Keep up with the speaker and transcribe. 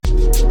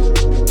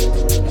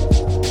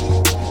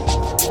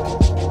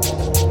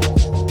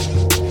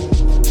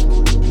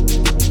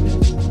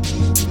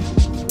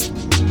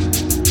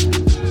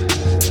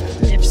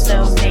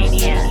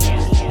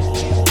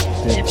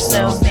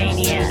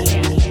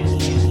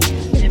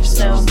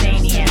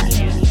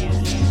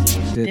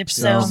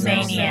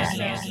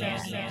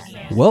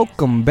Dipsomaniac.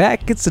 Welcome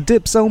back. It's the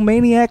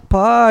Dipsomaniac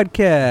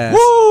podcast.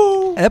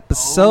 Woo!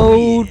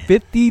 Episode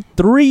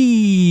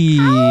 53.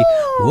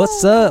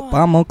 What's up?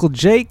 I'm Uncle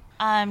Jake.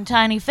 I'm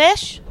Tiny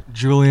Fish.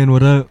 Julian,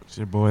 what up? It's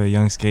your boy, the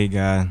Young Skate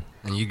Guy.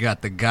 And you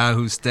got the guy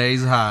who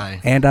stays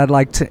high. And I'd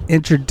like to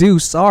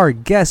introduce our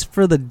guest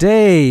for the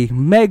day,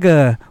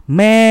 Mega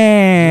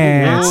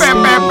Man.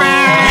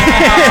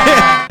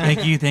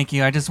 Thank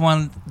you. I just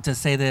wanted to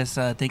say this.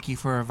 Thank you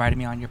for inviting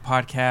me on your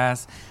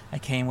podcast. I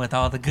came with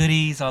all the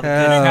goodies, all the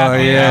good crap.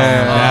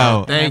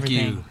 yeah. Thank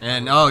you.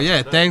 And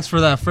thanks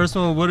for that first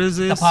one. What is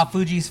this? The Pop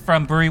Fuji's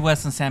from Bury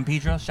West and San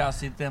Pedro.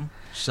 Shouts to them.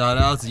 Shout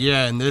outs.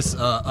 Yeah, and this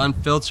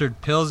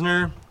unfiltered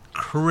Pilsner,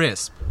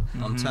 crisp.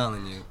 I'm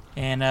telling you.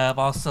 And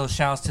also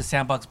shouts to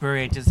Sandbox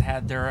Brewery. I just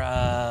had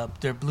their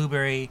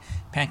blueberry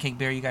pancake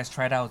beer. You guys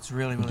tried out. It's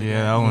really, really good.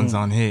 Yeah, that one's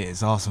on hit.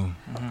 It's awesome.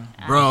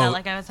 Bro. I felt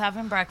like I was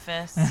having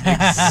breakfast.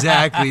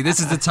 Exactly. This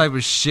is the type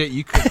of shit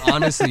you could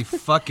honestly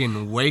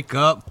fucking wake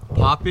up,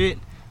 pop it,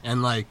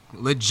 and like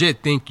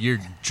legit think you're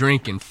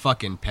drinking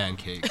fucking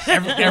pancakes.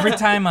 Every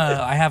time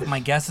I have my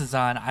guests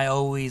on, I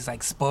always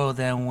like spoil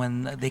them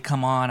when they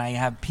come on. I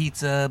have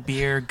pizza,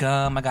 beer,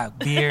 gum. I got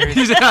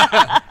beers.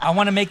 I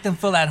want to make them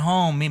feel at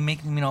home,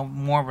 make them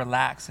more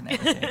relaxed and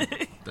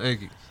everything.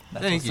 Thank you.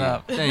 That's Thank what's you.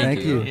 up.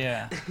 Thank you.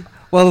 Yeah.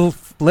 Well,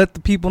 let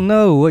the people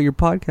know what your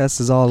podcast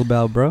is all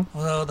about, bro.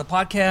 Well, the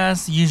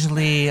podcast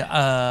usually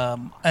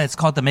it's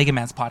called the Mega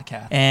Man's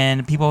podcast,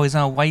 and people always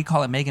know why you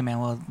call it Mega Man.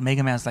 Well,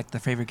 Mega Man's like the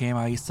favorite game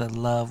I used to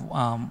love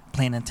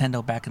playing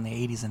Nintendo back in the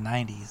 80s and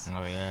 90s.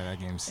 Oh, yeah, that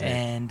game's sick.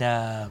 And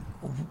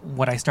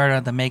what I started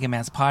on the Mega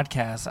Man's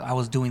podcast, I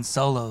was doing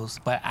solos,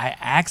 but I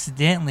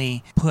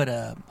accidentally put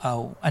an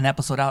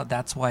episode out.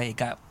 That's why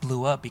it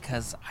blew up,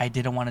 because I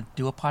didn't want to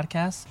do a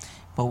podcast.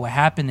 But what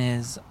happened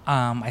is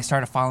I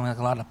started following like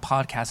a lot of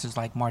podcasters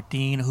like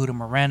Martin, Huda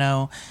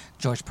Moreno,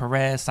 George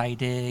Perez,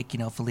 Saidik,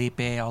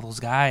 Felipe, all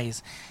those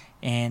guys.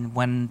 And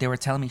when they were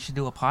telling me you should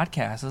do a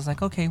podcast, I was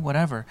like, okay,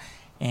 whatever.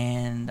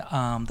 And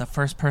the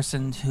first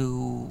person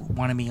who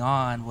wanted me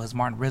on was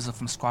Martin Rizzo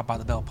from Squad by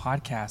the Bell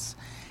podcast.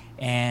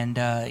 And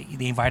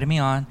they invited me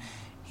on.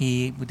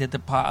 We did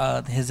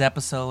his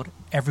episode.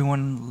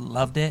 Everyone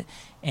loved it,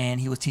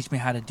 and he was teaching me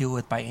how to do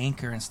it by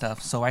Anchor and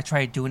stuff. So I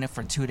tried doing it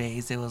for 2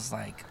 days. It was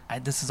like,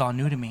 this is all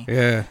new to me.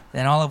 Yeah.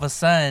 Then all of a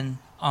sudden,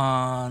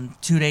 on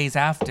 2 days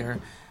after,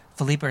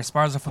 Felipe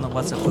Esparza from the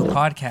What's Up Food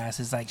podcast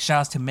is like,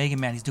 shouts to Mega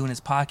Man. He's doing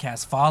his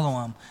podcast.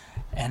 Follow him.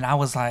 And I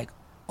was like,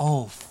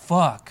 oh,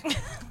 fuck.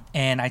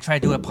 And I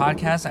tried to do a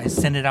podcast. I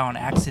sent it out on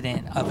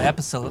accident of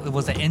episode. It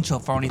was an intro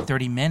for only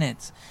 30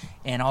 minutes.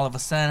 And all of a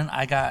sudden,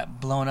 I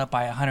got blown up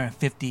by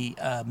 150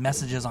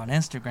 messages on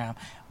Instagram.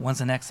 When's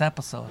the next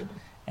episode?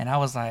 And I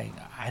was like,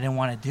 I didn't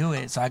want to do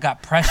it. So I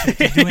got pressured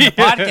to doing the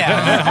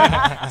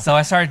podcast. So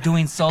I started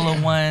doing solo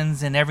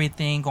ones and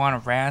everything, going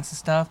on rants and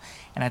stuff.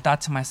 And I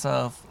thought to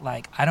myself,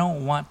 like, I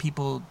don't want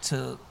people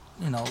to,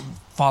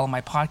 follow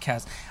my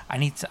podcast.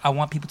 I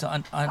want people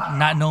to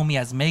not know me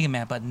as Mega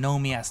Man, but know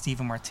me as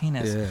Steven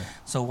Martinez. Yeah.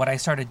 So what I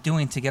started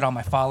doing to get all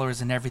my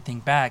followers and everything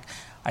back,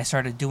 I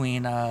started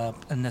doing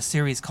in a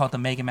series called The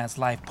Mega Man's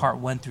Life, Part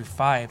 1 through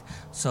 5.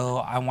 So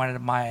I wanted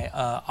my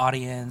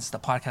audience, the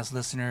podcast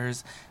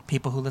listeners,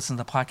 people who listen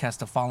to the podcast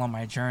to follow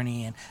my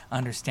journey and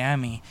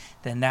understand me.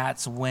 Then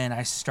that's when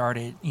I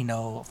started,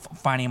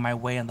 finding my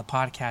way on the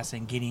podcast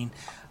and getting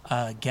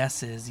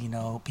guesses,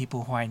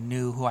 people who I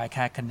knew, who I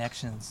had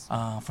connections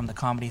from the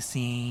comedy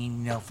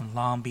scene, from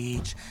Long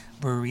Beach,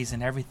 breweries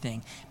and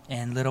everything.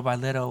 And little by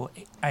little,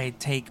 I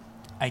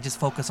just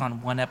focus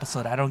on one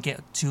episode. I don't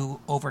get too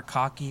over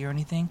cocky or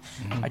anything.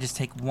 I just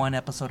take one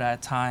episode at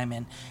a time,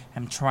 and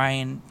I'm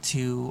trying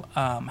to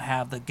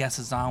have the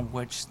guests on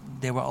which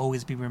they will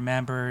always be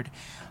remembered.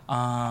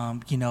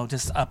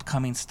 Just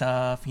upcoming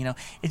stuff.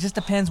 It just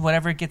depends.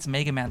 Whatever gets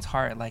Mega Man's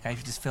heart. Like, I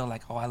just feel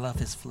like, I love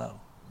his flow.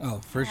 Oh,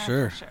 for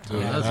sure.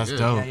 Dude, that's good.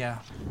 dope. Yeah.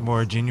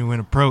 More genuine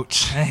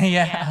approach.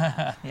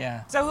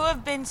 Yeah. So who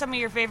have been some of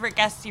your favorite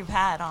guests you've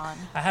had on?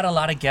 I had a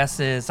lot of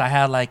guesses. I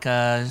had like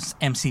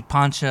MC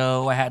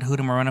Poncho. I had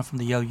Huda Moreno from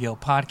the Yo Yo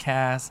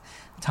podcast.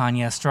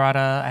 Tanya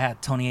Estrada. I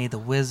had Tony A. the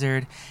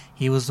Wizard.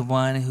 He was the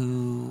one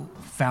who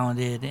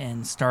founded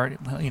and started,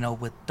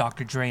 with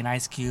Dr. Dre and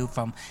Ice Cube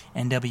from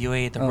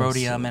NWA, the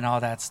Rhodium, and all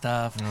that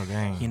stuff. Oh,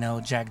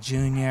 dang. Jack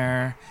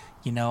Jr.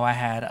 I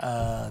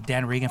had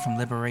Dan Regan from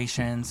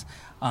Liberations.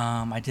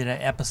 I did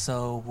an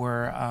episode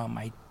where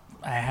I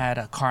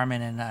had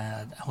Carmen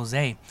and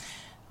Jose.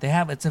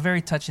 It's a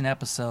very touching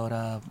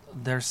episode.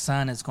 Their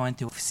son is going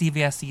through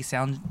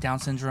CVSC, Down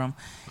syndrome,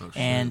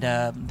 and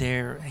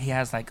he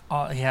has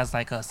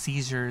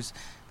seizures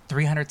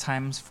 300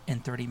 times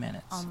in 30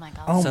 minutes. Oh my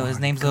God! So his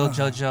name's Lil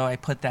Jojo. I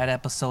put that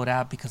episode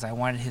out because I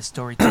wanted his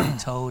story to be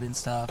told and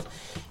stuff,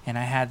 and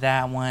I had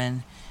that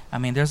one. I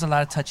mean, there's a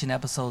lot of touching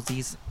episodes.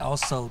 He's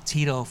also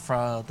Tito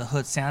from the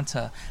Hood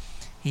Santa.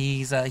 He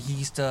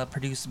used to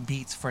produce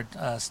beats for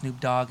Snoop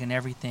Dogg and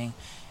everything.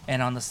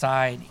 And on the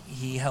side,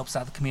 he helps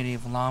out the community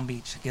of Long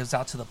Beach, gives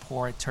out to the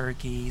poor,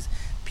 turkeys,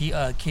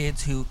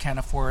 kids who can't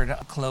afford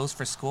clothes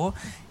for school.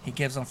 He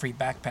gives them free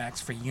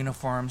backpacks, free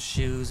uniforms,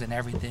 shoes, and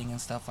everything and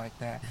stuff like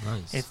that.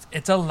 Nice.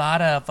 It's a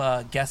lot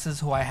of guesses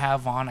who I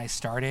have on. I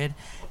started,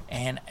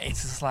 and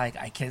it's just like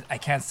I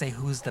can't say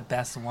who's the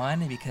best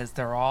one because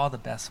they're all the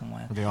best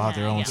one. They all have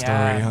their own Yeah.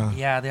 story, huh?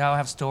 Yeah, they all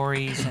have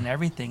stories and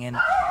everything, and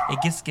it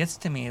gets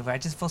to me. If I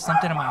just feel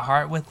something in my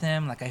heart with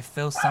them, like I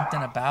feel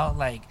something about,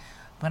 like,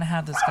 I'm gonna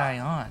have this guy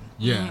on.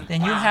 Yeah.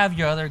 Then you have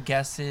your other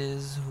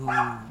guesses who,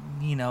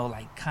 you know,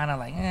 like kind of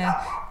like,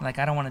 like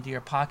I don't want to do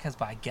your podcast,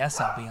 but I guess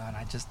I'll be on.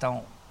 I just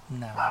don't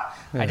know.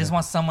 I just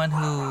want someone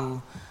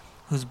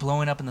who's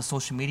blowing up in the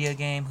social media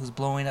game, who's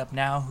blowing up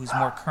now, who's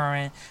more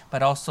current,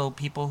 but also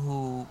people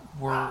who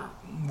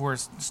were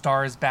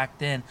stars back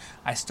then.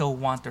 I still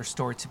want their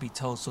story to be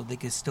told so they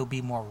could still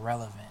be more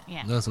relevant.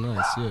 Yeah. That's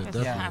nice. Yeah, If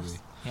definitely.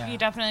 Yeah. You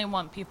definitely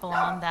want people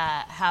on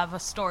that have a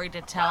story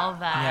to tell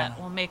that Yeah.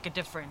 will make a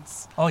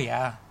difference. Oh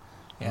yeah.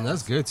 Yeah, And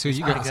that's good too. it's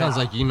You pretty got, good. sounds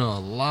like you know a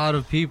lot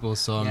of people,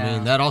 so I Yeah.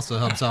 mean that also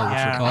helps out with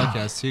Yeah. your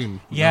podcast too.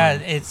 Yeah,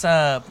 it's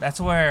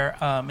that's where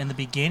in the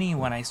beginning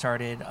when I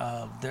started,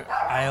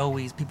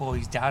 people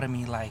always doubted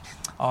me like,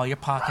 oh, your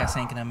podcast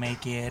ain't gonna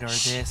make it or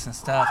this and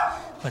stuff.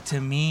 But to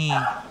me,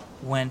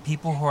 when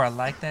people who are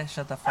like that,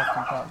 shut the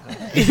fucking up.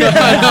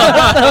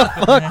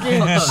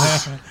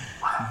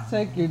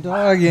 Take your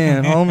dog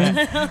in,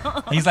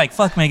 homie. He's like,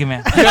 fuck Mega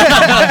Man.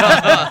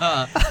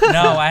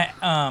 No,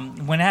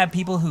 when I have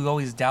people who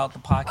always doubt the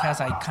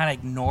podcast, I kind of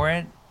ignore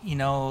it, you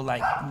know,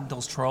 like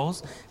those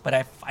trolls.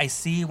 But I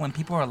see when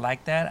people are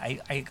like that,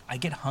 I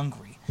get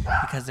hungry.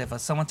 Because if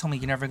someone told me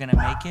you're never going to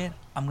make it,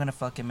 I'm going to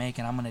fucking make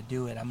it. I'm going to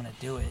do it. I'm going to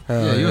do it.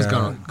 Yeah, you just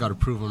gotta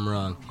prove them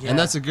wrong, Yeah. and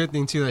that's a good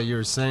thing too that you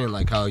were saying,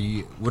 like how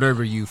you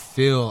whatever you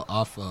feel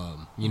off,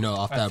 off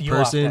I that feel off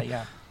person, that,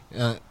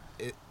 yeah.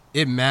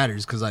 It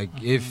matters because like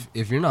if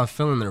you're not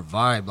feeling their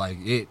vibe, like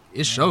it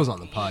shows on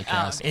the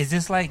podcast. Is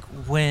this like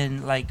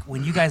when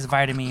you guys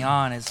invited me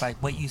on? It's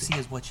like what you see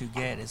is what you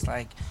get. It's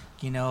like,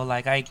 you know,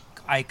 like I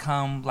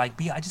come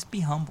like I just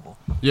be humble.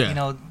 Yeah. You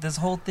know, this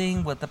whole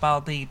thing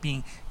about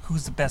being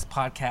who's the best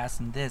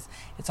podcast and this,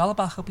 it's all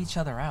about help each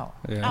other out.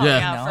 Yeah. Oh, Yeah.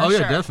 yeah, for Oh yeah,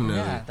 sure. definitely.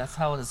 Yeah, that's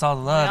how it's all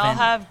We love. all And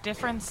have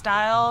different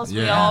styles.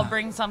 We Yeah. all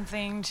bring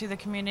something to the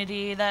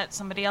community that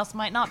somebody else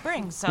might not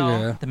bring. So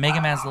Yeah. the Mega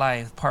Man's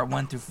Life, part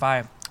 1 through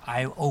 5,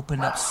 I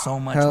opened up so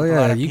much. Hell with a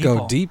lot yeah, of you people.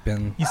 go deep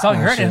in. You saw- you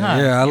that heard it, shit. huh?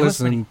 Yeah, I It was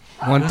listened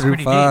pretty- 1 it was through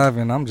pretty 5,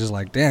 and I'm just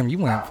like, damn, you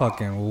went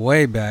fucking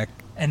way back.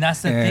 And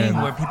that's the And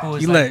thing where people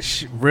was you like,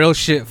 let real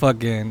shit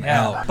fucking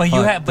out. But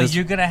Fuck this-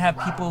 you're gonna have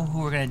people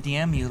who are gonna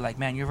DM you like,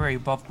 man, you're very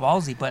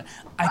ballsy, but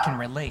I can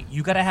relate.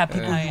 You gotta have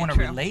people you want to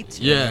true. relate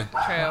to. Yeah,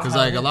 True. because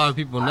like a lot of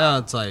people now,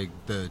 it's like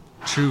the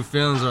true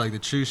feelings or like the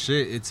true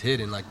shit, it's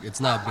hidden, like it's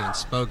not being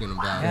spoken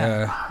about.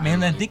 Yeah. I mean,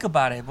 then think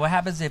about it. What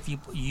happens if you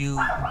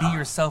be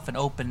yourself and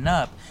open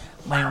up?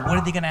 I mean, what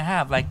are they gonna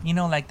have? Like, you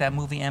know, like that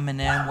movie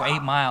Eminem or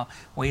 8 Mile,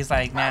 where he's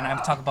like, man, I'm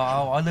talking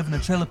about, oh, I live in a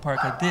trailer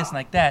park or this and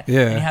like that.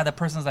 Yeah. And you have the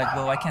person's like,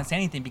 well, I can't say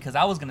anything because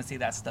I was gonna say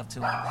that stuff to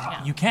him.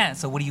 Yeah. You can't.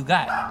 So what do you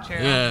got? true.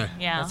 Yeah.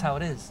 Yeah. That's how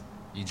it is.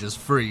 You just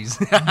freeze.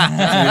 Straight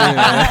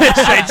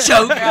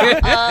choke.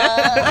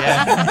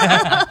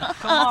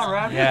 Come on,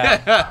 Rob.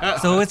 Yeah.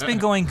 So it's been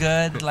going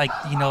good. Like,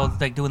 you know,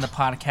 like doing the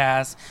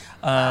podcast.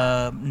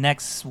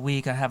 Next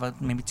week I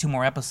have maybe 2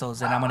 more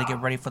episodes, and I'm gonna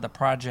get ready for the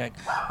project.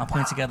 I'm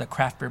putting together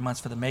craft beer months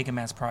for the Mega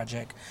Man's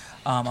project.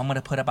 I'm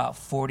gonna put about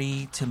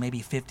 40 to maybe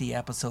 50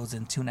 episodes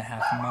in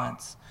 2.5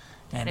 months,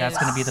 and It that's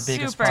is gonna be the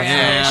biggest super project.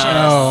 ambitious.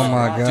 Oh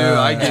my god. Dude,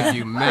 I give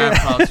you mad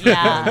props for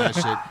Yeah. doing that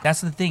shit.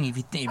 That's the thing. If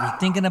you're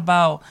thinking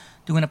about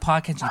doing a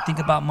podcast, you think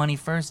about money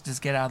first.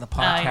 Just get out of the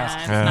podcast. yeah,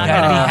 it's You not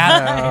gotta be gonna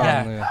happy.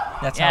 happen. Yeah,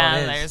 that's Yeah, how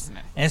it is. there's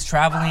And it's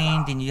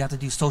traveling. Then you have to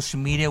do social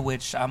media,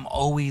 which I'm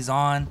always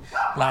on.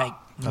 Like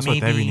That's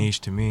maybe with every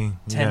niche to me. You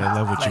 10, gotta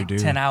love what you like do.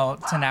 10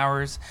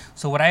 hours.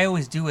 So what I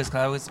always do is,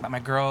 cause my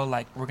girl,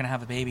 like, we're gonna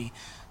have a baby,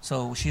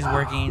 so she's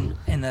working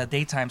in the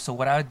daytime. So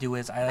what I would do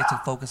is I like to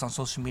focus on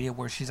social media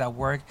where she's at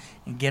work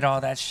and get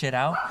all that shit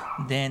out,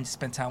 then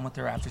spend time with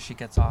her after she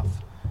gets off.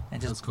 And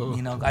just, That's cool.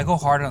 you know, I go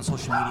hard on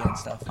social media and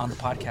stuff on the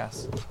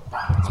podcast.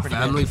 It's pretty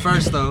Family good.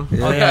 first, though.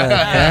 Yeah,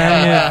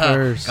 family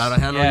first. Gotta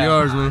handle Yeah.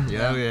 yours, man.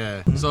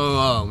 Yeah.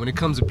 So when it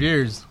comes to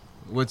beers,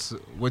 what's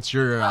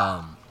your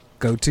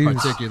Go-tos.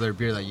 particular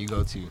beer that you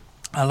go to?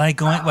 I like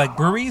going like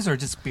breweries or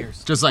just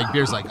beers. Just like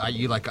beers, like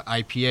you like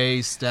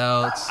IPA,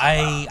 stouts.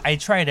 I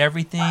tried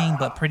everything,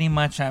 but pretty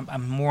much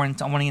I'm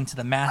wanting into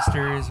the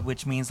masters,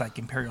 which means like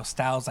imperial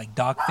styles, like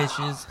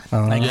dogfishes,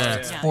 like Yeah.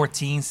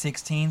 14s,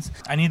 16s.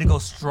 I need to go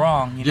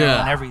strong, you know,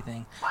 Yeah. and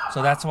everything.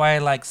 So that's why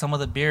like some of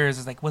the beers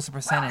is like, what's the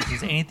percentage?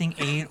 Is anything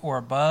 8 or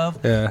above?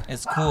 Yeah.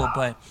 It's cool,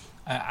 but.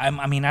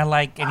 I mean, I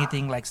like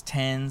anything like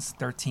 10s,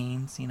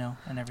 13s, you know,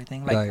 and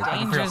everything. Like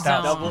Like- imperial Danger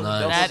stouts. zone.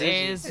 Nice. That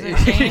is the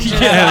danger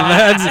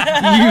Yeah, zone.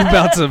 that's you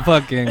about to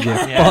fucking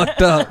get Yeah.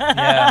 fucked up.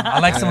 Yeah, I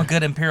like some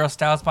good imperial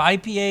stouts, but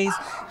IPAs.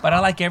 But I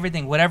like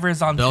everything, whatever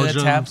is on good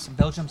Belgium. taps.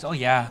 Belgium's, oh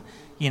yeah,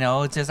 you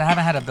know, it's just I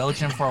haven't had a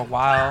Belgian for a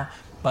while,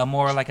 but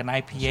more like an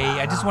IPA.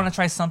 I just want to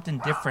try something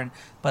different.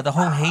 But the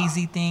whole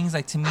hazy things,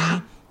 like to me,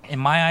 in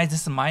my eyes,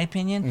 this is my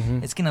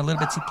opinion, it's getting a little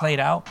bit too played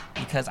out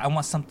because I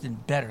want something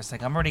better. It's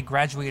like I'm already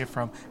graduated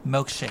from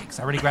milkshakes.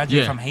 I already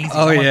graduated from hazy.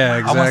 Oh,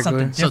 yeah, I want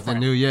something exactly. different. Something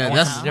new, yeah. I want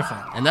That's something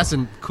different. And that's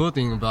a cool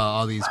thing about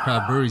all these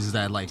craft breweries is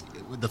that like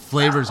the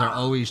flavors are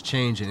always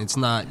changing. It's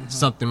not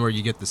something where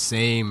you get the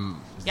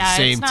same Yeah,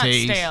 same it's not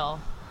taste. stale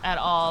at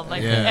all.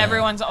 Like Yeah.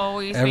 everyone's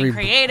always Every- being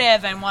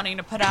creative and wanting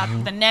to put out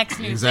the next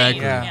new Exactly.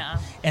 thing. Yeah. Yeah.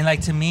 And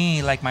like to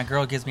me, like my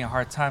girl gives me a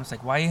hard time. It's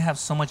like, why you have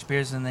so much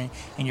beers in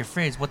your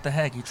fridge? What the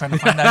heck? You trying to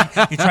find out?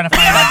 You trying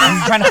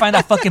to find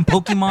that fucking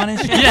Pokemon and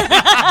shit? Yeah.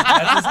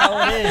 That's just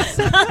how it is.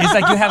 It's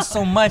like you have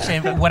so much,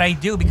 and what I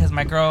do because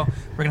my girl,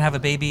 we're gonna have a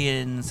baby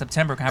in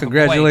September. We're gonna have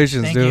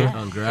Congratulations, a boy. Thank dude.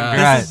 you.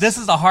 Congrats. This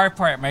is the hard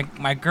part.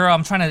 My girl,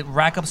 I'm trying to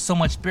rack up so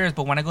much beers,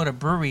 but when I go to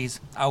breweries,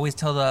 I always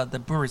tell the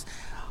breweries,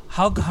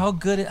 how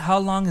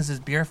long is this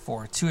beer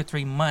for? 2 or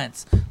 3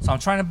 months. So I'm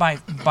trying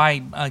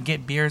to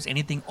get beers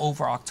anything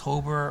over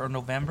October or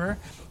November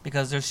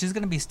because she's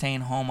gonna be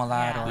staying home a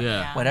lot or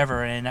Yeah.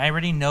 whatever. And I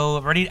already know.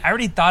 I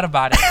already thought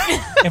about it.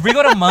 If we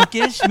go to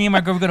Monkish, me and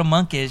my girl we go to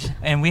Monkish,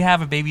 and we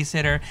have a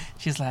babysitter.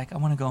 She's like, I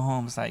want to go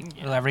home. It's like,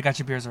 I already got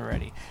your beers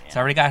already. So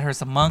I already got her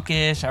some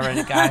Monkish. I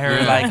already got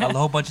her like a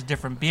whole bunch of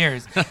different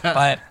beers.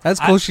 But That's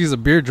cool. She's a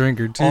beer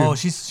drinker too. Oh,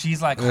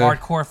 she's like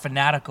hardcore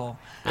fanatical.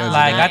 Oh,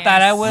 Like I nice.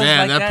 thought I was.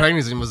 Man, like that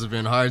pregnancy must have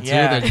been hard too.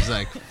 Yeah. That she's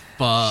like,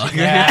 fuck.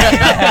 Yeah.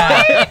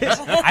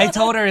 I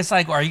told her it's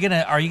like, are you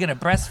gonna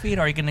breastfeed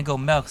or are you gonna go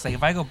milk? It's like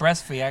if I go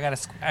breastfeed,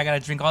 I gotta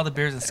drink all the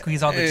beers and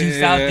squeeze all the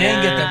juice out,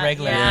 then get the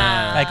regular,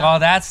 Yeah. like all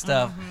that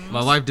stuff.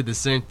 My wife did the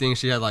same thing.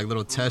 She had like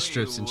little test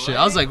strips and shit.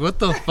 I was like, what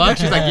the fuck?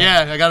 She's like,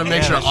 yeah, I gotta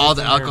make sure all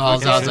the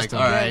alcohol's out. I was like, all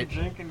right.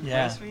 Drinking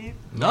Yeah. breastfeed?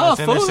 No, it's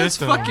in the fool, it's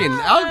system. fucking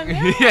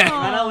Man, yeah.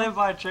 I live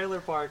by a trailer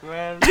park,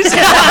 man.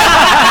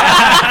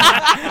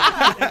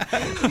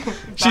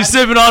 She's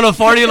sipping on a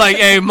 40 like,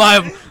 hey,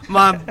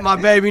 my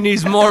baby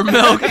needs more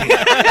milk.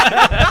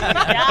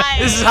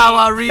 This is how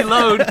I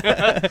reload.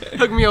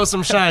 Hook me up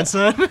some shine,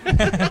 son.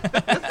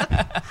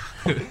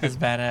 It's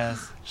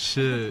badass.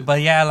 Shit.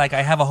 But yeah, like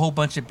I have a whole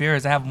bunch of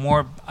beers. I have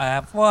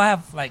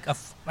like a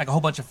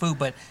whole bunch of food,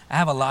 but I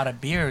have a lot of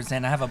beers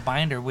and I have a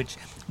binder which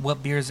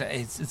what beers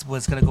is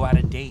what's gonna go out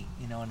of date,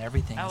 and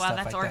everything. Oh and wow, stuff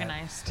that's like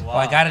organized. That. Well,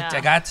 I gotta,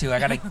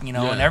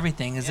 Yeah. and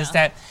everything. It's just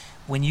that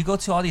when you go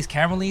to all these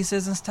camera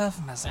releases and stuff,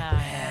 I'm just like, Oh,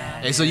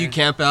 man. Hey, so you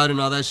camp out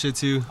and all that shit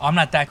too? I'm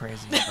not that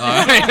crazy. All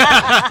right.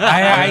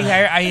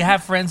 I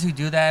have friends who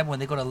do that when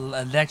they go to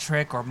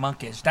Electric or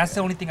Monkish. That's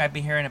the only thing I've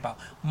been hearing about.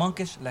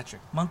 Monkish,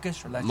 Electric.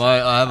 Monkish, Electric.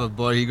 I have a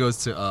boy. He goes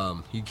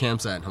to he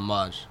camps at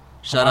Homage.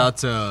 Shout out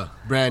to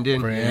Brandon.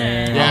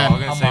 Brandon. Yeah. Oh, I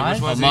was gonna say, Homage?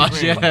 which one's Homage.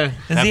 he bring? Yeah.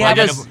 Does he, That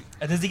have boy-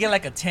 does he get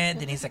like a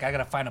tent and he's like, I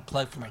gotta find a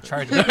plug for my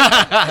charger?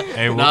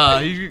 Hey, Nah,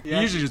 he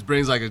usually just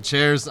brings like a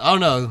chairs. I don't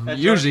know.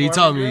 Usually he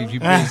told me he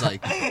brings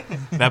like that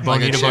like a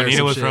Bonita chair or Bonita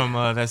some was shit. from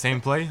that same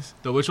place.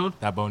 the which one?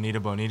 That Bonita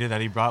that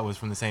he brought was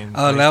from the same.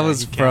 Oh, place that was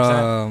he camps at.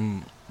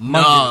 from.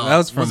 No, That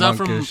was from that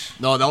Monkish.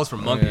 No, that was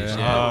from Monkish. yeah.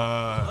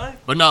 Yeah.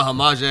 But no,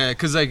 Homage, yeah,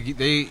 because like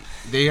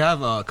they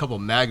have a couple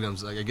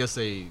magnums, like I guess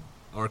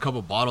or a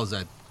couple bottles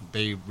that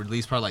they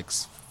release probably like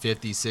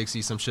 50,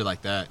 60, some shit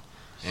like that.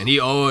 And he's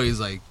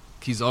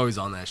always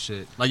on that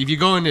shit. Like if you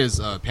go in his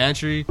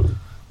pantry,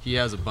 he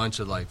has a bunch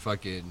of like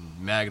fucking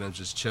magnums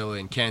just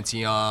chilling,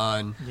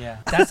 Cantillon. Yeah,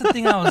 that's the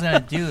thing I was gonna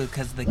do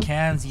because the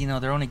cans,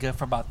 they're only good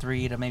for about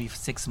 3 to maybe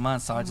 6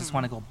 months. So I just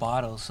want to go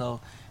bottles. So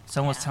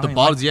someone was telling The me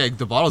bottles, yeah,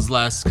 the bottles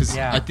last because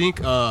Yeah. I think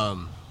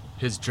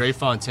his Dre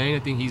Fontaine, I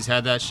think he's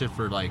had that shit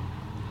for like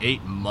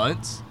 8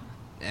 months,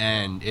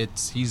 and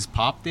he's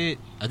popped it.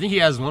 I think he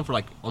has one for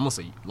like almost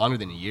longer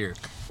than a year.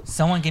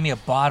 someone gave me a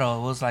bottle.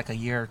 It was like a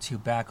year or two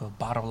back of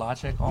Bottle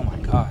Logic. Oh my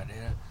god, dude.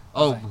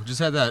 Oh, we just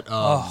had that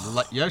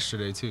Oh.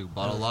 yesterday too.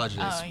 Bottle Logic.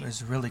 Oh, It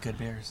was really good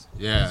beers.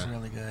 Yeah. It was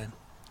really good.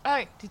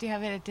 Oh, did you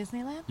have it at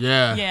Disneyland?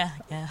 Yeah.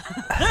 Yeah.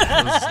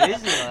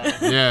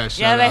 Disneyland. Yeah. Yeah,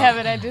 shout they out. have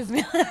it at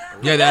Disneyland.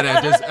 Yeah, that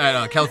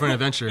at California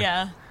Adventure.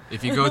 Yeah.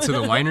 If you go to the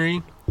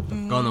winery,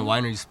 go on the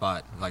winery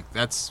spot. Like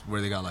that's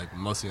where they got like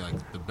mostly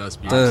like the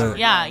best beers. The-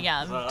 Yeah,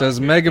 yeah. Does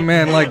Mega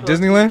Man like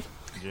Disneyland?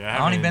 Yeah,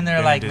 I only been there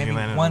to like maybe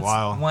Disneyland in a once,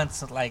 while.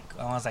 like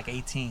when I was like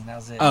 18. That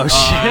was it. Oh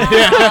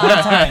shit!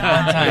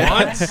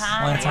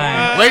 One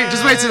time.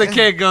 Just wait till the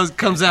kid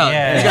comes out.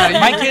 Yeah, You gotta-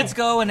 my kids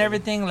go and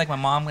everything. Like my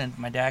mom and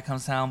my dad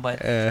comes down,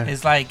 but Yeah.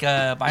 it's like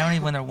I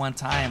only went there one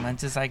time. I'm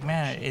just like,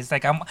 man, it's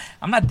like I'm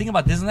not thinking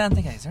about Disneyland. I'm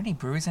thinking, is there any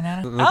breweries in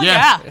Anna? Oh,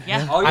 Yeah.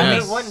 yeah. Oh, I yeah, mean,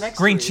 there's one next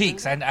Green to it.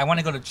 Cheeks. I want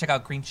to go to check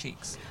out Green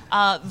Cheeks.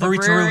 The Brewery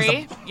Taru is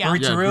brewery. the- Yeah. Brewery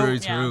Yeah, Taru? Brewery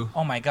Yeah. Taru.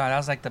 Oh my god, that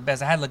was like the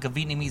best. I had like a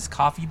Vietnamese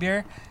coffee beer.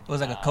 It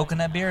was like a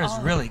coconut beer. It was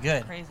really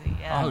good. Crazy,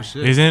 yeah. Oh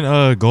shit.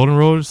 Isn't Golden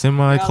Road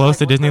semi close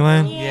to like, what's that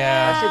Disneyland? called?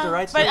 Yeah. That shit's the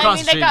right But side. I Across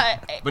mean, the they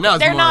got. But now it's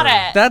they're more- not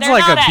at. That's they're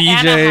like not a at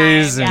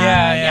BJ's Anaheim. and-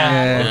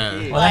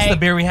 Yeah. Yeah. Well, that's the Like,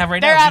 beer we have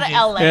right They're now. out of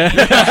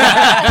GG.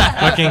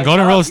 LA. Fucking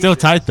Golden Road's still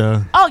tight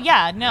though. Oh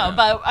yeah, no,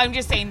 but I'm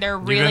just saying they're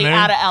really there?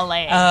 out of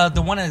LA.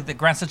 The one at the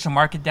Grand Central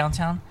Market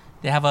downtown.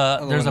 They have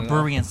there's a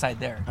brewery inside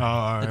there. Oh,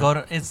 all The right.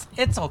 Golden,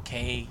 it's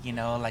okay, you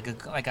know, like an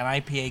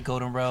IPA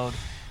Golden Road,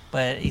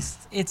 but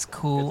it's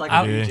cool. It's like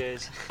I, Yeah.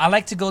 BJ's. I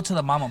like to go to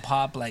the mom and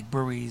pop like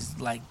breweries,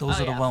 like those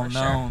Oh, are the yeah, well for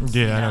sure. known.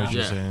 Yeah, I know what Yeah.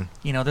 you're saying.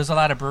 You know, there's a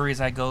lot of breweries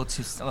I go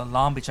to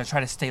Long Beach. I try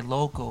to stay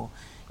local.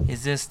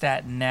 Is this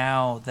that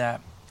now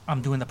that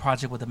I'm doing the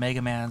project with the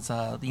Mega Man's,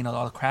 you know,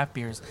 all the craft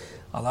beers,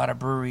 a lot of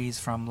breweries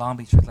from Long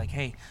Beach are like,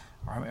 hey,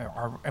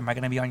 am I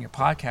going to be on your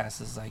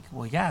podcast? It's like,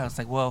 well, yeah. It's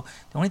like, well,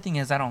 the only thing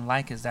is I don't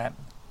like is that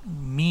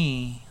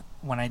me,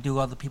 when I do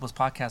other people's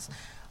podcasts,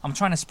 I'm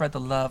trying to spread the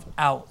love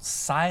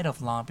outside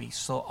of Long Beach.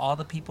 So all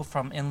the people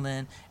from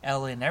inland,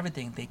 LA and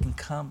everything, they can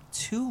come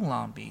to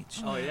Long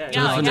Beach. Oh yeah. Yeah,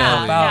 Definitely.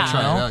 yeah, yeah. Try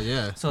it You know? out,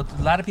 yeah. So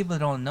a lot of people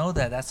don't know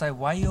that. That's like,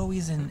 why you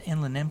always in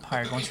Inland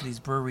Empire going to these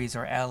breweries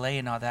or LA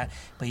and all that,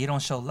 but you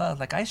don't show love.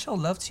 Like, I show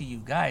love to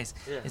you guys.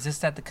 Yeah. It's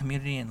just that the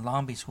community in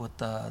Long Beach with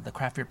the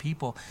craft beer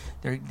people,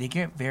 they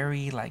get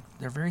very, like,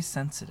 they're very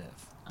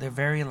sensitive. They're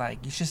very,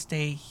 like, you should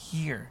stay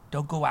here.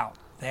 Don't go out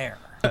there.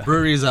 The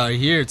breweries out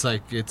here, it's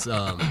like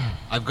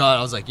I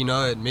was like, you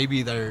know what,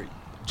 maybe they're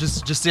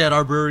just stay at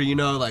our brewery, you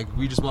know, like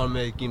we just want to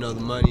make, you know, the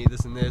money,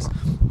 this and this.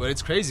 But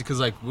it's crazy because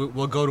like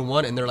we'll go to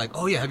one and they're like,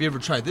 oh yeah, have you ever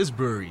tried this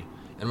brewery?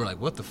 And we're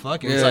like, what the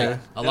fuck? And it's Yeah. like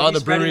a They'll lot of be the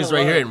spreading breweries the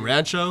right here love. in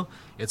Rancho,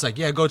 it's like,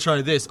 yeah, go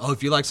try this. Oh,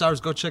 if you like sours,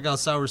 go check out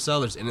Sour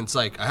Cellars. And it's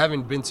like I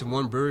haven't been to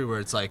one brewery where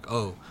it's like,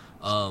 oh,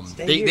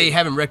 Stay they here.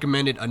 haven't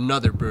recommended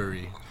another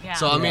brewery. Yeah.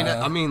 So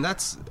Yeah. I mean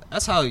that's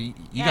how you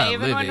gotta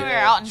even live when it. we were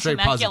out in Straight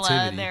Temecula,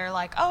 positivity. they're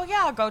like, "Oh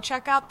yeah, go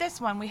check out this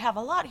one. We have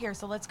a lot here,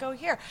 so let's go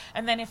here."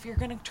 And then if you're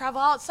gonna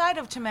travel outside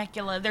of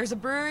Temecula, there's a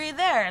brewery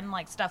there and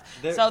like stuff.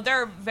 So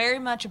they're very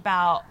much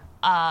about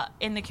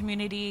in the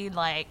community,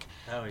 like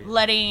Hell yeah.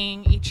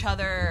 letting each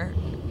other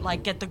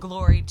like get the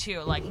glory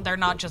too. Like they're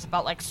not just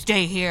about like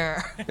stay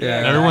here.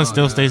 Yeah. Everyone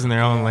still stays in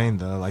their own lane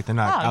though. Like they're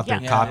not Oh, out there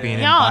yeah. copying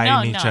and No,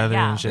 biting no, each no, other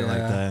yeah. and shit like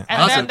Yeah. that.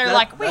 And Awesome. then they're That-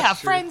 like, "We that's have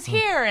true. friends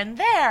here and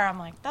there." I'm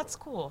like, "That's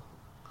cool."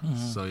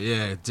 So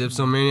yeah,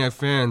 Dipsomaniac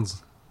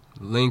fans,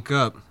 link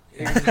up.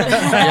 Get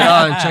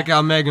on, check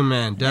out Mega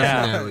Man.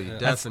 Definitely,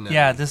 definitely.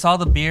 Yeah, this all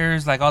the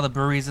beers, like all the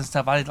breweries and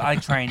stuff. I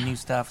like trying new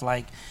stuff,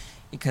 like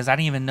because I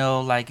didn't even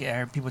know. Like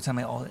people tell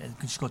me, "Oh,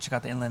 you should go check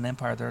out the Inland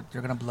Empire.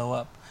 They're gonna blow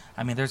up."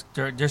 I mean,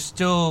 they're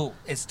still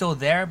it's still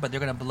there, but they're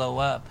gonna blow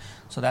up.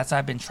 So that's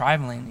I've been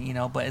traveling, you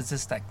know. But it's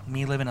just like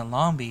me living in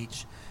Long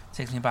Beach. It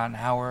takes me about an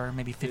hour,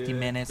 maybe 50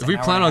 minutes. If an we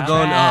hour plan and on a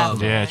going,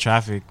 half. Yeah,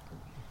 traffic.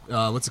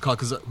 what's it called?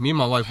 Because me and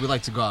my wife, we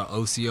like to go out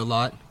OC a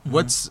lot. Mm-hmm.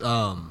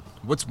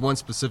 What's one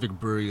specific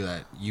brewery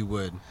that you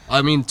would?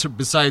 I mean,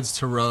 besides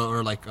Turo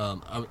or like,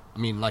 I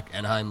mean, like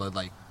Anaheim,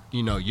 like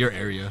you know, your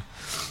area.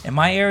 in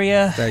my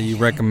area, That you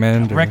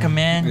recommend? or-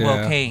 recommend. Well,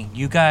 Yeah. okay,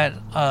 you got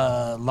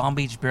Long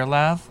Beach Beer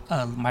Lab.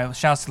 My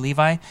shouts to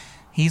Levi.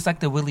 He's like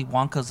the Willy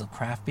Wonka's of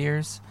craft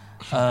beers.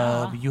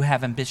 You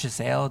have Ambitious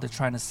Ale. They're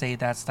trying to say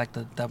that's like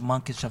the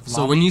monkish of Long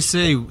So when Beach. you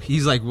say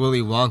he's like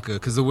Willy Wonka,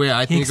 because the way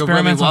I He think of Willy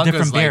experiments with Wonka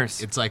different is like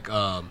beers. it's like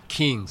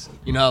Kings.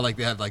 You know how like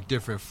they have like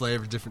different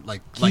flavors, different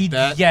like He-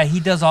 that. Yeah, he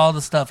does all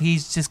the stuff.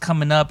 He's just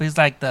coming up. He's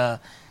like the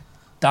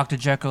Dr.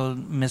 Jekyll,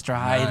 Mr.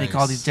 Hyde. They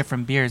call Nice. these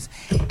different beers.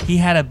 He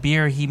had a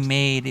beer he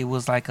made. It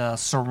was like a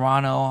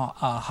Serrano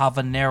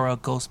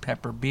habanero ghost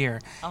pepper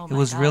beer. Oh It my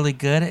was God. really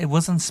good. It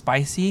wasn't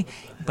spicy,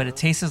 but it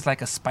tastes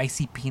like a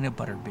spicy peanut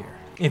butter beer.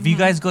 If you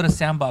guys go to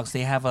Sandbox,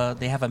 they have a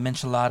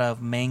michelada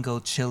of mango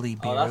chili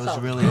beer. that it was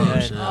sounds really good.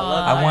 good. Shit.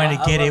 I wanted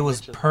to get it. It love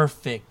was Michelada.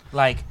 perfect.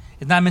 Like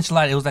it's not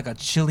michelada. It was like a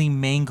chili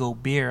mango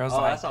beer. I was Oh,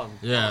 like, that sounds.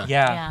 Yeah.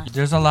 yeah, Yeah.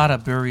 there's a lot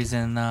of breweries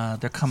and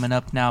they're coming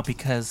up now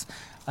because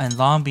in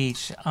Long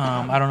Beach,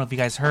 I don't know if you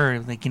guys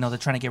heard, like, you know, they're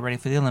trying to get ready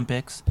for the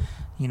Olympics.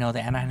 You know,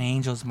 the Anaheim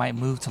Angels might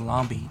move to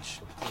Long Beach.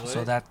 So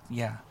What? that,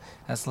 yeah,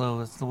 it's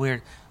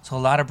weird. So a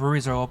lot of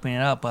breweries are opening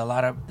up, but a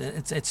lot of,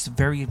 it's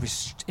very,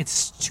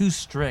 it's too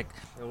strict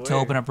to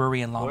Where? open a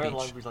brewery in Long Where in Beach.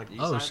 Long Beach, like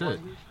east Oh, side shit. Long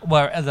Beach?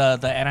 Well,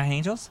 the Anaheim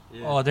Angels?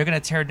 Yeah. Oh, they're going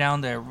to tear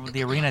down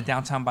the arena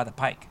downtown by the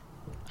Pike.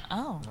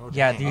 Oh.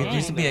 Yeah, there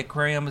used to be an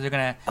aquarium. They're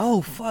going to,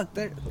 Oh fuck!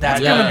 That's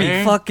That- gonna Yeah.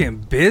 be fucking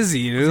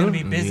busy, it's going to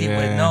dude. be busy, but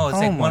Yeah. no, it's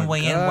Oh like one my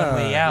way in, one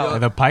way God. out.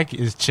 The Pike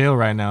is chill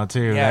right now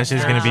too. Yeah, That's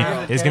just gonna be.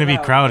 yeah. It's gonna be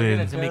crowded.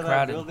 It's gonna be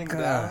crowded.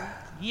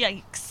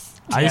 Yikes.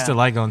 I used to Yeah.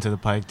 like going to the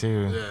Pike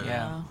too.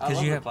 Yeah, I because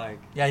love you the have Pike.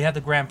 yeah you have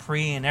the Grand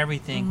Prix and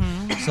everything.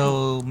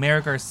 So Mayor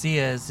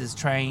Garcia is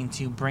trying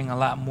to bring a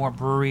lot more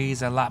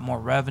breweries, a lot more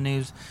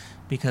revenues,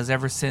 because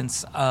ever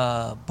since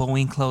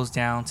Boeing closed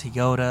down,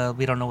 Toyota,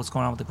 we don't know what's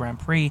going on with the Grand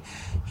Prix.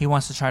 He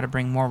wants to try to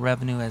bring more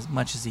revenue as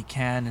much as he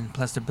can, and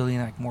plus they're building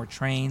like more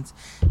trains.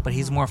 But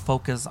he's more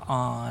focused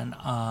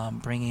on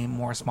bringing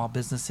more small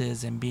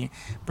businesses and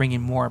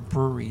bringing more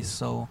breweries.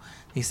 So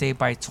they say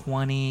by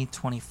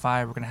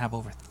 2025 we're gonna have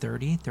over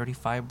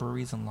 35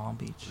 breweries in Long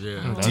Beach.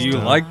 Yeah. Do you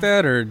dope. like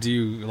that, or do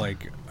you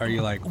like? Are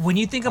you like? When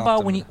you think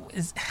about when you,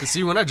 it's, 'Cause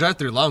see, when I drive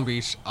through Long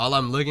Beach, all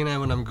I'm looking at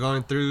when I'm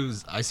going through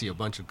is I see a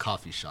bunch of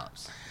coffee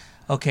shops.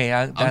 okay,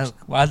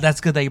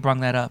 that's good that you brought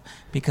that up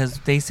because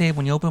they say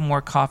when you open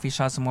more coffee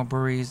shops and more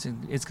breweries,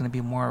 it's going to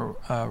be more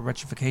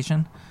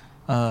retrification.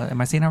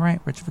 Am I saying that right?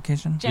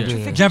 Gentrification?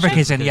 Gentrification.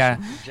 Gentrification, yeah.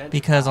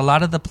 Because a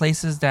lot of the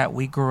places that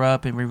we grew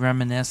up and we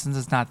reminisce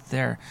is not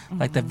there.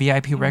 Like the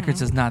VIP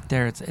Records is not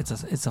there.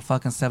 It's a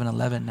fucking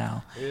 7-Eleven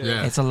now.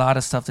 Yeah. It's a lot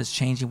of stuff that's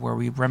changing where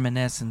we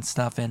reminisce and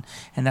stuff, and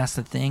that's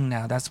the thing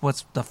now. That's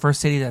what's the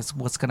first city that's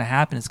what's gonna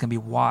happen. It's gonna be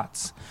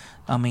Watts.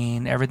 I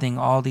mean, everything,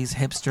 all these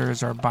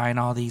hipsters are buying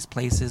all these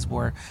places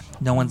where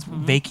no one's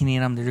vacating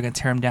them. They're going to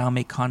tear them down,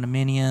 make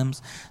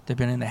condominiums. They've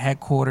been in the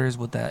headquarters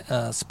with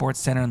the sports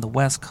center in the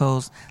West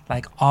Coast.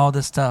 Like, all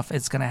this stuff,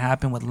 it's going to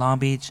happen with Long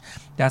Beach.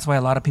 That's why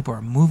a lot of people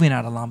are moving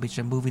out of Long Beach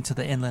and moving to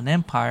the Inland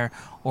Empire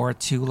or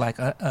to, like,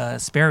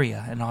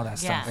 Asperia and all that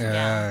stuff.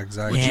 Yeah,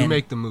 exactly. Would you And-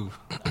 make the move?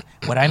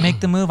 Would I make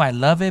the move? I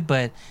love it,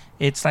 but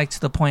it's like to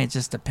the point. It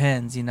just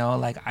depends, you know.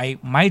 Like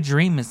my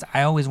dream is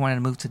I always wanted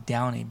to move to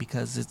Downey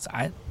because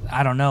I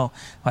don't know,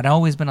 but I've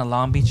always been a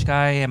Long Beach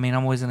guy. I mean,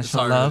 I'm always gonna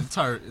show love. It's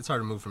hard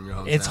to move from your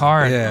home. It's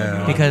hard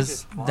Yeah.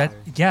 because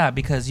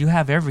because you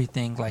have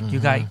everything. Like you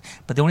got,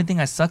 but the only thing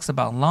that sucks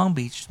about Long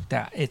Beach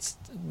that it's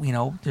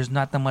there's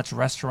not that much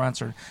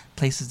restaurants or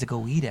places to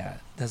go eat at.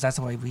 That's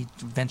why we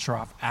venture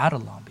off out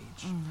of Long Beach.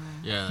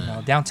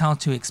 Yeah. Downtown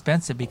too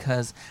expensive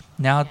because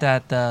now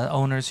that the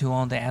owners who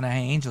own the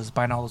Anaheim Angels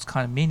buying all those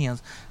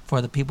condominiums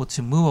for the people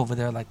to move over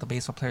there, like the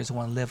baseball players who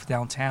want to live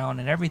downtown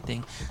and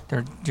everything,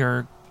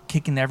 they're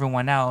kicking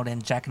everyone out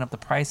and jacking up the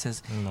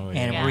prices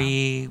and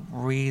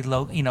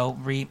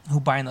who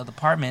buying the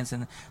apartments,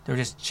 and they're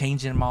just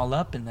changing them all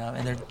up and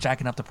they're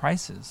jacking up the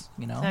prices.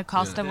 The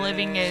cost of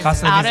living is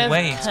Cost of out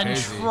living of is way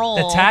control.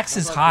 The tax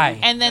is high.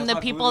 And then the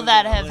people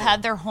that have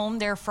had their home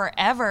there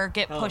forever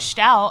get pushed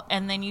out,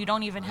 and then you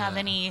don't even have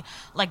any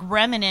like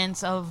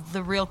remnants of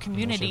the real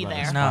community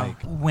there. No,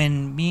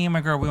 when me and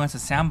my girl we went to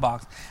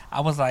Sandbox,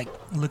 I was like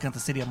looking at the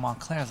city of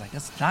Montclair. I was like,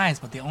 it's nice,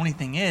 but the only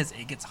thing is,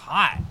 it gets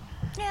hot.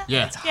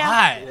 Yeah. It's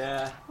hot.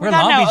 Yeah. We're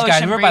got Long no Beach guys.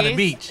 ocean We're by the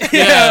breeze. beach.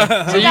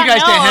 Yeah. So you got guys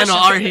no can't handle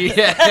our ocean heat.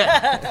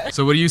 Yeah.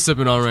 So what are you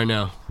sipping on right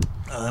now?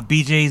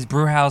 BJ's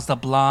Brew House, the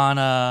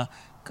blonde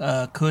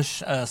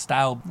Kush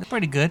style. They're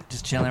pretty good.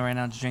 Just chilling right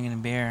now, just drinking a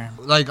beer.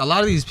 Like a lot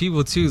of these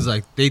people too is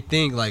like they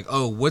think like,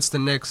 oh, what's the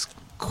next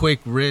quick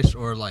rich,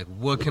 or like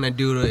what can I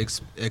do to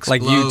explode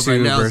Like YouTube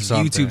right now? or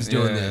something. YouTube's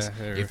doing Yeah, this.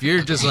 yeah. If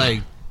you're just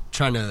like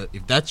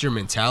if that's your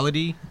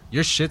mentality,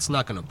 your shit's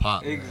not gonna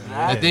pop.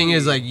 Exactly. The thing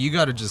is like you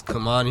gotta just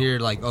come on here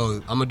like, oh,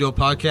 I'm gonna do a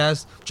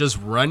podcast, just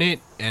run it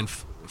and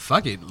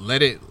fuck it,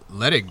 let it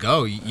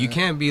go. You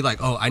can't be like,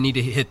 oh, I need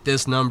to hit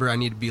this number, I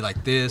need to be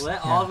like this.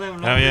 Let all them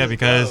Oh yeah, numbers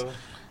because go.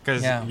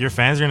 Yeah. your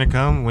fans are gonna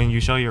come when you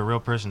show your real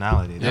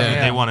personality. That's what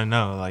Yeah. they want to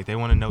know. Like they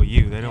want to know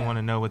you. They don't want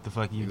to know what the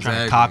fuck you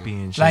trying Exactly. to copy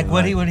and shit. Like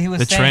what he was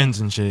the saying, trends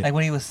and shit. Like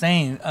what he was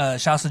saying.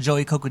 Shouts to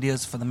Joey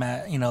Cocodias for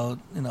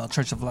the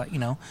Church of Light.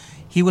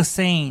 He was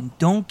saying,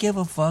 don't give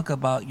a fuck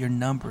about your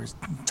numbers.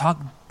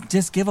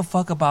 Just give a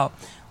fuck about.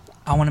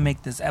 I want to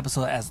make this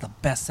episode as the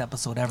best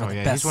episode ever. oh the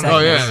yeah, best he's one segment.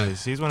 of the yeah.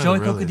 realest. He's one Joey of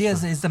the realest.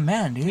 Cocodias is the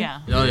man, dude.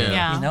 Yeah. Oh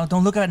yeah.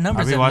 Don't look at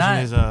numbers. I be They're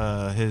watching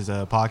not- his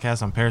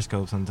podcast on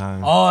Periscope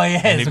sometimes. Oh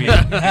yeah. And he be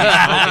smoking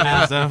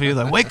and stuff. He was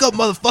like, "Wake up,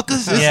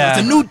 motherfuckers! Yeah.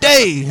 It's a new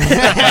day.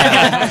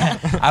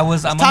 I'm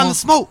Time to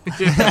almost, smoke." I'm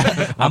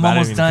bad, I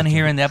almost didn't done catch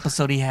here it. in the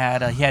episode. He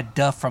had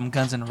Duff from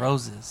Guns N'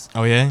 Roses.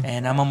 Oh yeah.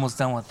 And I'm almost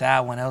done with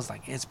that one. I was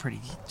like, it's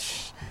pretty.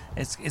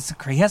 It's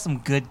crazy. He has some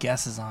good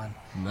guesses on.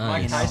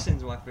 Mike Nice.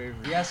 Tyson's my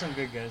favorite. He has some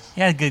good guys.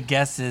 He had good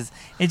guesses.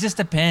 It just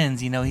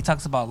depends, He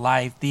talks about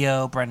life,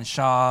 Theo, Brandon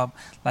Schaub,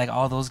 like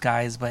all those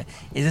guys. But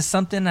it's just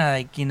something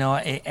that,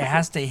 it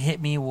has to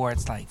hit me where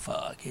it's like,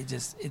 fuck.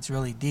 It's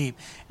really deep.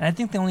 And I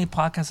think the only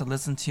podcast I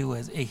listen to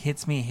is It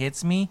Hits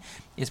Me.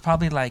 It's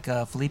probably like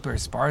Felipe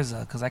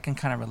Esparza because I can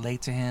kind of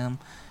relate to him.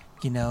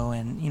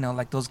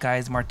 Like those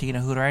guys,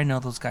 Martina Hooter, I know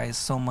those guys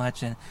so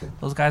much, and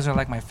those guys are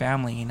like my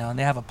family, and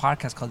they have a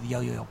podcast called the Yo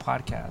Yo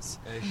Podcast.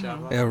 Hey,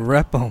 shout out. Yeah,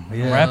 rep them.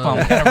 Yeah. Rep them,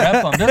 gotta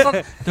rep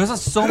them. There's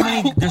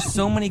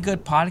so many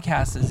good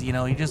podcasts. You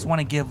just want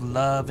to give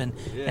love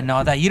and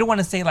all that. You don't want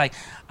to say like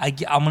I'm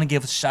gonna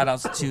give shout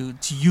outs to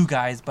you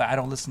guys, but I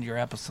don't listen to your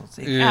episodes.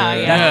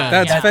 yeah.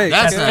 That's fake.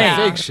 That's Yeah. that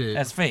fake shit.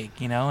 That's fake,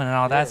 and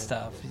all that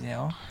stuff,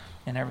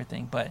 and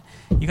everything. But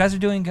you guys are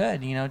doing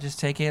good, just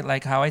take it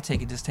like how I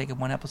take it. Just take it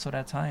one episode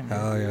at a time.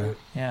 Oh yeah.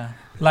 Yeah.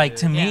 Like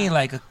to me, Yeah.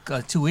 like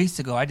 2 weeks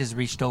ago, I just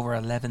reached over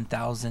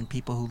 11,000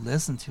 people who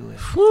listened to it.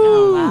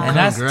 Oh, wow. And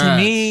that's to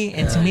Congrats. me,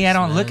 and to me, I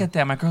don't Nice, look man. at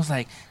that. My girl's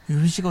like,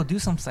 we should go do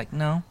something. It's like,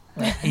 no.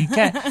 Like, you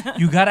can't.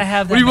 You gotta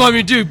have that. What do you want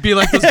me to do? Be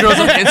like those girls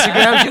on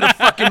Instagram? Get a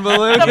fucking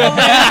balloon?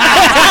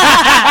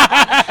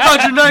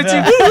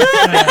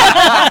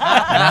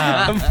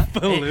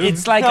 119.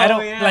 It's like I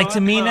don't yeah, like to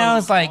let's me go. now.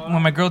 It's like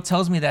when my girl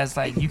tells me that it's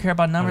like you care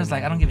about numbers.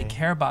 Like I don't give a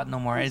care about no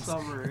more. It's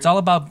all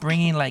about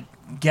bringing like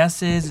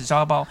guesses. It's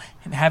all about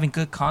having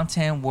good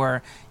content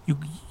where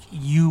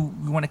you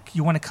want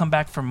to come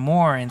back for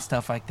more and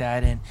stuff like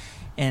that.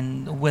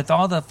 And with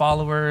all the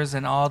followers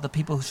and all the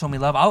people who show me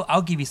love,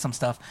 I'll give you some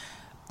stuff.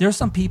 There's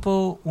some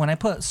people when I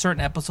put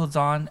certain episodes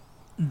on,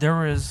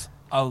 there is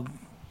I'll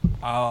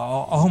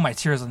hold my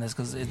tears on this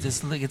because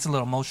it's a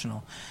little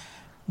emotional.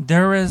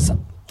 There is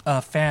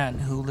a fan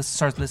who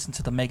starts listening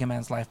to the Mega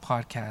Man's Life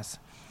podcast,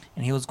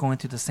 and he was going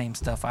through the same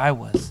stuff I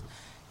was.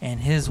 And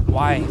his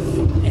wife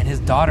and his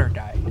daughter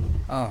died.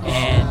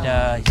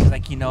 And he's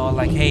like,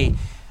 like, hey,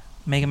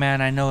 Mega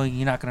Man, I know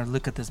you're not going to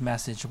look at this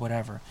message or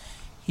whatever.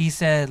 He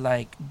said,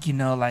 like,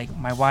 like,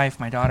 my wife,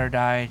 my daughter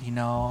died,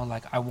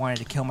 like, I wanted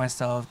to kill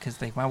myself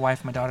because, like, my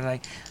wife, my daughter,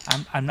 like,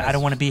 I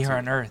don't want to be here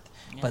on earth.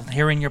 But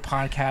hearing your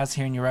podcast,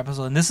 hearing your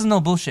episode, and this is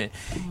no bullshit,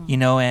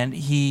 and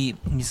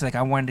he's like,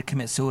 I wanted to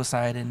commit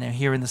suicide, and then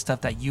hearing the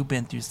stuff that you've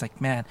been through, it's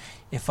like, man,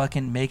 if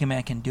fucking Mega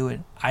Man can do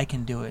it, I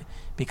can do it.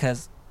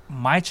 Because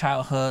my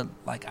childhood,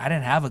 like, I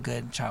didn't have a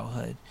good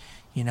childhood,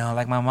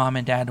 like, my mom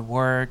and dad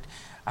worked.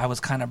 I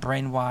was kind of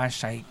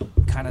brainwashed. I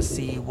kind of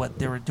see what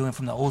they were doing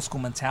from the old school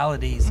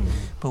mentalities.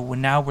 But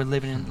now we're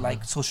living in,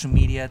 like, social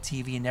media,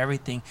 TV, and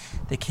everything,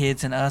 the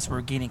kids and us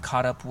were getting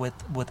caught up with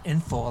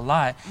info a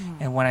lot.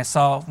 And when I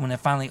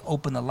finally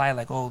opened the light,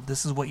 like, oh,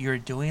 this is what you're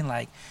doing,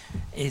 like,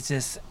 it's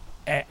just,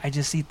 I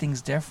just see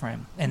things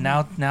different. And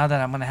now that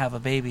I'm going to have a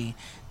baby,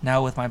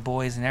 now with my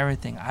boys and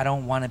everything, I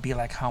don't want to be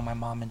like how my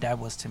mom and dad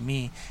was to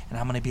me, and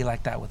I'm going to be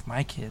like that with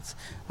my kids.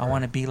 I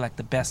want to be like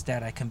the best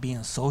dad I can be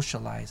and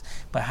socialize.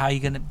 But how are you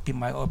going to be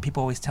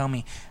people always tell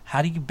me,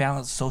 how do you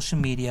balance social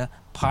media,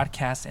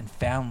 podcasts, and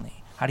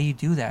family? How do you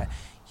do that?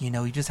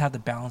 You just have to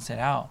balance it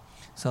out.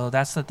 So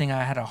that's the thing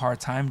I had a hard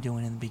time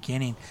doing in the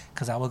beginning,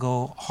 because I would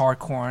go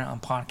hardcore on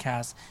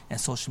podcasts and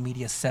social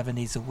media 7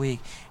 days a week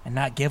and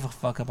not give a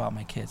fuck about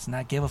my kids,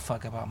 not give a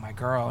fuck about my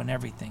girl and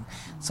everything.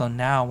 So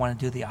now I want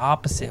to do the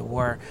opposite,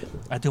 where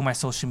I do my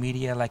social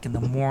media like in the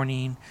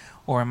morning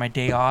or my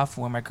day off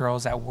when my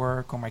girl's at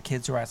work or my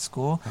kids are at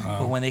school.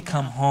 But when they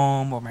come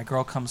home or my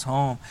girl comes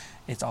home,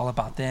 it's all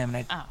about them,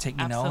 and I take,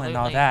 and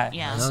all that.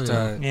 Yeah.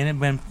 And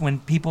when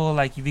people,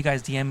 like, if you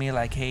guys DM me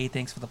like, hey,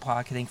 thanks for the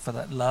podcast, thanks for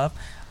the love,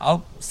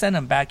 I'll send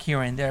them back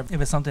here and there if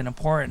it's something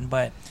important.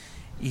 But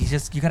you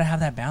gotta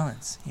have that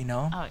balance, Oh,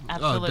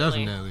 absolutely. Oh,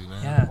 definitely,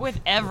 man. Yeah. With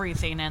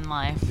everything in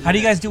life. How do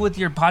you guys do with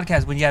your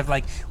podcast when you have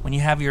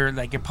your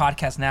your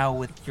podcast now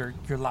with your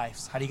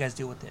lives? How do you guys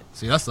deal with it?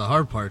 See, that's the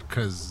hard part,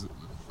 because,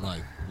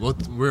 like,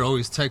 we're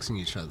always texting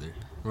each other.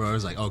 We're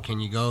always like, oh, can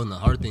you go? And the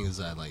hard thing is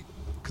that, like,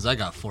 because I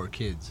got 4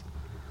 kids.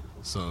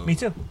 So Me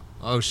too.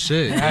 Oh,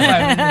 shit. My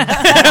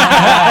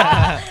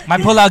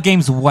pull-out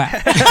game's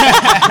whack.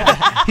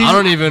 I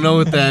don't even know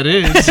what that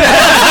is.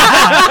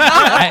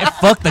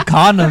 Fuck the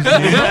condoms,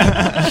 dude.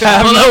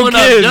 Well, when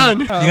I'm done.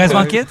 You guys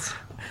want kids?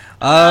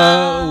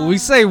 We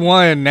say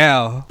 1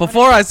 now.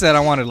 Before I said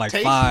I wanted like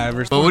 5 or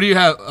But something. what do you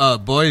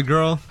have? Boy,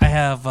 girl? I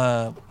have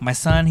my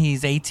son.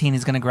 He's 18.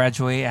 He's gonna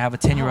graduate. I have a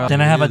 10-year-old.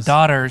 Then I have a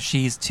daughter.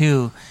 She's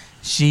 2.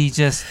 She's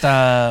just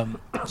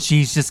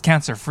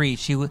cancer free.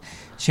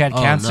 She had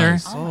cancer,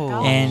 nice.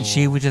 and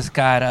she just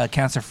got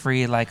cancer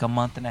free like a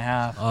month and a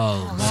half.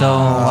 Oh, So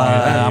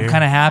I'm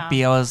kind of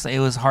happy. It was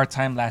a hard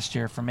time last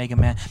year for Mega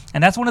Man,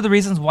 and that's one of the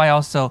reasons why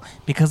also,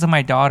 because of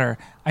my daughter,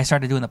 I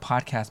started doing the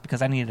podcast,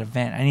 because I needed a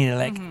vent. I needed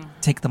to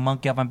take the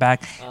monkey off my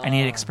back. I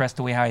needed to express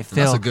the way how I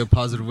feel. that's a good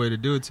positive way to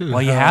do it too.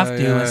 Well, you have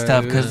to and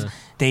stuff, yeah. because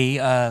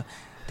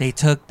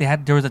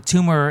there was a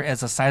tumor as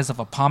the size of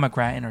a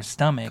pomegranate in her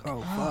stomach,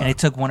 and they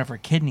took one of her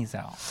kidneys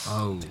out.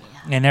 Oh.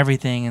 And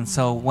everything. And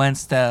so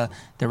once the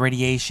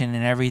radiation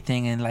and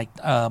everything, and like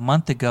a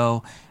month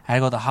ago, I had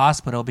to go to the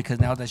hospital, because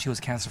now that she was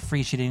cancer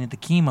free, she didn't need the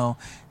chemo.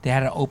 They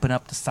had to open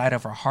up the side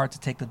of her heart to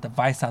take the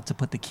device out to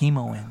put the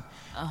chemo in.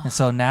 And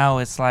so now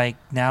it's like,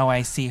 now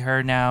I see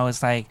her now,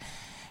 it's like,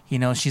 she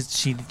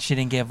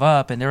didn't give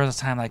up. And there was a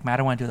time like, man, I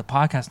don't want to do the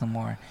podcast no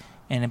more.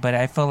 But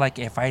I feel like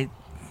if I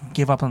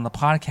give up on the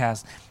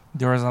podcast,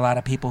 there was a lot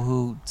of people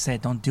who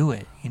said, don't do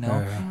it, And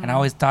I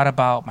always thought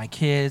about my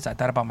kids. I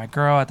thought about my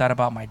girl. I thought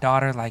about my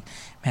daughter. Like,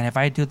 man, if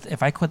I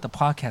quit the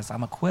podcast,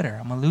 I'm a quitter.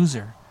 I'm a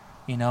loser,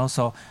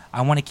 So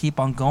I want to keep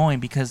on going,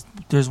 because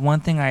there's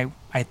one thing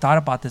I thought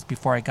about this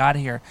before I got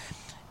here.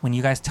 When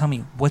you guys tell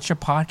me, what's your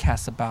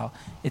podcast about?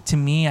 To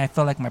me, I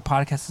feel like my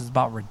podcast is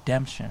about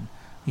redemption.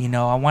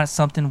 I want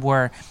something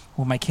where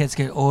when my kids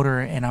get older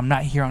and I'm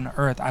not here on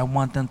earth, I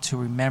want them to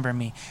remember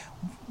me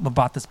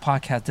about this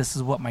podcast. This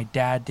is what my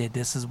dad did.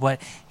 This is what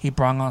he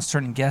brought on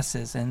certain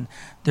guests. And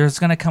there's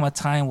going to come a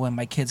time when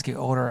my kids get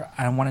older,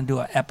 I want to do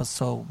an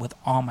episode with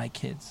all my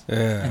kids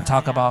and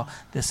talk about,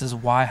 this is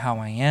how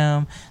I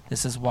am.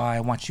 This is why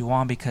I want you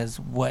on, because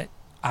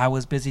I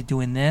was busy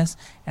doing this,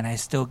 and I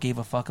still gave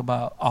a fuck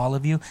about all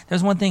of you.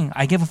 There's one thing,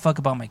 I give a fuck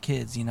about my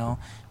kids,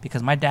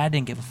 because my dad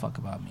didn't give a fuck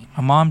about me.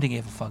 My mom didn't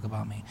give a fuck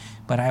about me.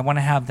 But I want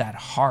to have that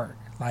heart.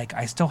 Like,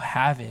 I still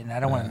have it, and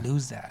I don't want to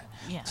lose that.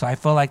 Yeah. So I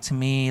feel like, to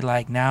me,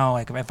 like, now,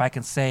 like, if I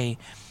can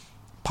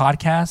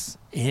podcasts,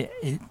 it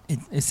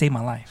saved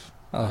my life.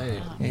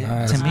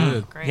 Nice. To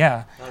me,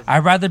 yeah.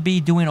 I'd rather be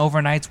doing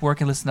overnights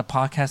work and listening to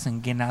podcasts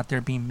and getting out there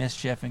being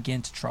mischief and getting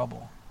into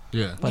trouble.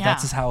 Yeah. But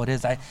that's just how it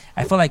is. I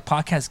feel like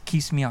podcast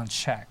keeps me on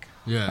check.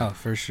 Yeah. Oh,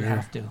 for sure. You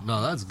have to.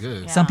 No, that's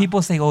good. Some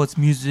people say, oh, it's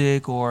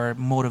music or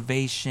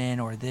motivation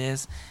or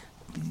this.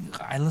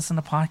 I listen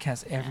to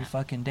podcasts every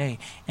fucking day,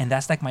 and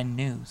that's like my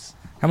news.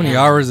 How many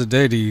hours a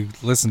day do you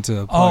listen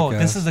to a podcast? Oh,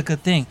 this is a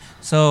good thing.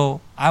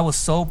 So I was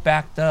so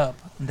backed up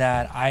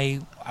that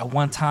I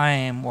one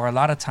time or a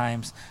lot of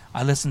times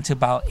I listen to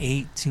about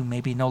 8 to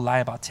maybe no lie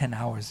about 10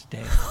 hours a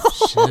day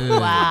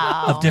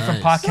Wow. of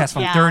different podcasts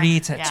from Yeah. 30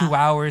 to Yeah. 2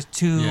 hours,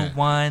 2, Yeah.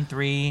 1,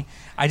 3.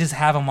 I just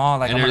have them all.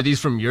 Like And I'm are like- these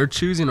from your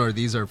choosing, or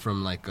these are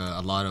from like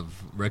a lot of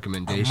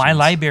recommendations? my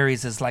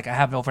libraries is like I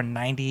have over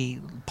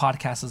 90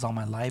 podcasts on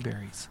my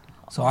libraries.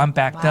 So I'm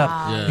backed up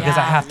Wow. Yeah. because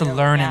I have to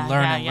learn Yeah, and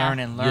learn yeah, and yeah. learn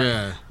and learn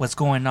Yeah. what's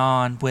going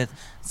on with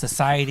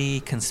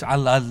society. I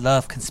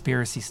love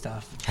conspiracy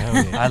stuff. Hell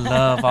yeah. I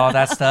love all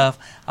that stuff.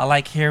 I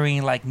like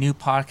hearing like new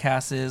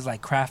podcasts,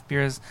 like craft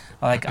beers.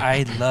 Like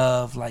I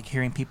love like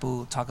hearing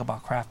people talk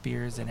about craft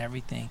beers and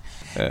everything.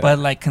 But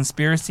like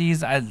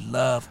conspiracies, I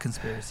love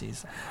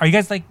conspiracies. Are you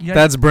guys like? You guys,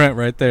 That's Brent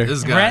right there.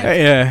 This Brent? guy.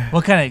 Yeah.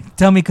 what kind of?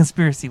 Tell me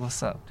conspiracy.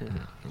 What's up, dude?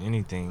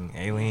 Anything.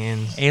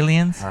 Aliens.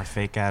 Aliens? Our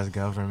fake ass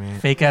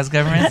government. Fake ass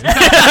government?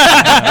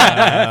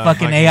 Uh,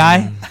 Fucking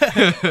AI?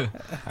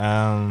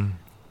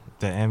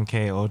 The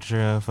MK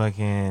Ultra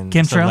fucking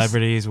Chemtrails?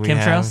 celebrities we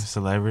have.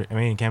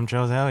 Chemtrails?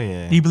 Chemtrails, hell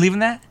yeah. Do you believe in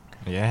that?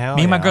 Yeah, hell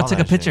Me and my yeah, girl all took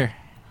a that shit. picture.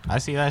 I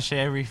see that shit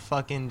every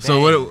fucking day.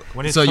 So what-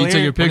 When it's so you took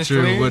clear- your when it's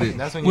picture, clear, what it-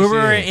 that's when We you see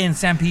were it. in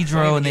San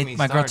Pedro, Don't and even get me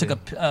my girl took a.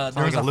 started.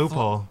 There was like a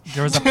loophole.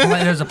 There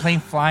was a plane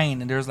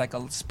flying, and there was like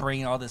a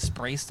spraying all this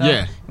spray stuff.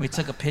 Yeah. And we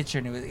took a picture,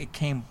 and it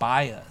came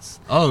by us.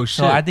 Oh shit!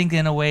 So I think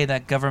in a way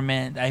that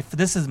government,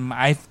 this is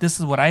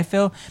what I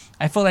feel.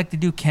 I feel like they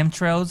do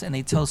chemtrails, and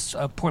they tell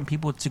important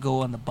people to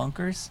go on the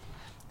bunkers.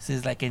 This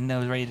is like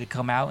ready to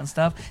come out and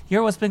stuff. You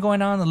hear what's been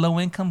going on in the low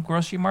income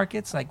grocery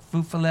markets, like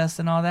Food for Less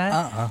and all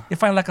that? You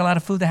find like a lot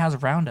of food that has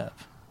Roundup.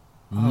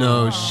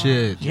 no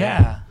shit.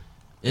 Yeah.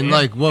 And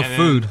like what And then,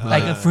 food?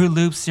 Like the Fruit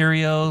Loops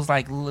cereals,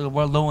 like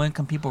low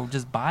income people were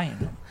just buying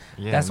them.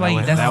 Yeah, That's why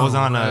that was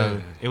on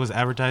Right. it was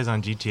advertised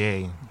on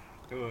GTA.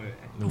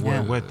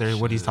 Yeah.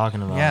 What he's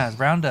talking about. Yeah, it's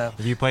Roundup.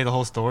 If you play the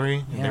whole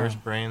story, they Yeah. were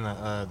spraying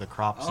the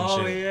crops and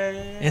Oh shit.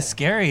 yeah. It's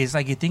scary. It's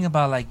like you think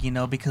about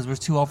because we're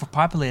too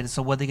overpopulated.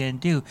 So what they're gonna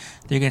do?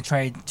 They're gonna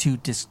try to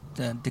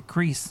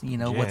decrease.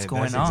 Yeah, What's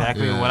going that's on?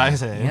 Exactly Yeah. what I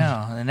said.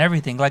 Yeah, and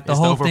everything like the It's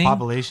whole the thing.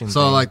 overpopulation.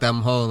 So thing. like that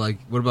whole like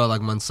what about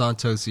like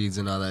Monsanto seeds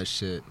and all that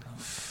shit?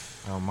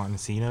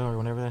 Montecito or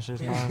whatever that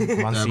shit's called. That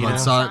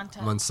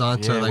Montecito.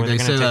 Monsanto, Yeah, like where they they're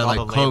say gonna that take like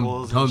all the Home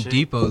labels and shit.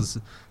 Depot's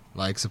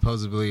like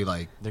supposedly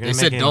like They're they gonna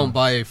said make don't him-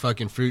 buy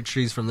fucking fruit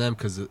trees from them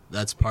because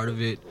that's part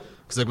of it.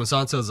 Because like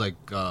Monsanto's like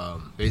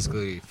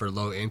basically for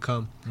low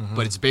income, Mm-hmm.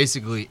 but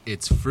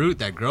it's fruit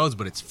that grows,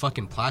 but it's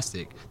fucking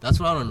plastic. That's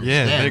what I don't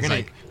Yeah, understand. they're It's gonna-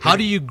 like how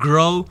do you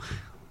grow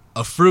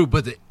a fruit,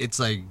 but it's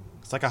like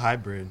It's like a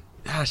hybrid.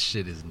 that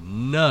shit is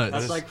nuts.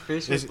 That's like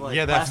fish It's- with like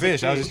yeah, that plastic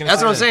fish. I was just gonna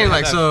That's say what I'm that. saying.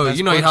 Like, That's- so that's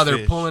you know how they're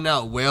fish. pulling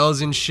out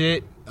whales and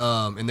shit,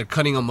 and they're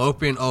cutting them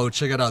open. Oh,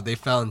 check it out! They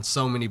found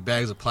so many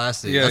bags of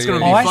plastic. Yeah, That's gonna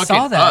yeah. be Oh, I fucking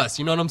saw that. us.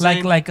 You know what I'm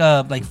saying?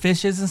 like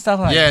fishes and stuff.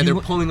 Like Yeah, they're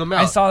pulling them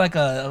I out. saw like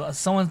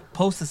someone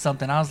posted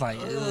something. I was like,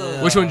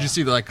 ugh. Which one did you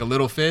see? Like a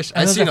little fish? I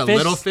There's seen a a fish,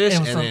 little fish it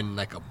and was then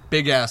like a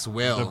big ass The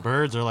whale.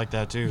 birds are like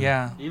that too.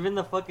 Yeah. Even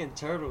the fucking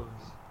turtles.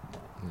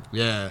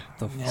 Yeah.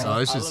 Yeah. So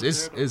it's I just love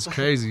it's turtles.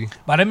 crazy.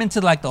 But I'm into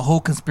like the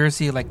whole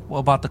conspiracy, like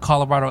about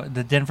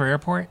the Denver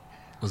airport.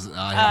 I haven't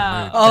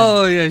heard.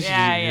 Oh yeah, she,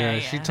 Yeah, yeah, yeah,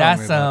 she yeah. told me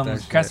That's about that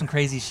that's shit. some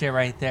crazy shit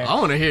right there. I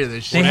want to hear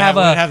this They shit. have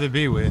what a- it have to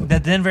be with. The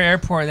Denver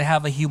airport, they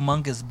have a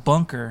humongous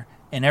bunker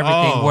and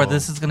everything where Oh.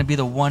 this is going to be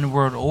the one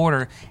world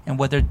order. And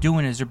what they're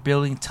doing is they're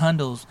building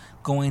tunnels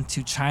going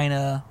to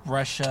China,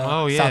 Russia,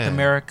 Oh, yeah. South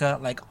America,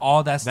 like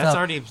all that That's stuff.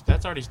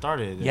 already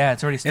started. Yeah,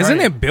 it's already started. Isn't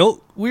it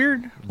built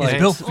weird? It's Like-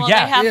 built. Well,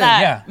 yeah, they have yeah,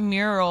 that yeah.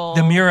 mural.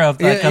 The mirror of,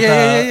 like, Yeah, of, yeah,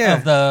 the, yeah, yeah.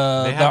 of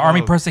the They the have army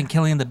a- person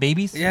killing the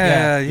babies.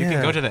 Yeah, You yeah.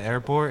 can go to the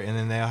airport and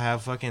then they'll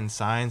have fucking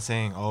signs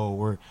saying, "Oh,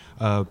 we're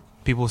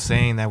people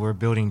saying that we're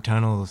building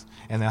tunnels,"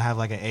 and they'll have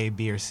like an A,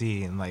 B, or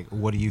C, and like,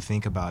 what do you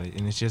think about it?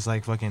 And it's just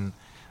like fucking.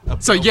 a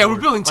So, yeah, we're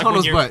billboard. building Like,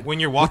 tunnels, when you're, but when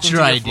you're what's walking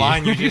your to your idea?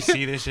 flying, you just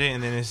see this shit,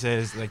 and then it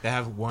says like they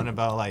have one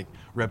about like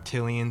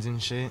reptilians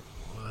and shit.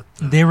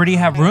 They already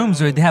have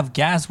rooms, or they have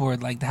gas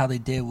ward, like how they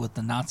did with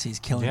the Nazis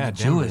killing Yeah, the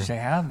Jewish. Denver. They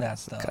have that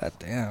stuff. God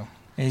damn.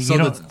 And So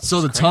you the don't-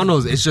 so the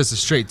tunnels, it's just a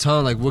straight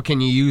tunnel. Like, what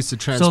can you use to so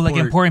transport? like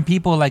important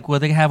people, like where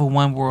they have a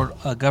one world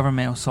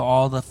government. So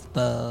all the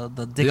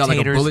They got like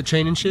a dictators. bullet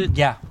train and shit.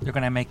 Yeah, they're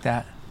gonna make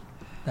that.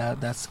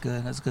 That's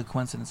good. That's a good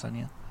coincidence on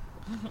you.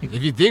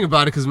 If you think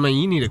about it, because man,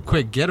 you need a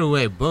quick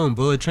getaway. Boom,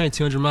 bullet train,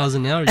 200 miles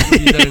an hour. You'll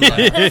be there in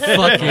like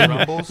fucking.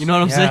 Rumbles. You know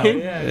what I'm Yeah. saying?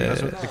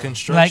 That's what the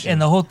construction. Like,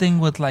 and the whole thing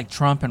with like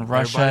Trump and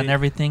Russia Everybody- and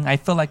everything. I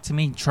feel like to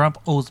me, Trump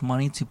owes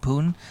money to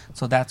Putin,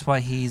 so that's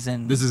why he's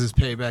in. This is his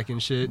payback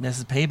and shit. This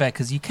is payback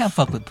because you can't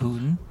fuck with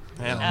Putin.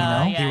 Hell,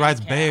 know? he yeah, rides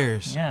yeah.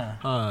 bears.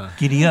 Yeah,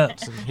 giddy up.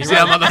 You see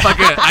that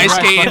motherfucker ice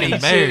skating fucking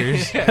and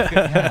shit. bears.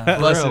 Yeah.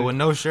 For real, with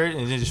no shirt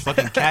and just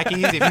fucking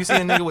khakis. If you see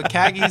a nigga with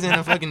khakis and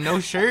a fucking no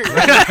shirt,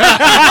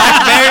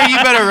 bear, you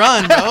better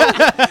run,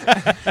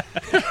 bro.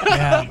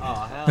 Yeah.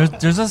 Oh hell.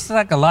 There's just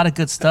like a lot of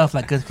good stuff,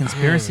 like good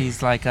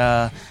conspiracies, like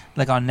on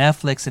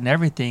Netflix and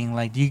everything.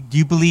 Like, do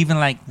you believe in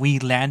like we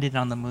landed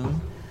on the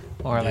moon?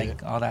 or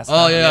like all that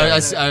Oh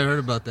stuff. yeah, I heard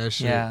about that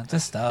shit. Yeah,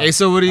 just stuff. Hey,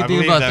 so what do you I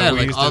think believe about that that? we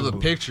Like used all to- the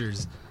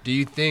pictures. Do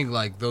you think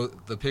like the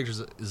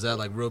pictures is that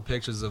like real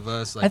pictures of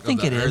us, like I think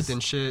of it the is. Earth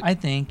and shit? I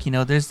think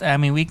there's. I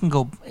mean, we can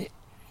go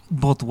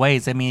both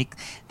ways. I mean,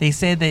 they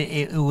said that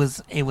it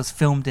was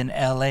filmed in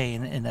L.A.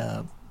 in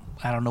a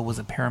I don't know, was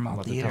it I'm Paramount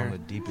about to tell him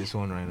Theater? the deepest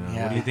one right now.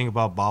 Yeah. What do you think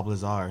about Bob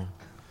Lazar?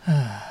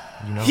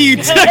 You know, You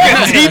took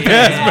a deep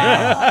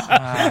ass.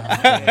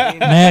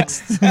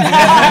 Next.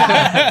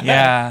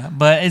 Yeah,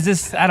 but is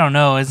this? I don't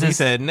know. Is he this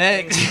said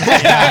next.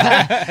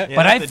 Yeah,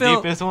 but I the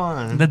feel deepest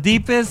one. the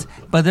deepest?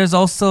 But there's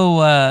also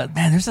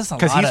man. There's just a lot.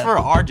 Because he's of, for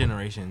our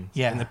generation.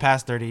 Yeah. In the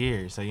past 30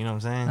 years. So you know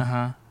what I'm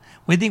saying?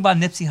 What do you think about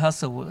Nipsey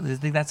Hussle? Do you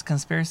think that's a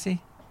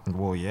conspiracy?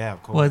 Well, yeah,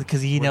 of course. Well,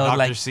 because With Dr.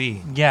 Dr.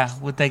 C. Yeah,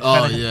 with like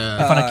Oh, they yeah.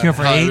 found a cure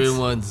for How AIDS.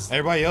 everyone's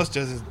Everybody else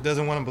just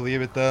doesn't want to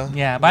believe it though.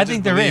 Yeah, but I They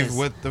think just there believe is.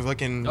 what the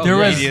fucking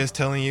There is. media is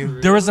telling you.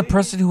 There was a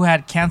person who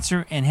had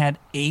cancer and had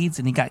AIDS,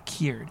 and he got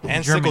cured. in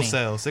And Germany. sickle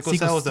cell. Sickle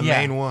cell is the yeah.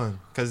 main one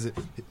because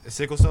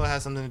sickle cell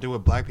has something to do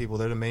with black people.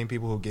 They're the main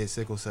people who get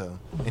sickle cell.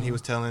 And he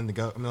was telling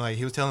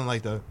he was telling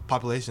like the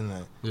population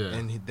that, Yeah.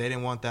 and they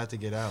didn't want that to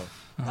get out.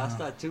 That's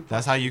that too.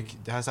 That's how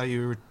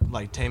you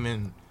like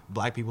taming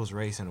black people's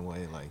race in a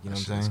way. Like you know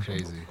that what I'm shit's saying?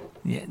 crazy.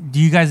 Yeah.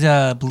 Do you guys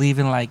believe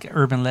in like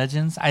urban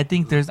legends? I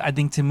think there's like a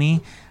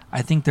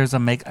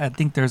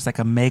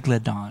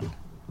megalodon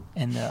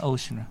in the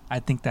ocean. I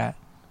think that.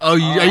 Oh, are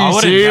you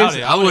wouldn't serious? doubt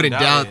it. I wouldn't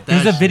doubt it.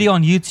 that. There's a video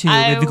on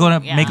YouTube. If you go to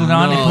yeah.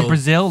 Megalodon and No put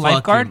Brazil fucking-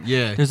 lifeguard,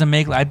 yeah. there's a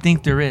megalodon. I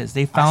think there is.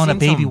 They I found a seen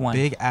baby some one.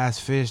 big ass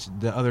fish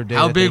the other day.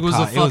 How that they big was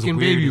the caught. It was fucking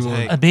weird baby as one?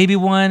 heck. A baby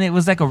one. It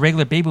was like a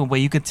regular baby one, but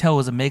you could tell it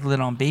was a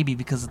megalodon baby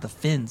because of the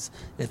fins.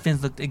 The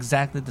fins looked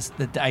exactly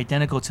the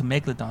identical to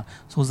megalodon,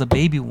 so it was a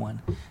baby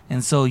one.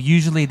 And so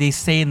usually they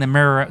say in the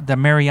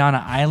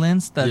Mariana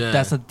Islands Yeah.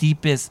 that's the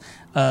deepest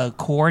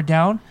core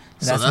down.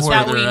 So that's where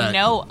that where we they're at.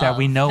 know That of,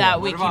 we know that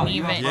of. we What can about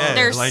even. UFOs?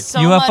 There's like so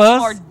UFOs? much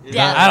more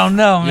depth I don't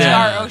know, to man.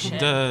 our ocean.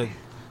 The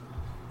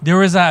There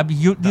was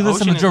you The listen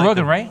ocean to is Joe like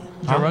Rogan, the- right?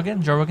 Huh?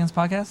 Joe Rogan's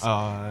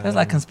podcast. There's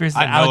like conspiracy.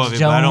 I know Alex of it,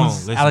 but I don't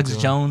Jones, listen Alex to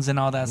 'em. Jones, and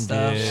all that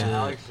stuff. Yeah.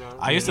 Alex Jones.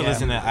 I used to Yeah.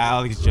 listen to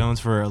Alex Jones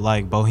for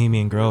like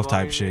Bohemian Grove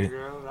type shit.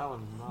 Girl, that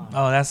one's not.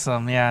 Oh, that's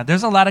yeah.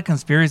 There's a lot of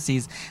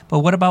conspiracies, but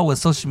what about with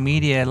social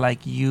media? Like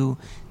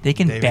they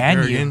can David ban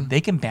you. Bergen?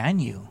 They can ban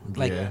you,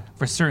 like Yeah.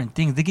 for certain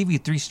things. They give you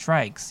 3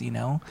 strikes.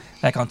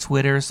 Like on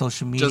Twitter,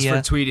 social media. Just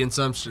for tweeting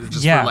some shit,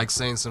 just Yeah. for like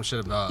saying some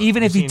shit about.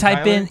 Even if You you seen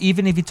type Tyler?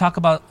 even if you talk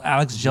about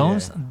Alex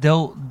Jones,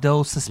 Yeah.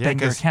 they'll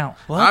suspend your 'cause- account.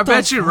 I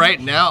bet you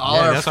right now all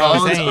Yeah, our that's what I'm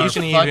phones saying. You are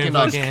shouldn't fucking even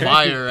on fucking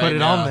fire put right it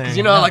now. on there. 'Cause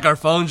you know how like our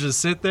phones just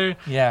sit there?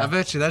 Yeah. I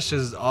bet you that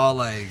shit's all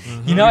like.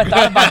 You know, I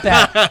thought about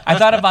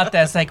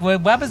that. It's like, what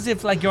happens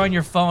if like you're on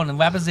your phone, and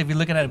what happens if you're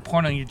looking at a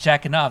porno and you're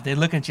jacking off? They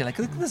look at you like,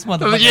 look at this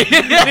motherfucker. Yeah.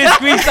 They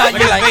screenshot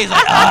you like,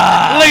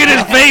 Look at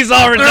his face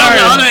all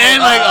retarded. On the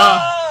end, like,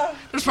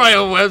 there's probably a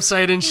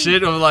website and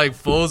shit of like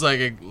fools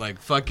like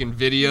fucking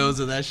videos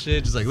of that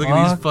shit. Just like, look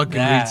at these Fuck fucking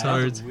that.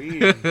 retards.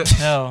 Weird.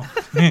 no.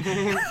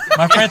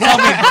 My friend told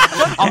me.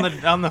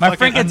 on the My fucking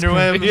friend gets-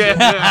 underweb.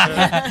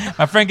 Yeah.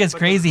 My friend gets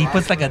crazy. He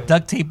puts like a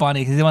duct tape on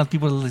it because he wants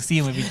people to see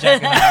him if he's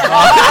jacking off.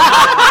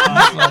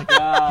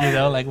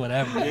 Like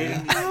whatever.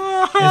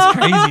 It's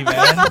crazy,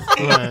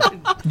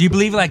 man. Do you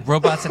believe like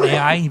robots and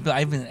AI? You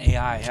believe in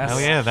AI? Hell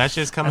yeah, that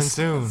shit's coming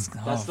soon.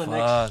 That's the fuck.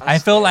 next I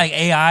feel step. like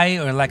AI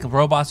or like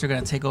robots are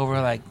gonna take over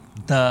like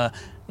the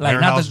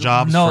Warehouse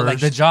jobs like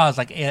first. the jobs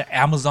like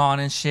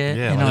Amazon and shit,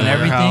 Yeah, and like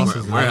everything.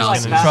 warehouses. Warehouse. Like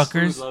Warehouses. fast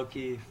Truckers. Food,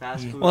 low-key,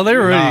 fast food. Well,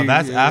 they're already. No,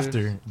 that's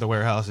after the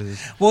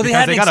warehouses. Well, they because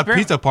had they an got a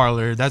experiment- pizza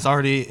parlor that's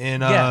already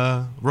in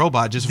Yeah.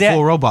 robot, just They-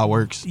 full robot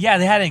works. Yeah,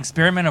 they had an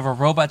experiment of a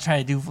robot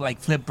trying to do like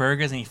flip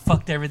burgers, and he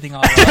fucked everything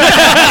all up.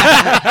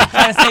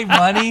 Trying to save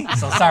money.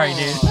 So sorry,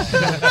 dude.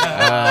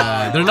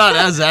 They're not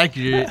as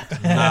accurate.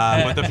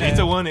 Nah, but the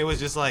pizza one, it was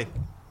just like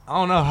I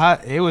don't know how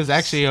it was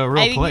actually a I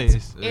real think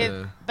place.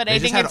 Yeah. But They I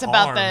just think had it's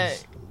about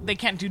arms. they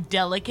can't do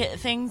delicate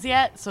things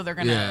yet, so they're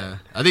gonna. Yeah,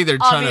 I think they're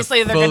trying Obviously,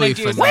 to they're fully gonna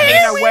do finesse. something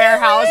in a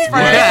warehouse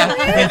first. Yeah.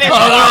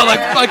 Oh, they're all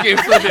like fucking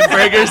flipping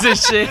burgers and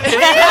shit.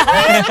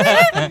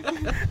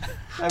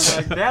 I'm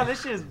like, damn,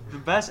 this shit is the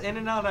best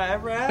In-N-Out I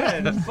ever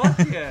had. Fuck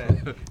yeah.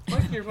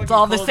 Fuck your It's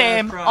all the fucking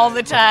same cold-ass all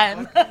the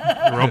fries.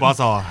 time. Robots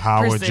all,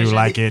 how would you Precision.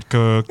 like it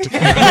cooked?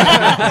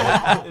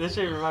 This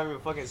shit remind me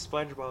of fucking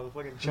SpongeBob, the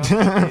fucking chump.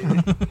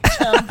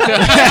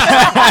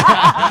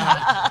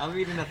 I'm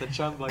eating at the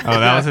chump like Oh,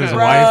 that was his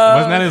Bro. wife.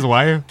 Wasn't that his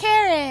wife?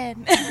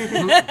 Karen.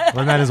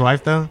 Wasn't that his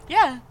wife though?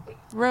 Yeah,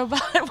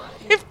 robot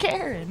wife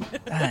Karen.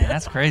 Dang,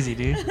 that's crazy,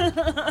 dude.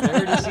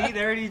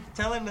 They're already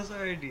telling us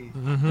already.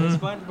 Mm-hmm. It's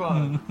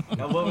SpongeBob.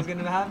 Now what was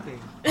gonna happen?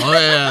 Oh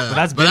yeah, But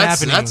that's been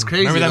happening. That's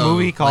crazy. Remember that though.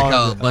 movie called, like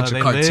how a bunch They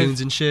of cartoons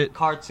Live? and shit.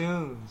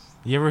 Cartoons.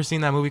 You ever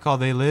seen that movie called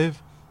They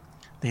Live?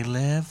 They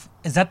live.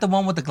 Is that the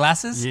one with the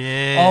glasses?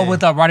 Yeah. Oh,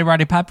 with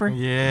Roddy Piper.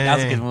 Yeah. That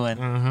was a good one.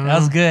 Mhm. That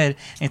was good.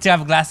 And to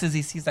have glasses,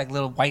 he sees like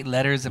little white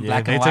letters in Yeah,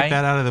 black they and took white.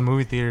 that out of the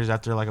movie theaters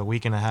after like a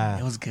week and a half.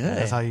 It was good.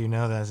 That's how you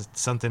know there's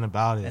something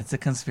about it. It's a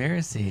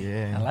conspiracy.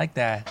 Yeah. I like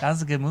that. That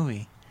was a good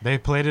movie. They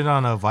played it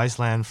on a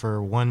Viceland for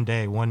one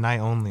day, one night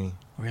only.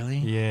 Really?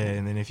 Yeah,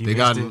 and then if you They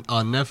got missed it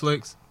on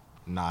Netflix.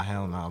 nah,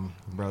 hell no,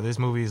 bro. This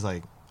movie is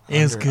like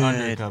It's good.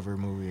 undercover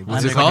movie.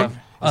 What's it called?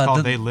 It's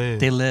called They Live.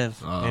 They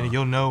Live. And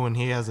you'll know when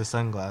he has the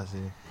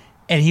sunglasses.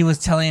 And he was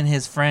telling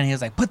his friend, he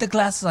was like, put the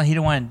glasses on. He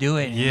didn't want to do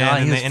it. Yeah,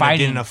 and he then was they end up fighting.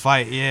 getting a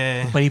fight.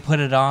 Yeah, But he put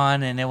it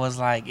on, and it was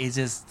like,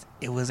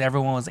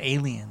 everyone was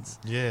aliens.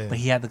 yeah. But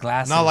he had the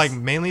glasses. Not like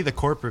mainly the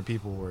corporate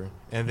people were,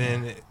 and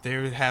then they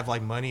would have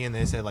like money, and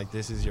they said like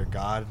this is your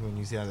god when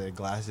you see how their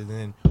glasses. And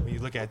then when you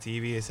look at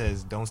TV, it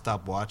says don't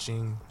stop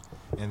watching,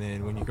 and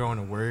then when you're going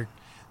to work,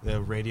 the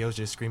radio's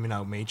just screaming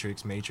out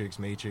Matrix, Matrix,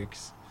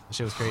 Matrix. That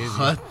shit was crazy.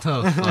 What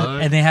the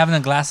fuck? And they have in the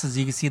glasses,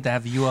 you can see they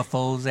have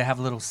UFOs. They have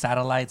little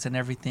satellites and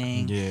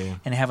everything. Yeah.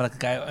 And they have like a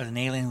guy, an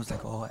alien who's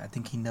like, oh, I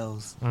think he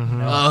knows. Mhm. You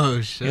know?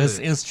 Oh shit! It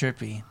was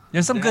trippy.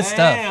 There's some good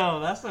stuff.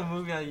 Damn, that's the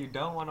movie that you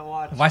don't want to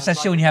watch. Watch that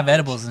shit when you have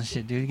edibles and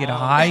shit, dude. You get a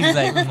high, you're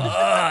like,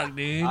 fuck,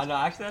 dude. I know.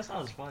 Actually, that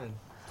sounds fun.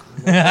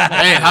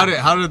 Hey,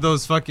 how did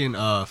those fucking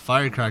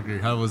firecracker?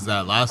 How was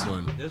that last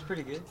one? It was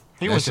pretty good.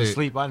 He That went to shit-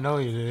 sleep. I know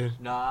he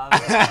did. Nah,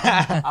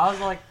 I was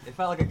like, it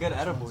felt like a good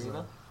edible, you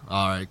know.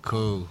 All right,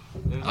 cool.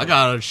 I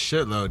got a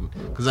shitload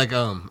because like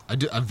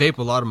I vape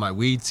a lot of my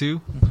weed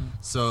too.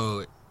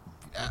 So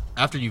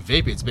after you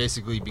vape it, it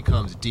basically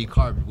becomes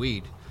decarb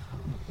weed.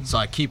 So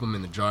I keep them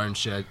in the jar and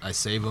shit. I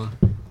save them,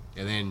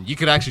 and then you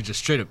could actually just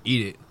straight up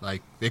eat it.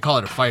 Like they call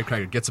it a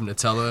firecracker. Get some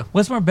Nutella.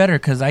 What's more better?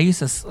 Because I used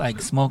to like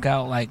smoke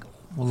out like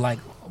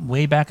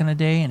way back in the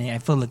day, and I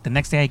feel like the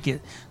next day I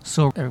get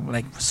so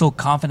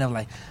confident,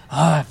 like,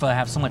 I feel I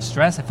have so much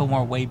stress. I feel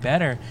way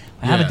better.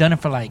 I haven't done it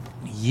for like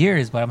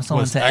years, but I'm still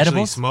Was into actually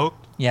edibles.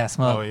 smoked? Yeah,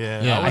 smoke. Oh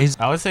yeah. Yeah.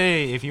 I would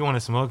say if you want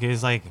to smoke,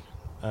 it's like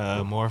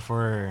more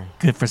for.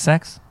 Good for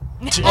sex.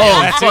 Oh,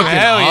 That too, fucking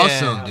hell yeah.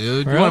 awesome,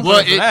 dude. For real?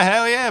 Well,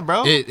 Hell yeah,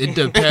 bro. it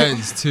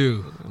depends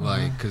too.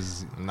 Like,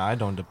 cause Nah, it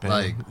don't depend.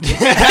 like,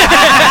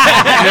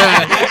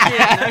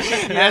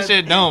 that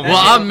shit don't. well,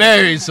 I'm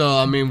married, so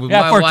I mean, with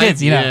Yeah, my 4 wife,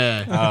 kids, you know.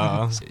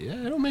 yeah. Yeah,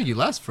 it don't make you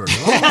last for a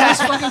long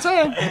ass fucking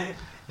time.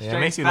 Yeah, it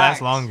makes you Straight last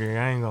facts. longer.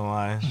 I ain't gonna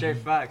lie. Straight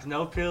facts.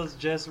 No pills,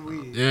 just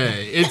weed. Yeah,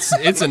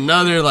 it's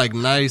another like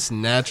nice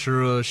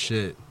natural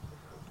shit,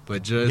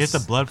 but just Get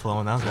the blood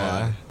flowing. That's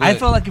why. I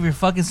feel like if you're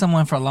fucking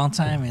someone for a long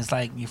time, it's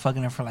like you're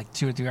fucking her for like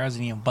 2 or 3 hours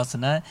and you bust a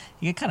nut,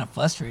 you get kind of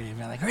frustrated.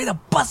 You're like, hurry the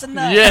bust a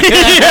nut. Yeah,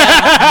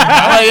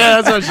 oh,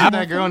 yeah, that's what she.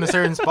 That girl in a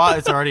certain spot,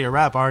 it's already a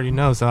wrap. I already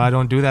know, so I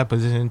don't do that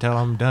position until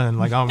I'm done.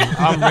 Like I'm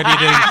ready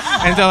to.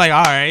 Until like,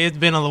 all right, it's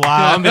been a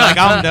while. I'm be like,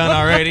 I'm done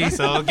already.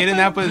 So get in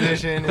that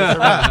position. It's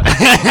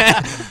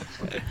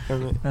a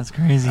wrap. That's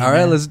crazy. All right,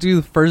 man. let's do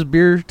the first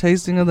beer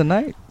tasting of the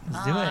night.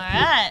 Let's do All it.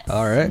 right.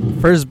 All right,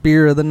 first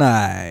beer of the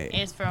night.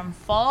 Is from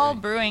Fall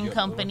Brewing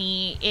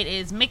Company. It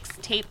is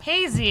Mixtape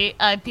Hazy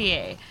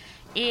IPA.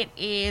 It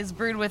is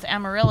brewed with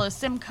Amarillo,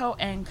 Simcoe,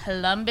 and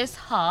Columbus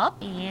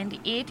hop, and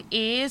it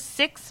is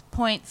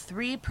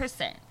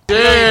 6.3%.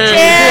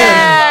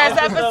 Cheers!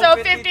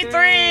 Episode 53.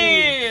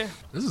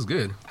 This is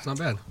good. It's not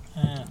bad.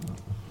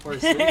 For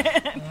sleep.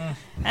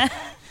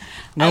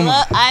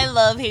 I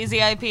love hazy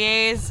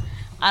IPAs.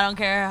 I don't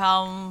care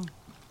how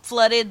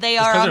flooded they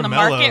are 'cause on the they're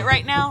mellow. market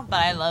right now, but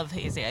I love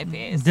hazy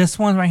IPAs. This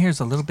one right here is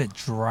a little bit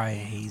dry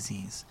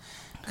hazies,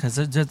 because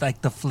it's just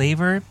like the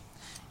flavor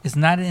is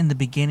not in the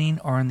beginning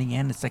or in the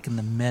end. It's like in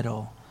the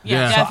middle.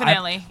 Yeah, Yeah. So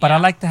definitely. But I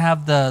yeah. like to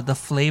have the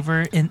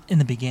flavor in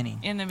the beginning.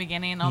 in the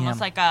beginning, almost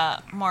Yeah. like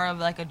a more of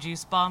like a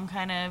juice bomb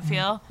kind of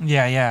feel.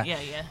 Yeah, yeah, Yeah,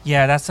 yeah.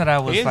 yeah. That's what I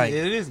was It like.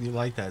 is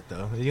like that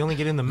though. You only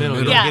get in the middle.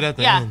 You middle. don't Yeah, get at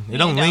the yeah. end. It You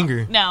don't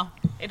linger. No,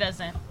 it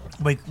doesn't.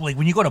 Like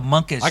when you go to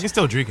Monkish, I can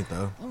still drink it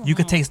though. you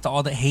could taste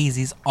all the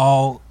hazies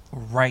all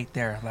right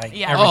there. Like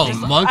Yeah, Oh, everything.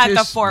 just Monkish, at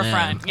the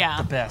forefront. man. Yeah.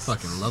 the best.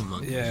 Fucking love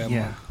monkey.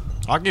 Yeah.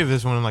 I'll give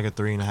this one like a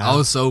 3.5. I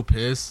was so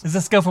pissed. Is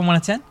this scale from 1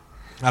 to 10?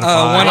 out of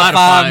 5. 1 out out of of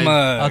 5 5.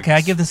 mugs. Okay,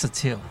 I give this a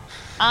 2.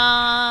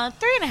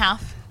 3.5.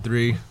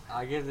 3.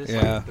 I give this Yeah.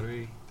 like a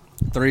 3.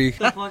 3.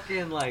 The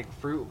fucking like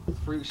fruit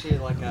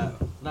shit, like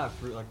not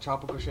fruit, like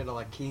tropical shit,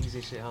 like Kings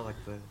and shit. How like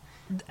the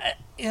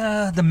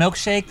Yeah, the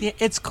milkshake,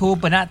 it's cool,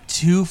 but not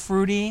too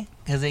fruity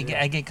because I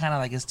get kind of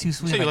like it's too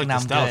sweet. So you like now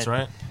the I'm stouts, good.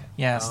 right?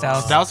 Yeah,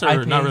 stouts. Stouts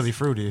are not IPAs. really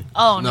fruity.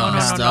 Oh No, no, no, no,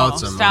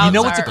 stouts no. are- Stouts You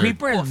know what's a are-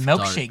 creeper? Dark.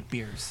 Milkshake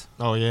beers.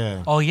 Oh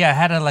yeah. Oh yeah, I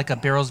had like a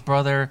Barrel's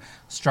Brother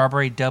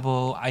strawberry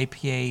double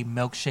IPA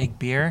milkshake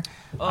beer.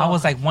 I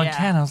was like one yeah.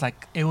 can. I was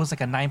like, it was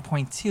like a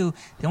 9.2.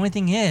 The only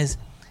thing is,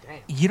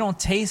 you don't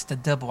taste the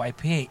double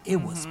IPA.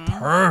 It was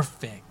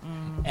perfect,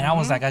 and I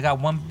was like, I got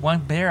one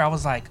beer. I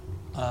was like,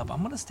 I'm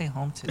gonna stay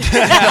home today.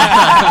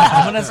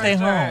 I'm gonna stay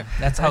home.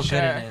 That's how For good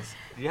sure. it is.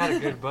 you had a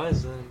good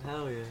buzz, then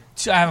hell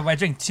yeah. I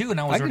drank 2 and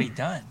I was I can- already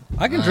done.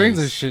 I can drink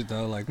this shit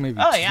though, like maybe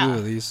Oh, 2 yeah.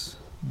 of these.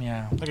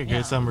 Yeah. Like a Yeah.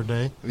 good summer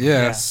day.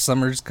 Yeah, Yeah.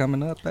 summer's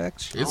coming up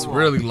actually. It's Oh my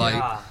really light.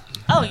 God.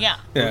 Oh yeah.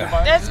 Yeah.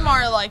 That's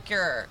more like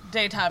your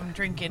daytime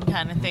drinking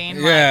kind of thing.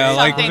 Yeah,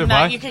 like- something Was it that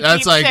vodka? you can That's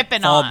keep like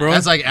sipping Fall on. Brew.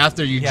 That's like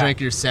after you Yeah. drink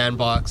your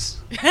sandbox.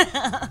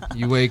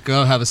 You wake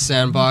up, have a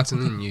sandbox,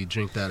 and then you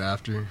drink that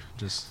after.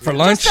 Just For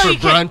lunch? Just so for you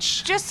can-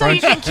 brunch. just so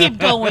you can keep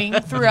going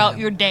throughout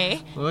your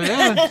day.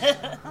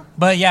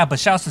 Well, yeah. But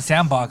shouts to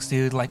Sandbox,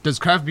 dude. Like, Does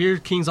Craft Beer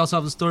Kings also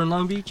have a store in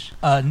Long Beach?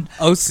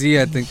 OC,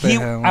 I think they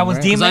have one, I was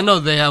right? deeming- Because I know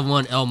they have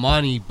one El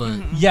Monte,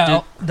 but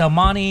yeah, the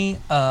Monty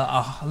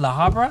La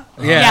Habra.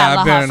 Yeah,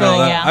 La I've been to Habra,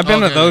 those. yeah. I've been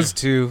to Okay. those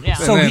two. Yeah.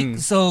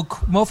 And So then-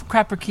 Mo from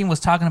Crapper King was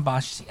talking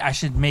about I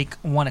should make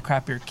one at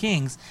Crapper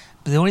Kings,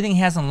 but the only thing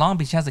he has in Long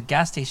Beach, he has a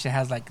gas station that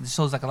has like, it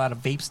shows like a lot of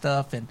vape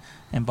stuff and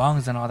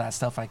bongs and all that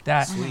stuff like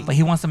that. Sweet. But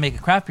he wants to make a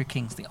Crapper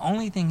Kings. The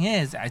only thing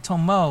is, I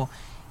told Mo,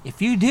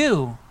 if you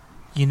do,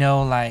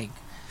 good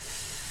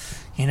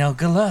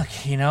luck.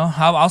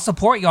 I'll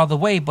support you all the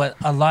way. But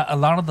a lot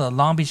of the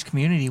Long Beach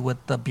community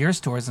with the beer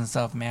stores and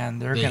stuff, man,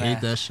 they gonna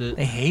hate that shit.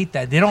 They hate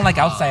that. They don't like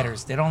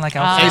outsiders. They don't like Hey,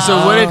 outsiders.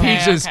 so what if okay,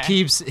 he just okay.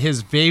 keeps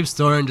his vape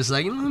store and just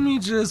like, let me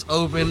just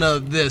open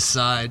up this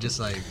side, just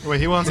like. Wait,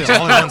 he wants it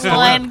all in one store.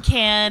 One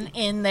can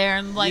in there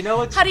and like, You know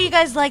what's- how do you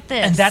guys like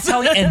this? and that's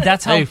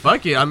how. Hey,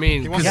 fuck it. I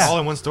mean, He wants 'cause- it all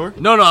in one store?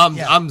 no, I'm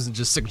Yeah. I'm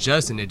just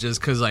suggesting it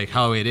just because like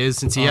how it is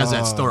since he has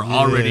that Oh, store yeah.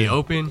 already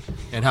open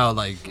and how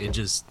like it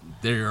just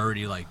they're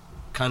already like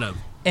kind of.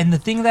 And the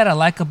thing that I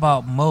like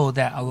about Mo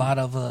that a lot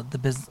of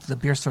the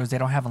beer stores they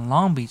don't have in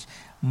Long Beach,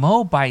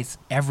 Mo buys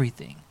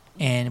everything,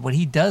 and what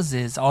he does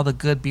is all the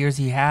good beers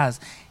he has,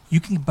 you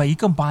can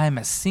buy them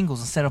as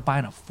singles instead of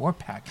buying a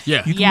 4-pack.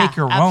 Yeah. You can Yeah, make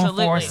your own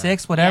absolutely. 4,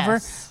 6, whatever.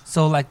 Yes.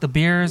 So like the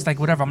beers, like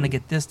whatever, I'm gonna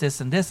get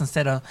this, and this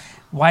instead of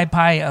why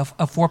buy a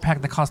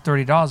 4-pack that costs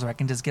 $30 where I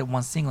can just get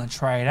one single and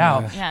try it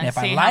out. Yeah, And if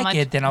I see how like much-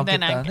 it, then I'll get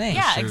the thing.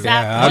 Yeah, Sure.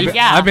 exactly.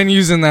 Yeah, I've been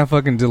using that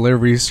fucking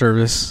delivery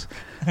service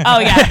Oh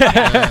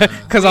yeah,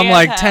 because I'm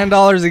like Yeah.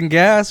 $10 in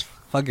gas.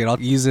 Fuck it, I'll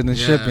use it in Yeah.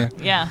 shipping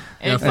yeah, Yeah, for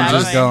and exactly.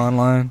 just go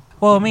online.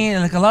 Well, I mean,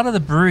 like a lot of the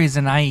breweries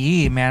in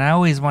IE, man, I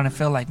always want to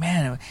feel like,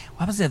 man, what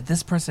happens if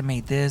this person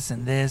made this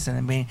and this? And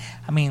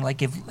I mean,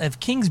 like if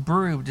King's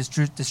Brewery would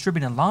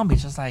distribute in Long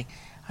Beach, it's like,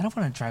 I don't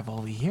want to drive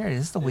over here.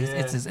 It's the waste.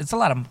 Yeah. It's a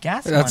lot of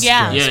gas That's money.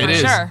 Yeah, Yeah, for it is.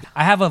 sure.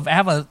 I have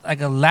a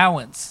like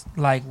allowance.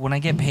 Like when I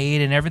get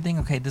paid and everything,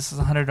 okay, this is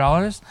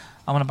 $100.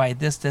 I'm gonna buy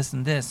this,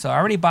 and this. So I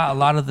already bought a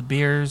lot of the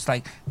beers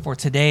like for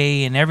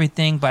today and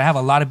everything. But I have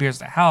a lot of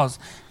beers at the house.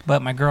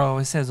 But my girl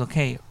always says,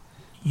 okay,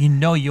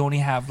 you only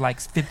have like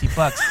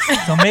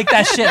 $50, so make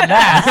that shit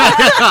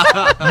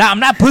last. Nah, I'm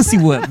not pussy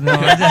whipped. No.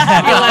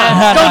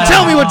 Don't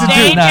tell me what to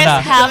They do. No, just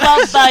no. have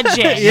a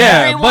budget. Yeah,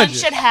 Everyone budget.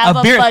 should have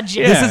a beer.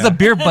 budget. This Yeah. is a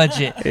beer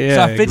budget.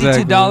 Yeah, so $52.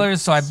 exactly.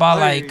 So I bought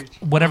like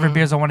whatever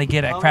beers I want to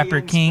get at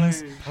Crapper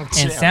Kings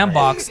and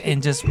Sandbox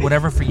and just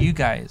whatever for you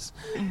guys.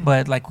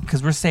 But like,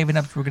 because we're saving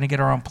up, we're gonna get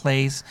our own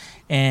place,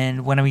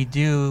 and when we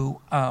do,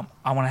 I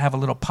want to have a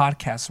little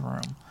podcast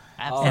room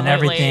Absolutely, and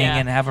everything, yeah.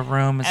 and have a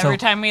room. And Every so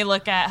time we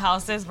look at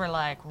houses, we're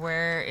like,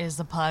 where is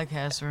the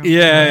podcast room?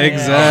 Yeah, Nice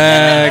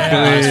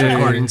exactly.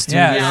 recording studio.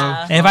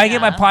 yeah. And if I get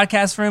my Yeah.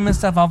 podcast room and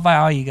stuff, I'll buy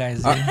all you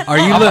guys. Dude. Are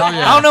you?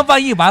 I don't know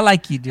about you, but I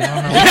like you, dude.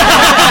 I don't know.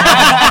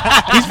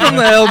 He's from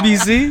the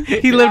LBC.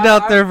 He lived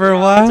out there for a To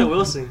while.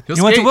 Wilson. He'll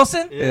You went to skate-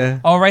 Wilson? Yeah,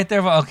 Oh, right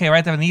there. Okay,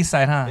 right there on the east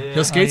side, huh? Yeah.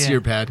 He'll skate yeah. to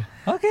your pad.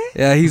 Okay.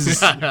 yeah.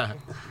 He's I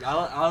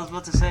was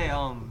about to say,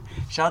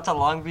 shout out to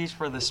Long Beach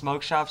for the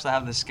smoke shops that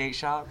have the skate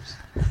shops.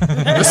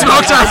 The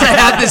smoke shops that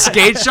have the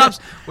skate shops.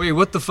 Wait,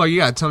 what the fuck? You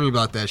gotta tell me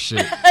about that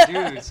shit.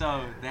 Dude,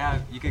 so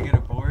you could get a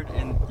board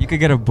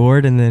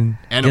and then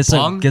And get a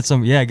bong? get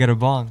a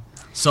bong.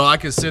 So I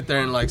could sit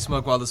there and like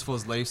smoke while this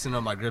fool's lacing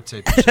on my grip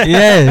tape.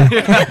 Yeah.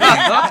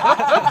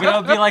 But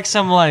it'll be like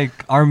some like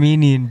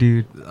Armenian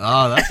dude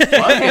Oh, that's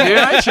funny, dude.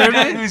 I sure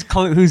did. who's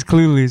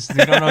clueless.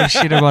 They don't know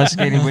shit about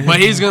skating. But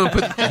he's gonna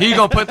put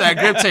that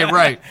grip tape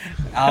right.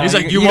 He's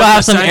like, you you want gonna the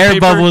have some air sandpaper?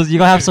 bubbles. You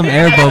gonna have some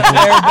air bubbles.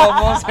 Air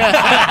bubbles.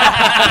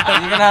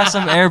 You're gonna have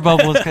some air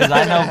bubbles because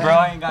I know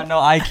bro ain't got no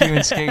IQ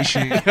in skate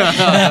shit.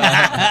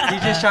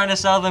 He's just trying to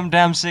sell them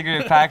damn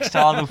cigarette packs to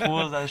all the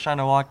fools that was trying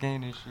to walk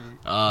in and shit.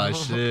 Oh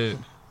shit.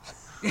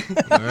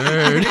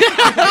 Word.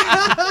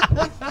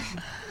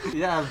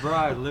 Yeah, bro,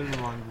 I lived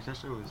in Long Beach. That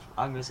shit was.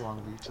 I miss Long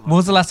Beach. When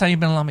was the last time you've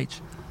been in Long Beach?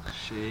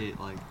 Shit,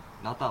 like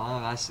not that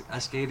long. I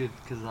skated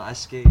because I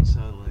skate, so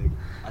like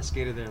I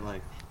skated there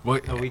like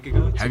What? a week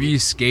ago. Have you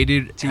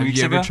skated? 2 Have weeks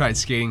you ever ago? tried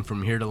skating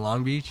from here to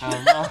Long Beach? I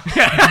don't know.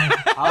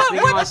 I was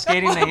thinking about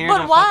skating to here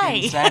But to why?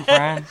 fucking San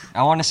Fran.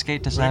 I want to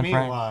skate to What do you San mean,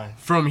 Fran. why?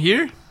 From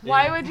here?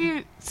 Why would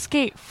you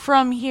skate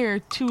from here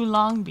to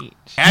Long Beach?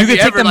 Have You could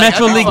take ever, the like,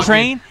 Metro ever Link fucking-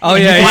 train. Oh,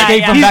 and yeah, you can yeah, skate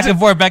yeah. from He's back d- and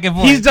forth, back and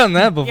forth. he's done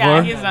that before.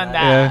 Yeah, he's done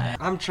that.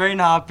 I'm train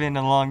hopping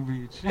in Long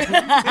Beach.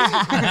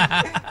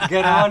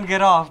 Get on,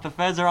 get off. The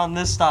feds are on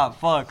this stop.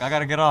 Fuck, I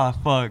gotta get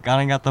off. Fuck, I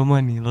ain't got the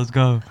money. Let's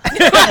go.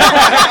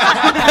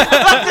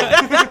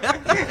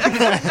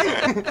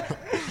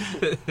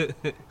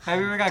 Have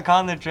you ever got caught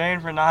on the train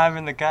for not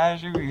having the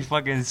cash? You'd be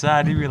fucking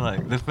sad. You'd be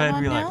like, the fed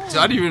be like, So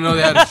I didn't even know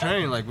they had a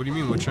train. Like, what do you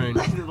mean, what train?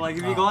 like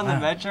if you go on the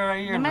metro right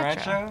here The in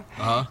metro. Retro,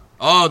 Uh huh.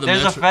 Oh, the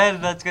there's metro. a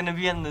fed that's gonna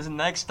be in this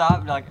next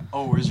stop. Like,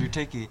 oh, where's your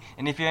ticket?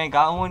 And if you ain't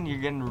got one, you're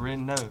getting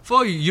written up.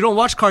 Fuck, you don't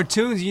watch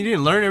cartoons? You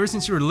didn't learn ever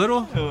since you were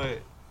little? Wait.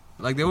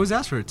 Like, they always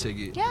ask for a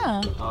ticket.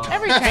 Yeah,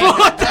 every train.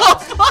 What the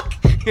fuck?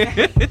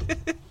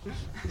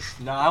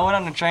 No, I went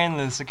on the train.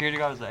 The security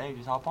guard was like, "Hey,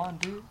 just hop on,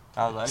 dude."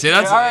 I was like, See,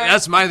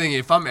 that's my thing.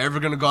 If I'm ever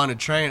gonna go on a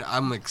train,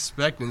 I'm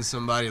expecting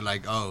somebody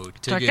like, "Oh,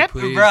 ticket,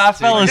 please." Bro, I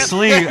fell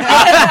asleep.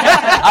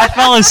 I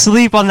fell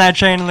asleep on that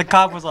train, and the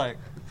cop was like,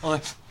 "Oh,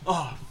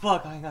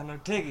 fuck, I ain't got no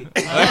ticket."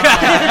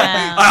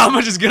 I'm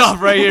gonna just get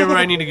off right here where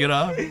I need to get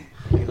off.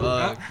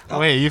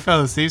 Wait, you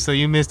fell asleep, so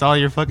you missed all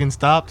your fucking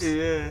stops?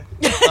 Yeah.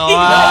 Oh,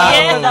 wow.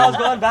 Because I was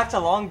going back to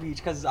Long Beach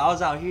because I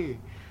was out here,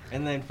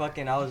 and then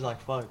fucking I was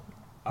like, "Fuck."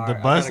 The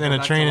bus and a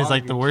train is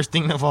like the worst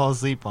thing to fall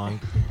asleep on.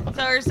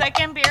 So our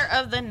second beer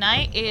of the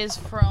night is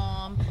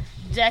from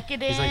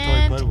Decadent It's like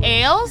Toy Playboy.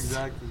 Ales.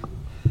 Exactly.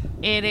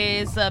 It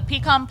is a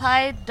pecan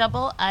pie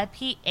double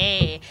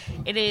IPA.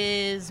 It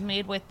is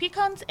made with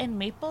pecans and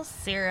maple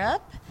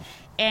syrup,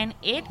 and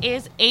it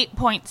is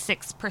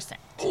 8.6%.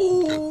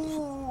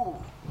 Ooh.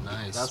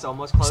 Nice. That's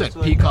almost close Said to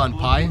pecan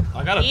pie.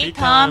 I got a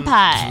Pecan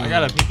pie. I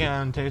got a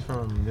pecan taste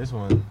from this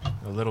one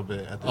a little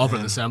bit at the Oh, end.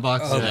 from the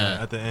sandbox. Yeah,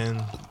 Yeah. at the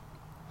end.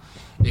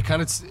 It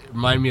kind of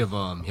reminded me of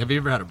Have you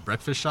ever had a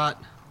breakfast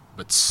shot?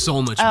 But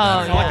so much Oh,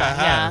 better. feel like I yeah,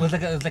 have.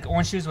 yeah. It was like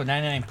orange juice with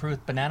 99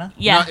 proof banana.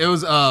 Yeah. No, it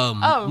was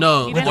Oh,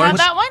 no. you didn't orange,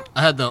 have that one?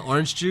 I had the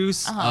orange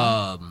juice,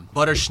 Uh-huh.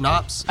 butter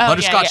schnapps, Oh,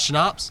 butterscotch yeah.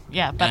 schnapps,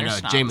 Yeah, butter and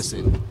schnapps.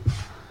 Jameson.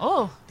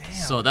 Oh,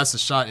 So that's the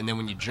shot, and then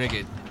when you drink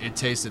it, it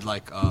tasted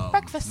like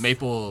Breakfast.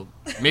 maple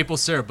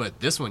syrup. But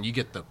this one, you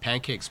get the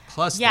pancakes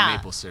plus yeah. the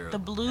maple syrup. The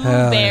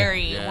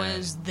blueberry Yeah.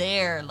 was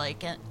there,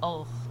 like,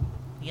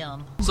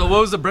 yum. So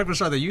what was the breakfast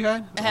shot that you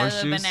had? It had Orange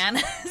the juice?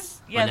 bananas.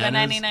 Yeah, the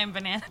Bananas? 99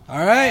 banana. All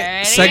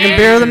right. Alrighty. Second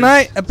beer of the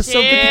night,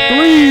 episode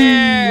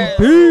Cheers.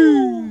 53.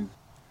 Peace.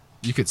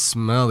 You could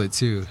smell it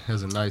too. It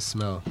has a nice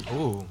smell.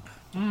 Ooh.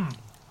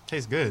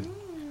 Tastes good.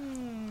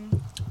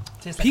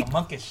 Tastes like a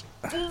monkish.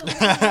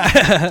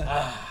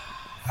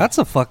 That's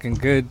a fucking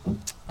good.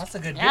 That's a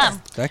good Yeah.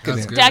 beer.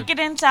 Decadent. good.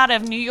 Decadence out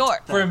of New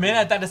York. For a minute,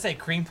 I thought to say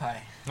cream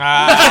pie.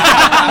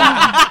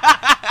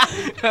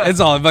 It's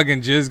all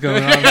fucking jizz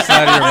going on the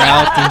side of your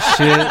mouth and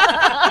shit.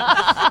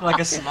 Like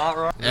a snot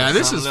rock. Yeah,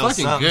 this is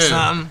fucking good.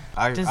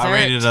 I Dessert.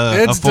 rated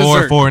a It's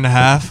 4, dessert.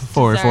 4.5.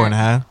 4, Dessert.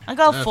 4.5. I'll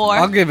go 4.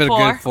 I'll give it a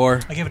good 4.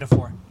 I give it a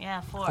 4.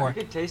 Yeah, 4. Four. I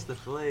could taste the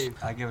flavor.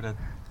 I give it a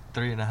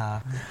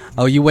 3.5.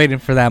 Oh, you waiting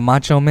for that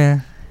Macho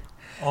Man?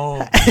 Oh.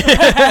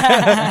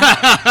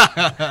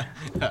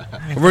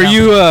 Were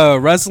you a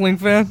wrestling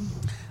fan?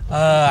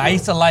 I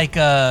used to like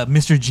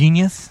Mr.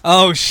 Genius.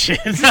 Oh shit,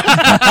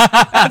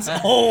 that's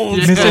old.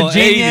 Mr.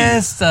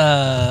 Genius,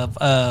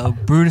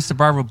 Brutus the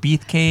Barber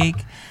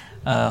Beefcake,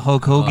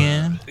 Hulk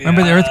Hogan.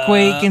 Remember the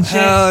earthquake and shit?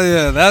 Hell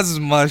yeah, that's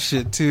my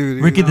shit too.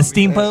 Dude. Ricky the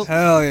Steamboat?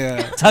 Hell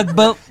yeah.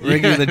 Tugboat.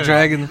 Ricky the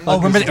Dragon. Oh,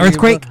 remember the fucking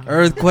earthquake? steamboat.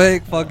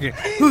 Earthquake, fucking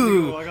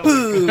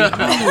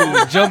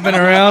jumping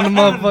around the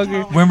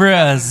motherfucker.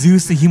 Remember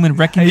Zeus the Human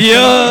Reckoning?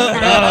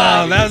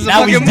 Yeah, oh, that was a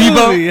That was fucking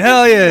Debo. movie.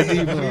 Hell yeah,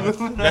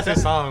 Debo. That's a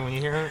song when you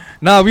hear it.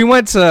 No, we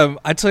went to.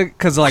 I took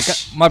because like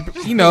my,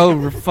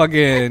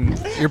 fucking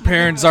your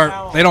parents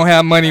they don't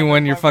have money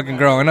when you're fucking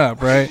growing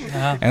up, right?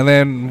 Uh-huh. And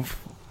then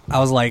I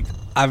was like,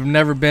 I've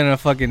never been a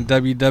fucking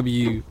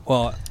EF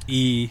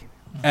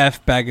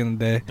back in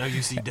the day.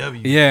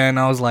 WCW. Yeah, and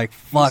I was like,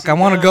 fuck, I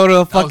want to go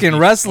to a fucking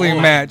wrestling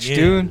before, match, yeah.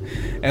 dude.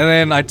 And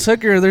then I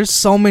took her. There's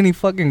so many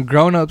fucking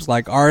grown-ups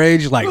like our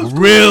age, like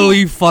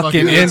really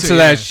fucking into into it,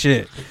 that yeah.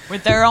 shit.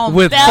 With their own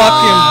With belts,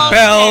 fucking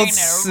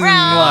belts painted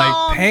and like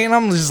around. paint.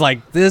 I'm just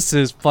like, this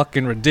is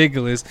fucking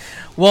ridiculous.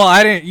 Well,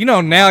 I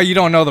didn't, now you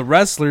don't know the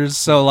wrestlers,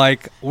 so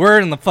like we're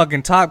in the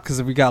fucking top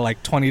because we got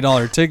like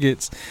 $20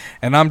 tickets,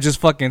 and I'm just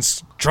fucking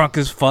drunk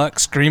as fuck,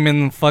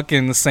 screaming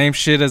fucking the same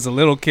shit as the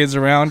little kids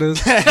around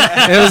us.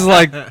 It was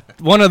like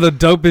one of the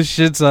dopest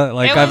shits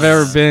I've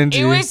ever been to.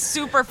 It was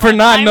super for fun.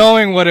 not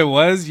knowing what it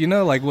was,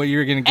 like what you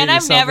were gonna get And I've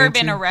yourself never into.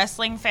 been a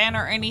wrestling fan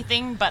or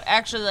anything, but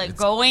actually like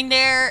going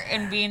there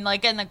and being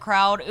like in the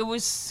crowd, it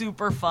was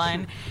super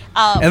fun.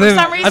 And for then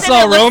some reason, I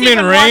saw it looks Roman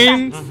even more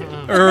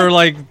Reigns, or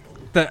like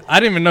I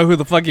didn't even know who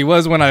the fuck he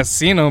was when I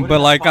seen him,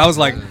 but like I was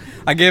like,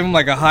 I gave him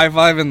like a high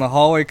five in the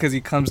hallway because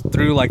he comes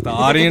through like the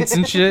audience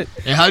and shit.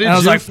 Hey, how And I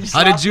was like,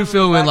 did you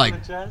feel when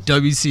like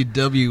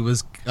WCW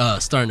was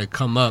starting to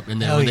come up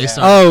and then Hell when they yeah.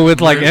 started? oh,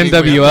 with like merging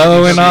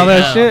NWO and all that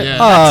yeah, shit. yeah.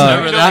 Oh,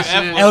 Remember that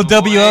shit?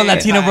 LWO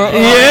Latino bro.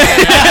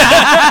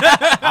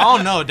 yeah. I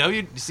don't know.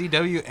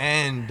 WCW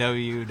and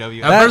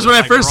WWF. At first, when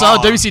I first saw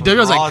Raw. WCW, I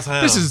was Raw as like,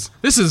 hell.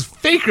 "This is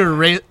faker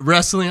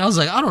wrestling." I was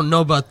like, "I don't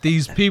know about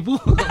these people."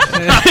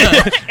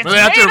 But then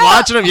after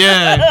watching them,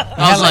 yeah,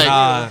 I was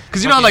like,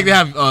 because like they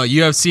have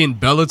UFC and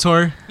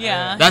Bellator.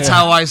 Yeah. That's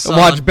how I saw.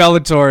 Watch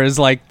Bellator is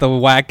like the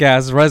whack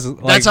ass wrestling.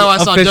 That's how I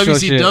saw WCW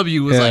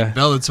shit. was Yeah. like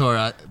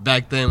Bellator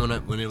back then when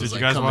it was Did like you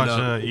guys coming watch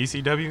up.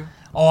 ECW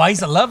Oh, I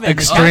used to love it.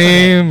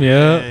 Extreme,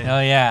 yeah.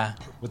 Oh yeah.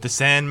 with the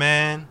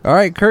Sandman? All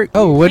right, Kurt.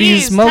 Oh, what are you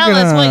Please smoking tell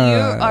us on? what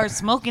you are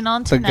smoking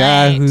on the tonight.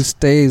 guy who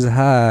stays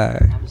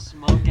high. I'm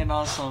smoking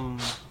on some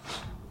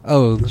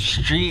Oh,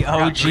 street I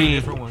got 3 OG.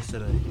 different ones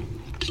today.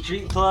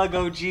 Street plug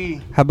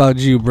OG. how about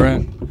you,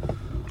 Brent?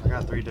 I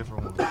got 3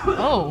 different ones.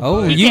 Oh,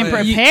 Oh, you came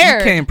you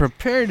prepared. came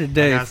prepared I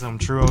today. got some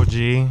True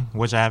OG,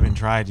 which I haven't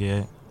tried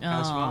yet.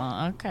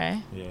 Oh,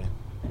 okay. Yeah.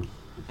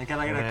 And can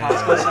I get a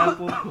Costco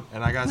sample?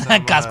 And I got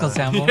some Costco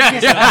sample.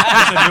 It's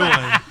a new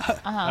one.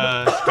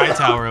 Sky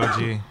Tower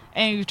OG.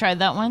 And you tried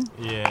that one?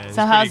 Yeah. It's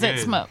So how's pretty it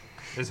good. smoke?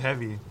 It's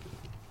heavy.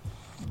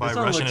 By This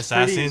one Russian looks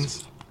pretty.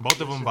 assassins. Both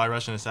of them by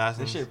Russian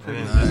assassins. shit And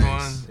pretty then this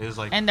nice. one is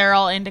like. And they're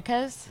all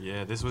indicas?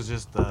 Yeah, this was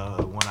just the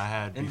one I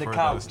had In the before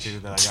those couch. two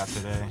that I got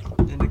today.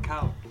 In the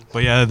couch.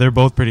 But yeah, they're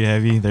both pretty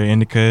heavy. They're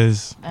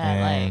indicas. That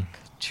and like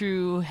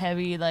true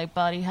heavy like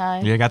body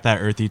high? yeah, got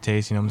that earthy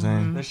taste. You know what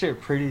I'm saying? This shit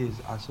pretty,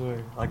 I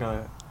swear.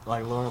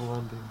 Like Lauren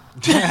London.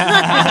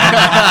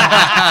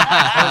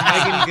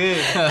 Making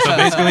good. So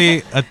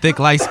basically, a thick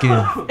light skin.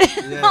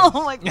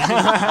 Oh my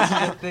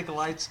god. Thick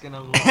light skin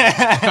of Oh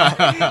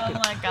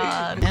my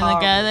god. And the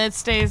guy that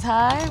stays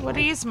high, what are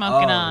you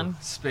smoking on?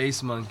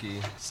 Space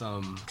Monkey,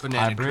 some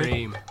banana Hybrid?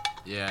 cream.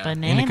 Yeah,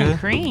 Banana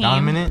cream.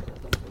 Dominant.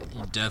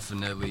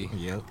 definitely.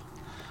 Yep.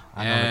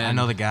 I And-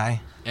 know the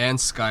guy. And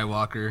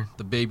Skywalker.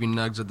 The baby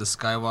nugs are the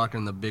Skywalker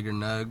and the bigger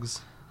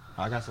nugs.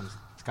 I got some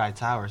Sky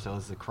Tower, so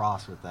it's a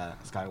cross with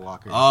that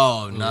Skywalker.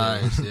 Oh,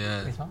 nice.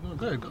 Yeah.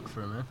 Go ahead, go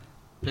for it, man.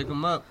 Pick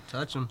them up,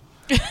 touch them.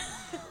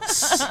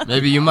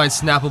 Maybe you might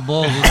snap a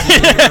bowl. We'll see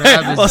what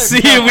happens. We'll see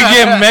if we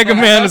get Mega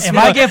Man to If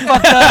I smoke. get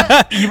fucked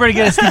up, you better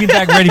get a sleeping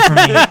bag ready for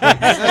me.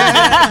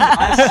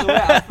 I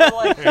swear, I feel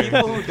like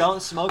people who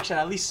don't smoke should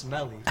at least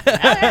smell it.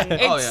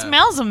 It Oh, yeah.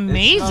 smells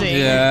amazing.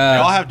 They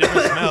all Yeah. have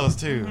different smells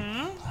too.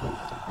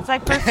 It's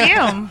like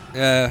perfume.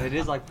 Yeah. It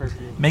is like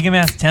perfume. Mega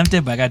Man's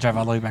tempted, but I gotta drive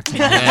all the way back to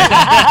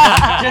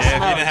Yeah, if you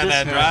didn't have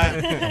that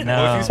drive.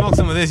 Well, if you smoke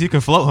some of this, you can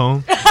float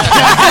home.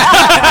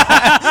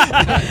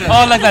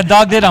 Oh, like that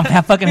dog did on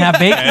fucking Half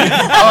Baked? Maybe-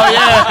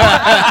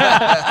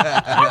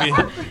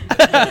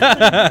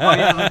 Oh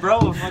yeah, the bro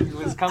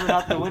was coming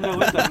out the window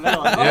with the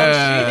middle. Like, oh,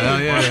 Yeah, Or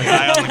the yeah.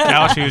 guy on the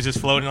couch, he was just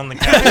floating on the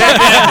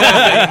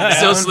couch.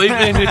 Still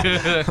sleeping?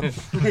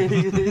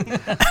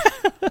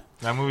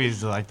 That movie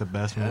is like the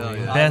best movie. Hell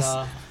yeah. Best,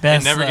 It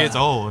best. never gets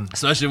old.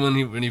 Especially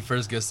when he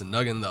first gets the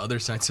nugget, and the other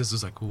scientist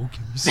was like, "Oh,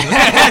 can you see?"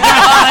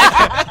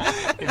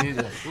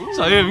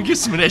 So yeah, we get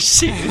some of that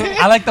shit.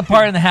 I like the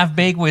part in the Half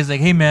Baked where he's like,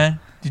 "Hey man,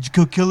 did you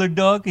kill Killer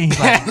Dog?" And he's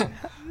like,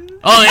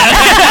 Oh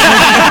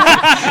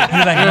yeah.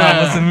 he's like, "No,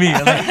 it wasn't me." I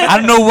was like, I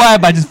don't know why,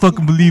 but I just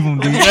fucking believe him,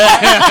 dude. Goes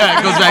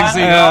back to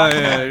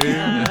see.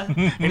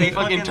 And he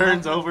fucking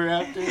turns over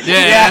after.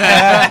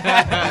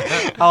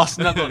 Yeah. All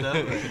snuggled up.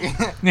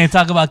 And they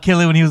talk about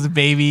Killer when he was a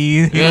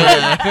baby.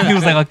 Yeah. He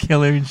was like a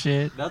killer and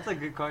shit. That's a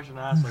good question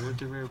to ask. Like, what's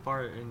your favorite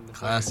part in the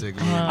Classic.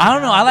 I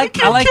don't know. I like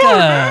half-baked?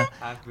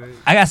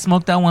 I got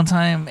smoked out one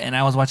time and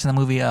I was watching the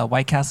movie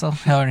White Castle,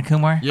 Harold and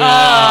Kumar. Yeah. Oh, Oh,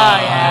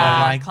 yeah.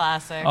 my-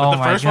 Classic. Oh The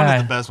my first one is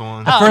God. the best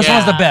one. The first yeah.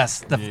 one's the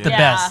best. The Yeah.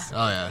 best.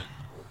 Oh yeah.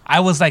 I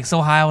was like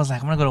so high. I was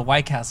like, I'm gonna go to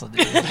White Castle,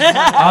 dude. I was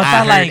I not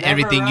heard like,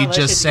 everything you Never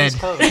just around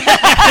said. that shit East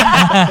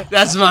Coast.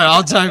 That's my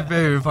all-time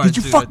favorite part. did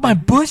you too, fuck I my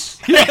think. bush?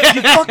 Did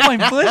you fuck my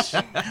bush?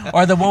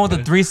 Or the one with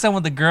the threesome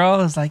with the girl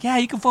is like, yeah,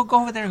 you can go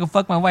over there and go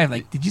fuck my wife.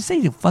 Like, did you say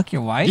you fuck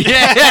your wife?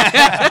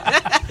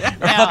 Yeah.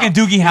 Or fucking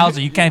Doogie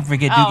Howser. You can't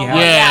forget Doogie Oh, Howser.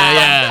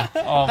 Yeah.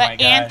 Yeah. Oh my But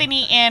god.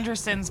 Anthony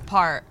Anderson's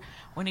part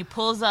when he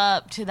pulls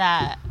up to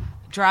that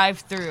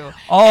drive-through.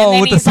 Oh, and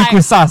then with the he's like,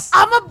 secret sauce.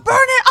 I'm gonna burn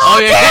it all Oh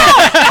yeah.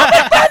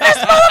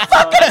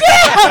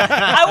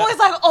 I was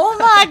like, oh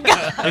my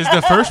god. Is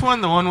the first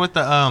one the one with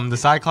the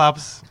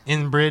Cyclops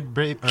inbred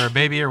or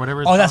baby or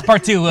whatever? It's Oh, that's called?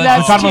 part two.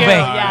 That's Guantanamo cute. Bay.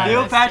 Yeah.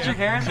 Neil Patrick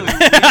Harris was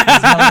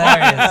It's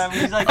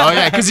hilarious. he's like, Oh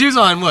yeah, because he was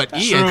on what?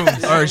 Shrooms.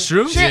 Or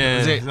shrooms? Yeah,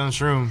 Was it? he's on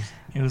shrooms.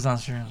 He was on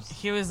shrooms.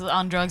 He was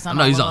on drugs on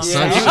No, all he's of on them.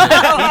 some He shit.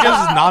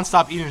 just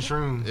nonstop eating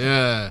shrooms.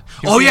 Yeah.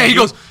 Oh yeah, he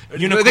goes.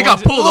 They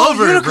got pulled Oh,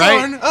 over, unicorn.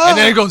 right? Oh. And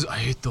then he goes, I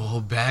ate the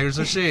whole bag or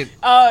some shit.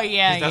 Oh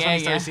yeah, That's when yeah, he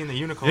yeah. started seeing the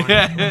unicorn.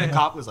 The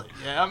cop was like,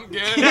 "Yeah, I'm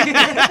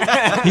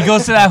good." He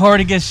goes to that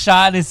horde and gets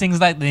shot. And he sings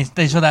like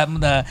they show that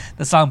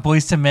the song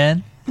 "Boys to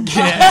Men." They're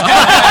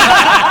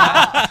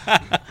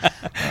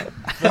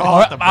all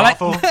at the I like-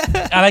 brothel.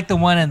 I like the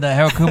one in the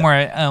Harold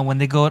Kumar when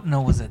they go.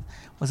 No, was it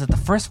the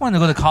first one? They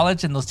go to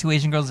college and those two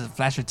Asian girls that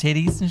flash their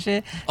titties and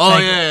shit. Oh,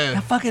 Like, yeah.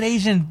 that fucking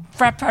Asian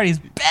frat party's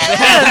badass.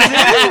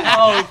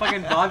 oh,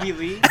 fucking Bobby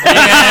Lee.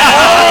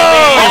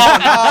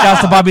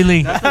 Shouts to Bobby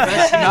Lee.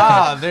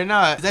 Nah, they're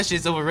not. That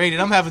shit's overrated.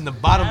 I'm having the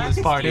bottomless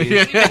party.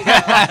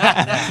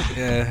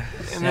 Yeah.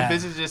 And the Yeah.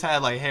 bitches just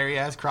had like hairy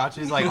ass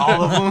crotches, like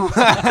all of them.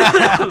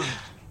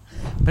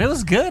 But it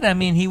was good. I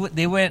mean,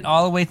 they went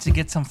all the way to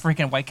get some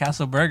freaking White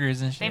Castle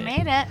burgers and shit. They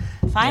made it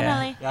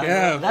finally.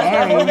 Yeah,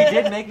 that movie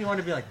did make me want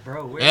to be like,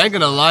 bro, where? I ain't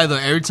gonna lie though,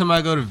 every time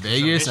I go to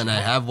Vegas and I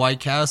have White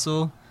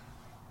Castle,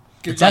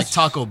 it's like That's-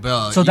 Taco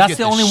Bell. So You that's get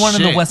the only one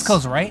in the West shits.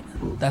 Coast, right?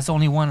 That's the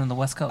only one in the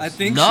West Coast. I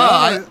think No, so.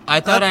 I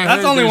thought I That's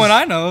heard the only there's- one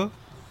I know.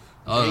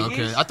 Oh,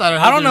 okay. I thought I heard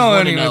I don't there's know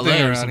one anything in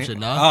LA or around some here. shit. Oh,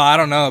 No, I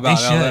don't know they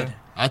about LA. should.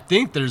 I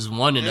think there's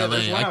one in Yeah, LA.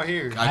 there's one out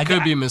here. I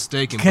could be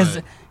mistaken, Because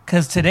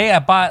Because today I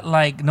bought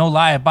no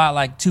lie, I bought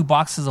like 2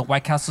 boxes of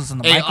White Castles in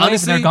the microwave,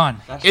 honestly, and they're gone.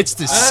 It's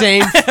the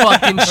same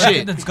fucking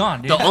shit. It's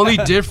gone, dude. The only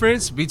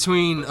difference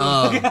between They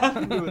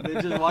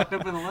just walked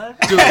up and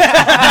left. dude,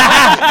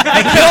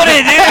 I killed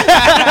it, dude.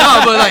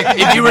 no, but like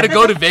if you were to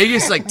go to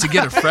Vegas like to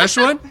get a fresh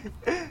one,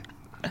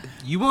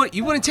 you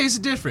wouldn't taste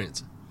the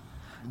difference.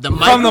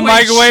 From the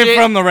microwave, shit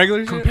from the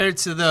regular shit? compared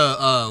to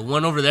the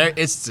one over there,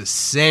 it's the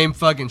same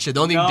fucking shit.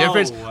 The only No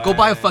difference, way. go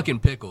buy a fucking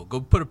pickle. Go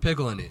put a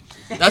pickle in it.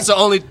 That's the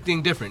only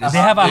thing different. They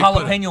have a put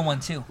jalapeno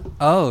one too.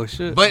 Oh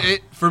shit! But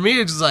for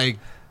me, it's just like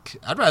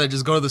I'd rather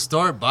just go to the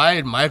store, buy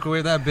it,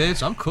 microwave that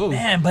bitch. I'm cool.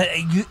 Man, but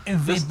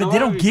but they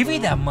don't give you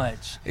that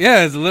much.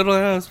 yeah, it's a little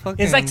ass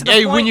fucking. It's like to the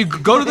Hey, point. when you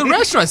go to the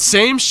restaurant,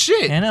 same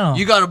shit. I know.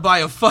 You gotta buy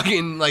a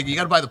fucking you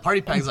gotta buy the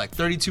party packs like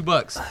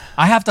 $32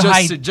 I have to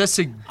hide. just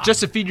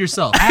to feed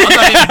yourself. I'm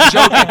not even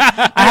joking.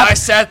 I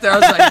sat there, I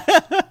was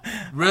like,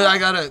 really? I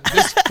gotta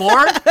this 4?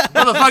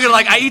 Motherfucker,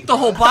 like I eat the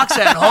whole box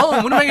at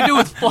home. What am I gonna do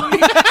with 4?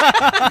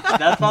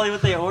 That's probably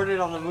what they ordered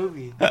on the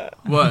movie.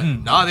 What?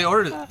 No, they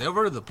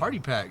ordered the party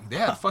pack. They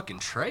had fucking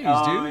trays, dude.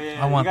 Yeah,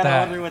 I want you gotta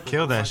that. order with the-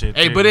 Kill that shit.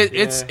 Hey, too. but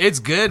it's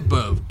good,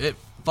 but it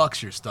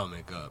fucks your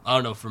stomach up. I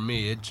don't know. For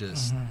me, it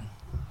just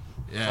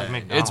yeah, like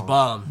McDonald's. it's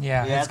bomb.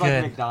 Yeah, Yeah, it's it's like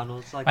good.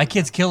 McDonald's. Like My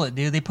kids kill it,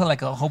 dude. They put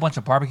like a whole bunch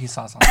of barbecue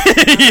sauce on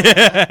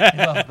it.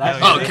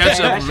 Oh,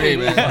 ketchup for me,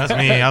 man. That's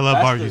me. I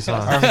love barbecue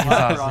sauce. Barbecue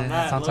sauce, on dude.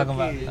 that, That's what I'm talking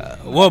low-key.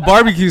 about. What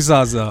barbecue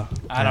sauce though?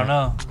 I don't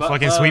know. But,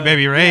 Fucking Sweet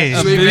Baby Ray's.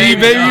 Sweet Baby,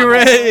 Baby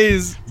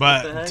Ray's.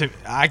 But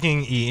I can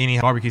eat any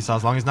barbecue sauce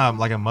as long as it's not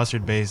like a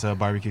mustard-based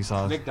barbecue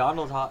sauce.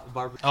 McDonald's hot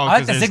barbecue. Oh, I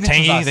like because the there's signature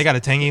tangy. sauce. They got a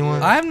tangy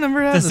one. I've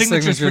never had The the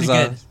signature's signature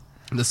pretty good. sauce.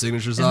 The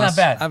signature It's sauce. not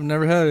bad. I've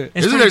never had it.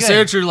 It's Isn't their pretty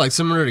good. signature like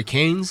similar to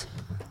Cane's?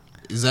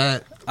 Is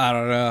that? I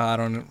don't know. I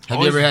don't know. Have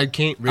you ever had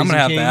Cane? I'm gonna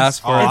have to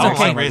ask for Oh, it. I It's don't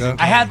okay. like Raisin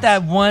I had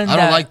that one. I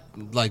that,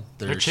 don't like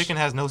Their their chicken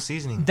has no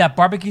seasoning. that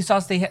barbecue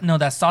sauce they had. No,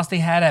 that sauce they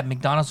had at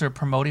McDonald's. They were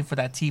promoting for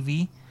that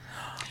TV.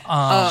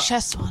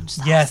 Szechuan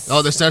sauce. Yes.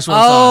 Oh, the Szechuan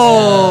sauce.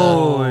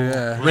 Oh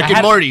yeah. Rick I and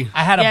had- Morty.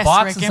 I had a Yes,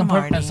 box, Rick and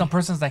and Morty. some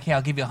person's like, "Hey,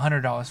 I'll give you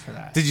 $100 for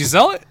that." Did you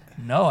sell it?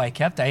 No, I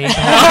kept it. I ate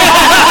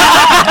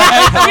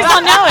the We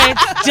all know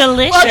it's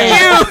delicious.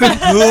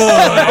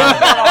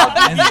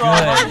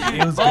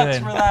 It was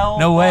good.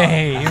 No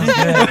way. It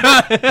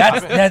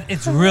was good.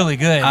 It's really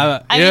good.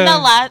 I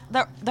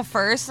mean, the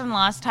first and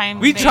last time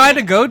We they- tried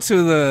to go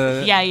to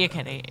the. Yeah, you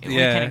couldn't. We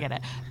Yeah. couldn't get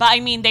it. But I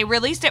mean, they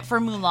released it for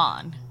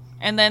Mulan.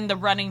 And then the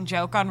running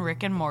joke on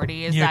Rick and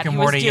Morty is Rick that and he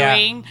Morty, was yeah.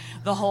 doing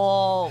the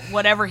whole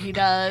whatever he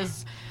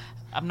does.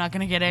 I'm not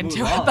gonna get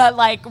into it, but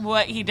like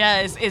what he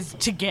does is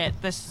to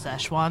get the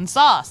Szechuan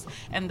sauce,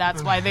 and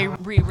that's why they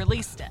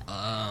re-released it.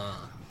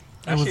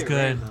 It was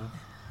good.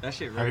 That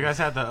shit Have you really. guys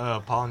had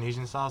the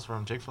Polynesian sauce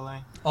from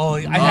Chick-fil-A? Oh, I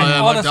Oh had yeah,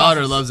 all my the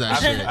daughter sauces. loves that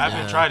shit. I haven't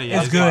yeah. tried it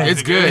yet. It's good.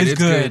 It's good. It's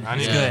It's good. good. I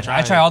need It's to good. try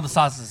I try it. all the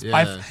sauces.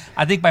 Yeah.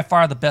 I think by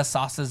far the best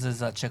sauces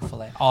is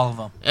Chick-fil-A. All of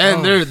them.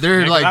 And they're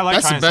Yeah, 'cause like, I like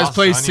that's the trying best sauce,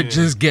 place so I to need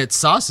just get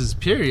sauces.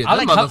 Period. I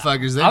Them like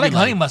motherfuckers. They I like be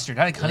honey mustard.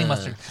 I like honey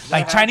mustard.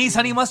 Like Chinese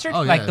honey mustard.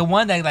 Oh, Like yeah. the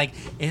one that like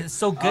it's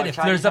so good. It Chinese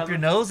flares up honey your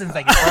nose and it's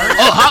like it burns.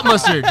 Oh, hot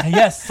mustard.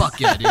 Yes. Fuck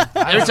yeah, dude.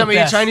 Every time I eat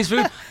best. Chinese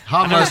food,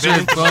 hot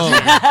mustard. Boom.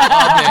 What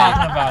I'm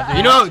talking about, dude.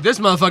 You know, this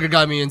motherfucker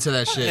got me into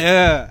that shit.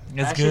 Yeah. It's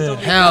That shit's good.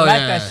 okay. Hell I like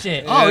yeah. that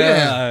shit. Oh yeah.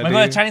 Yeah. When I go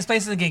to dude. Chinese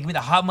places and give me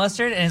the hot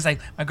mustard, and it's like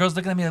my girl's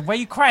looking at me like, "Why are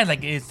you crying?"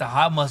 Like it's the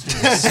hot mustard.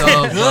 It's So so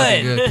fucking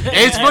good. good.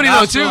 Hey, it's funny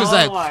though too. Is Oh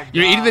that my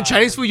you're eating the God.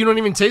 Chinese food, you don't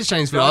even taste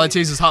Chinese food. All I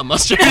taste is hot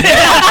mustard.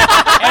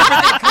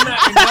 Everything coming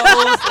out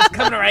your nose, it's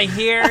coming right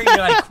here. You're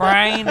like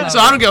crying. So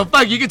I don't give a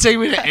fuck. You can take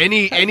me to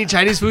any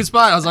Chinese food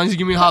spot as long as you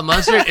give me hot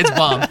mustard. It's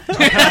bomb.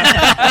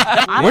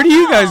 Where do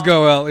you guys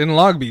go out in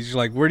Long Beach?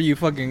 Like, where do you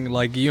fucking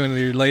like you and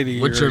your lady,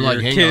 What's or your, like,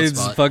 hangout kids,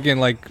 spot? fucking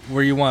like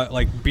where you want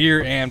like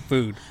beer and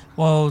food?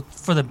 Well,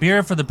 for the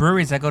beer, for the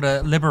breweries, I go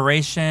to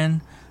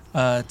Liberation,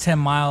 10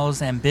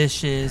 Miles,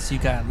 Ambitious. You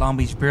got Long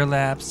Beach Beer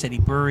Lab, City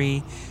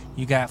Brewery.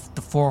 You got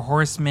the Four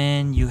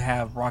Horsemen. You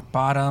have Rock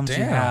Bottoms.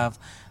 Damn.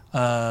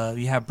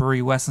 You have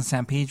Brewery West in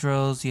San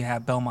Pedro's. You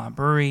have Belmont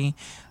Brewery.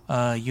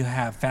 You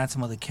have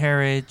Phantom of the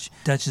Carriage,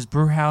 Dutch's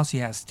Brew House.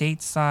 You have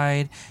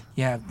Stateside.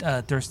 You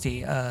have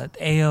Thirsty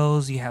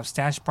Ales. You have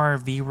Stash Bar,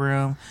 V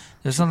Room.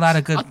 There's a lot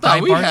of good I thought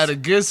dive we bars. had a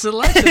good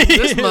selection.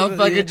 This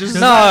motherfucker just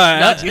No,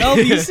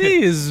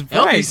 LBC is right.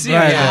 LBC,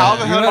 right. yeah. How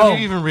the hell Oh, do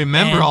you even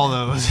remember and- all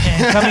those?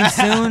 And coming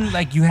soon,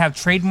 like you have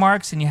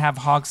trademarks and you have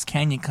Hogs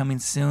Canyon coming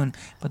soon,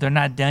 but they're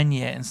not done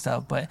yet and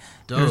stuff. But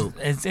there's- Dope.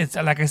 it's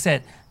like I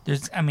said,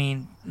 I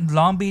mean,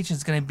 Long Beach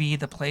is gonna be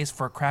the place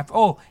for craft.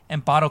 Oh,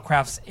 and Bottle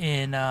Crafts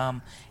in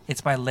it's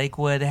by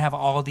Lakewood. They have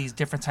all these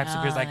different types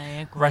of beers like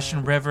Lakewood.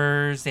 Russian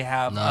Rivers. They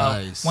have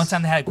Nice. one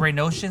time they had Great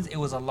Notions. It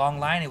was a long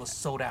line. It was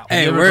sold out.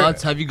 Hey,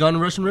 Have you gone to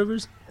Russian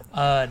Rivers?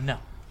 No.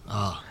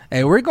 Oh.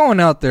 Hey, we're going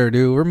out there,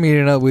 dude. We're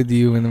meeting up with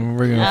you, and then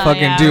we're gonna Oh,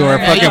 fucking yeah, do our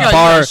right. fucking Yeah, you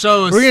bar. gotta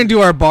show us. We're gonna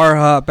do our bar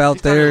hop out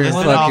He's trying to there, and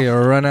list it fucking off.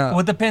 or run out.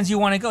 What depends you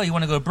want to go? You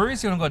want to go to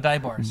breweries or you want to go to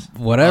dive bars?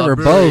 Whatever,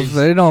 breweries. both.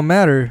 They don't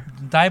matter.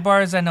 Dive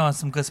bars, I know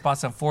some good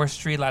spots on 4th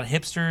Street. A lot of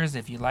hipsters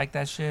if you like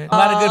that shit. A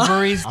lot of good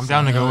breweries. I'm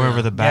down to go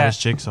wherever the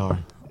baddest chicks are.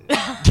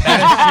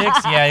 Badass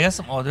chicks, yeah, there's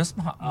some. Oh, there's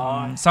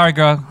some. Sorry,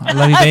 girl. I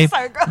love you, babe.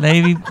 Sorry, girl.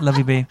 Love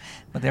you, babe.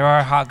 But there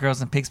are hot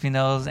girls in Pixby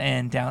Knolls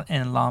and down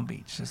in Long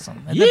Beach. It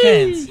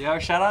depends. Yo,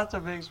 shout out to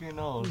Bixby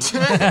Knolls.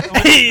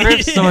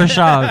 Thrift store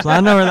shops.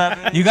 I know where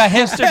that is. You got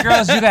hipster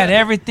girls. You got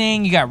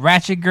everything. You got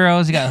ratchet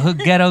girls. You got hood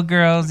ghetto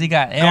girls. You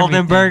got everything.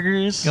 Golden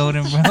Burgers.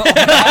 Golden Burgers.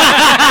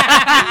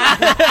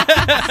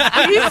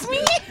 Excuse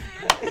me?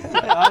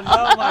 I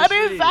know my What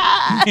is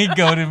that?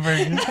 Golden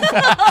Burgers.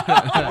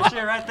 That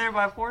shit right there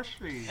by 4th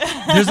Street.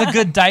 There's a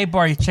good dive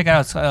bar. You check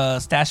out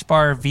Stash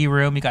Bar, V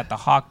Room. You got the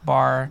Hawk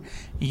Bar.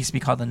 It used to be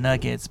called the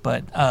Nuggets,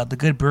 but the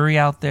good brewery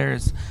out there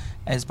is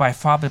by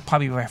far,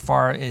 probably by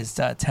far, is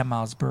 10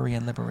 Miles Brewery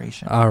and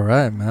Liberation. All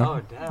right, man.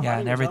 Oh, damn. Yeah,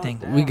 and everything.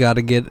 We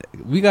gotta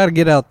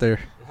get out there.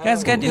 You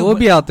guys gotta do. We'll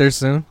be out there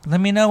soon. Let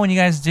me know when you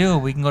guys do.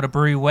 We can go to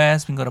Brewery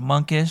West. We can go to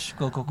Monkish.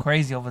 Go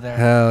crazy over there.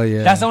 Hell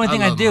yeah. That's the only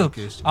thing I love do.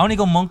 Monkish. I only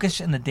go Monkish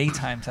in the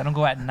daytimes. I don't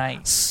go at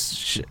night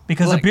Shit.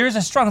 because Like- the beers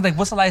are strong. Like,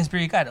 what's the lightest beer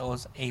you got? Oh,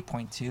 it's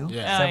 8.2,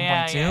 Yeah.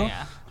 7.2.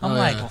 yeah. I'm Oh,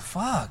 like, yeah. well,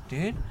 fuck,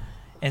 dude.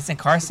 It's in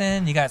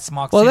Carson. You got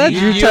Smock Well, that's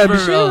City. your You type of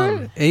ever, shit,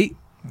 right? 8.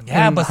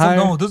 Yeah, and but still, higher.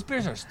 no, those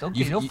beers are still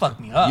good. They'll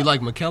fuck me up. You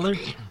like McKellar?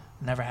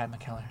 Never had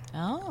McKellar.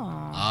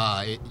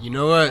 Oh. You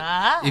know what?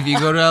 Ah. If you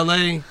go to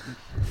LA,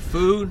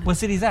 food, What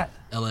city's that?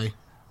 LA.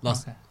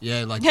 Lost. Okay.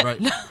 Yeah, like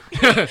right.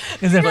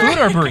 Is it food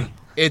or a brewery?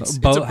 It's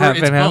Both, half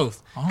it's and half?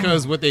 both.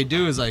 Because what they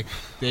do is like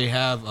they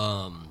have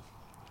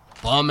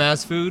bomb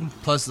ass food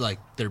plus like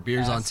their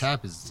beers on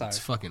tap is it's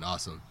fucking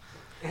awesome.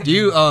 Do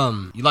you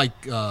you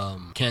like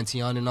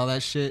Cantillon and all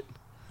that shit?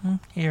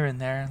 Here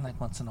and there,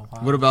 like once in a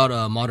while. What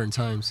about Modern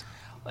Times?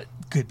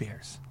 Good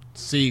beers.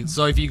 See,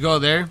 so if you go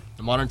there,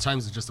 the Modern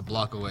Times is just a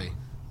block away.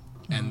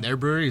 And their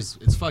brewery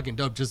it's fucking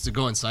dope just to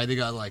go inside. They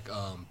got like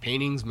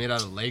paintings made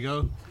out of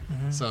Lego.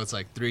 So it's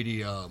like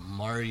 3D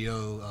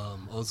Mario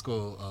old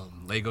school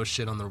Lego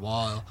shit on their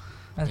wall.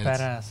 That's And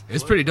badass.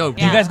 It's pretty dope.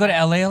 You guys go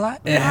to LA a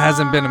lot? It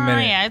hasn't been a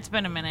minute. Yeah, it's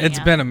been a minute. It's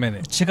yeah. been a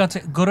minute. Check out,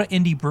 go to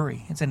Indie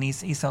Brewery. It's in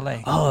East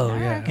LA. Oh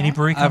yeah. Indie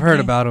Brewery I've heard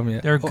Company. about them.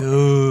 Yeah. They're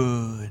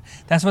good.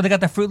 That's where they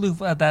got the Fruit Loop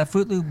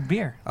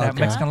beer, that Okay.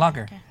 Mexican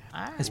lager.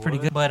 All right. It's pretty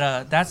good.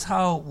 But that's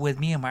how, with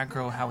me and my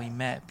girl, how we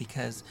met.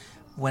 Because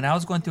when I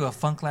was going through a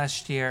funk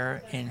last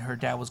year and her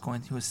dad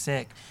he was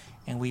sick,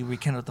 and we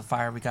rekindled the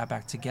fire, we got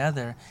back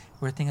together.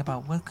 We were thinking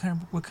about what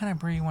kind of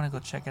brewery you want to go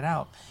check it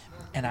out.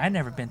 And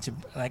I've been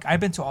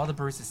to all the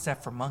breweries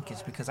except for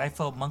Monkish because I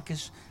felt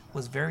Monkish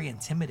was very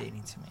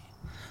intimidating to me.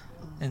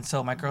 And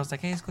so my girl's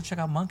like, hey, let's go check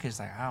out Monkish.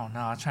 Like, I don't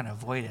know. I'm trying to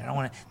avoid it. I don't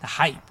want the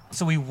hype.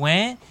 So we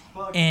went,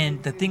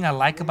 and the thing I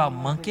like about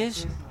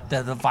Monkish,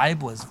 the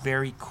vibe was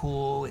very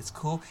cool. It's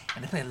cool.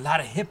 And they play a lot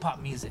of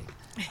hip-hop music.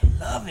 I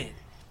love it.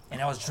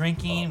 And I was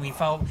drinking.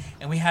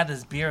 We had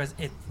this beer.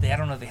 I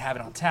don't know if they have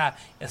it on tap.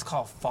 It's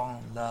called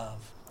Fall in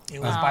Love. It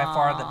was by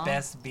far the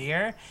best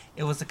beer.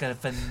 It was like a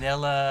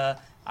vanilla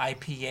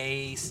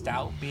IPA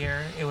stout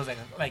beer. It was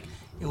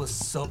it was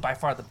so by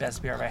far the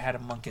best beer I've ever had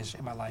at Monkish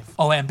in my life.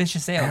 Oh,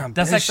 Ambitious Ale.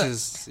 That's like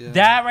Ambitious, yeah.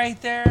 that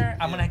right there.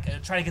 I'm gonna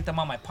try to get them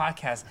on my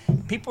podcast.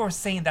 People are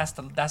saying that's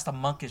the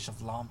Monkish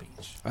of Long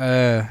Beach.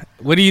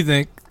 What do you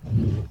think?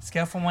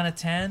 Scale from 1 to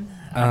 10.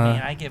 I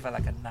mean, I give it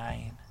like a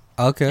 9.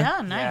 Okay.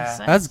 Yeah, nice. Yeah. nice.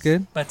 That's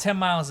good. But 10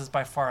 Miles is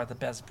by far the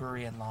best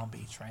brewery in Long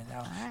Beach right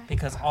now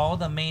because all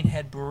the main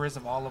head brewers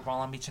of all of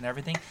Long Beach and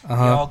everything, they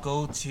all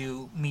go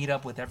to meet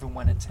up with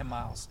everyone at 10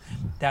 Miles.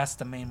 That's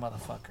the main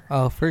motherfucker.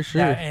 Oh, for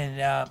sure.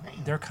 And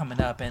they're coming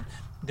up and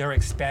they're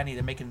expanding.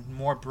 They're making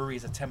more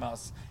breweries at 10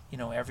 Miles,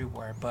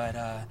 everywhere. But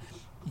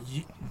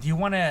do you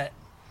want to?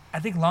 I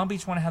think Long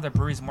Beach want to have their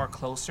breweries more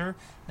closer,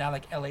 not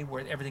like LA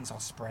where everything's all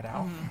spread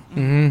out.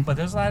 Mm-hmm. But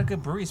there's a lot of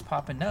good breweries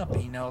popping up.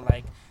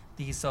 Like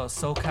these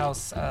SoCal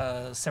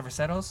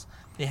Cerveceros,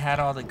 they had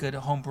all the good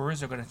home brewers.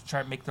 They're going to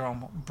try to make their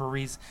own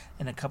breweries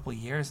in a couple of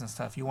years and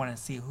stuff. You want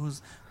to see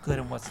who's good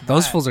and what's not.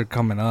 Those fools are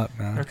coming up,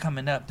 man. They're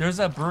coming up. There's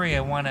a brewery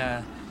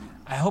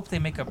I hope they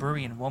make a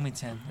brewery in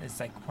Wilmington. It's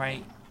like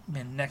right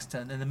in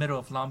the middle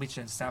of Long Beach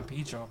and San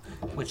Pedro,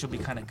 which will be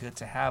kind of good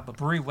to have. But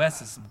Brewery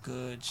West is some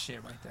good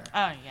shit right there.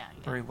 Oh yeah.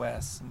 Brewery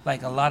West.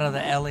 Like a lot of the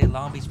LA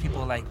Long Beach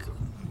people, like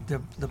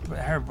I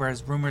heard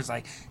whereas rumors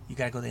like you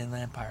gotta go to the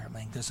Inland Empire. I'm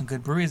like, there's some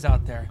good breweries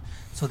out there.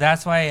 So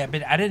that's why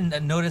I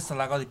didn't notice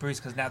all these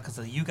breweries because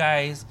of you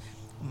guys,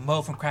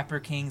 Mo from Craft Beer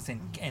Kings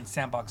and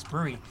Sandbox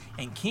Brewery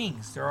and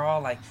Kings. They're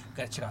all like,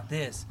 gotta check out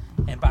this.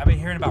 And I've been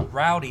hearing about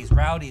Rowdy's.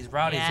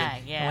 Yeah,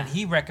 and yeah. when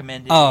he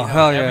recommended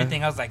hell yeah.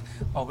 everything, I was like,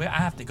 I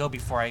have to go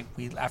before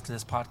after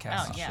this podcast.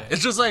 Oh, and yeah. shit.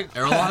 It's just like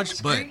Air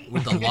Lodge, but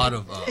with a lot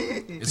of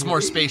it's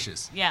more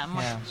spacious. Yeah.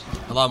 Yeah.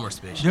 A lot more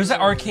spacious. There's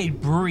an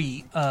arcade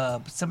brewery.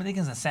 Somebody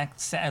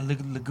thinks in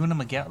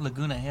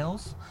Laguna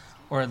Hills,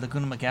 or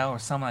Laguna Miguel, or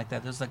something like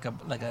that. There's like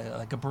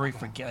a brewery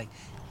for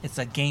it's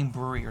a game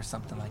brewery or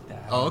something like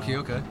that. Oh, okay.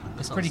 That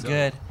It's sounds pretty dope.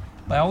 good.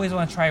 But I always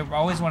want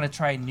to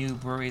try new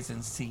breweries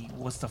and see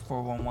what's the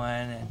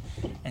 411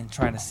 and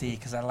trying to see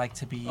because I like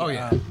to be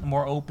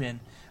more open.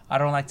 I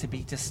don't like to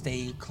be just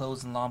stay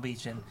closed in Long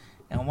Beach and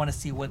and I want to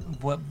see what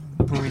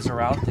breweries are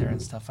out there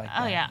and stuff like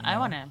that. Oh yeah, you I know?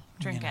 want to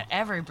drink You know. at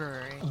every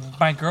brewery.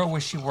 My girl,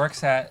 where she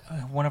works at,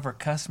 one of her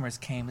customers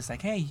came. It's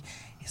like, hey,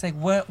 he's like,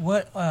 what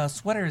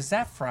sweater is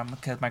that from?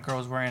 Because my girl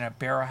was wearing a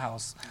Barrel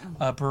House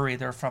brewery.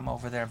 They're from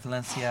over there,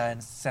 Valencia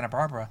and Santa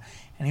Barbara,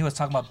 and he was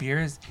talking about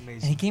beers,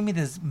 and he gave me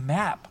this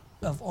map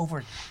of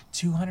over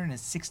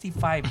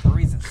 265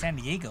 breweries in San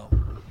Diego.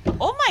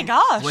 Oh my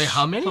gosh! Wait,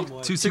 how many?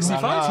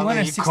 265?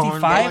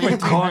 265 or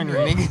corner,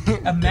 300.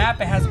 nigga. A map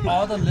that has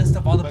all the list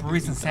of all the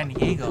breweries in San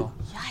Diego.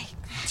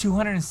 Yikes.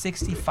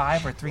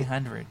 265 or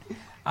 300.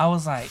 I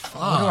was like,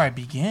 where do I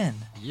begin?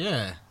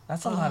 Yeah.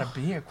 That's a lot of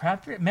beer.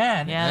 Craft beer,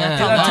 man. Yeah, Yeah,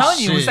 that's a I'm lot. telling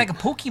you, shit. it's like a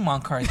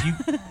Pokemon card. You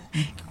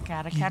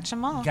Gotta catch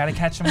them all. gotta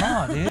catch them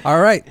all, dude. All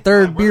right,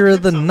 third beer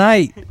of the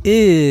night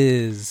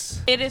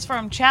is It is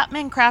from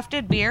Chapman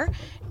Crafted Beer.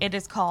 It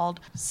is called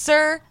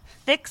Sir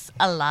Fix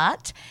a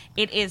Lot.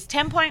 It is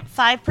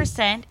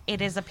 10.5%.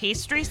 It is a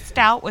pastry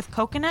stout with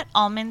coconut,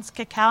 almonds,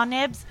 cacao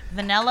nibs,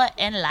 vanilla,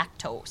 and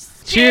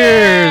lactose.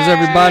 cheers,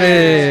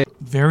 everybody.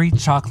 Very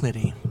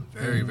chocolatey,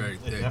 Very, very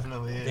thick.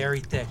 Definitely. very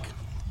thick,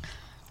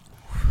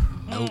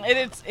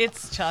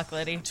 It's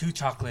chocolatey. too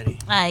chocolately.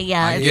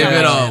 Yeah. I it's give a-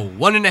 it a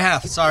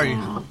 1.5. Sorry.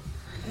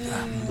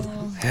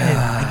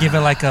 I give it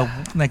like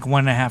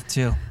 1.5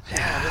 too.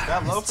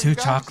 It's too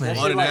chocolatey.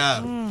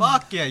 1.5.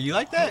 Fuck yeah, you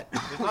like that?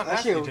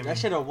 That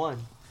shit a 1.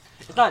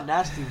 It's not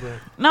nasty, but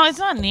No, it's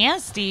not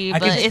nasty, I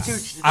but could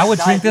it's. I would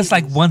drink this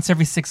like once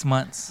every 6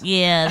 months.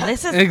 Yeah,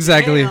 this is.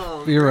 Exactly,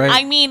 Damn. you're right.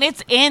 I mean,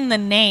 it's in the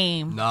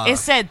name. Nah. It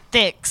said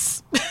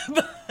Thix.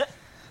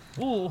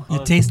 Ooh.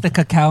 You taste the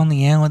cacao in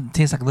the end. It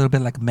tastes like a little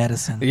bit like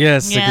medicine.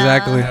 Yes, Yeah.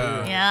 exactly.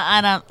 Yeah,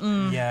 I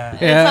don't. Yeah.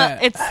 Yeah.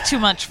 It's too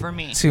much for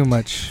me. Too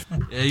much.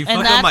 Yeah, you And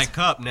fucked up my that's-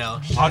 cup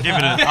now. I'll give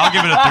it a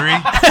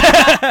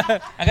 3.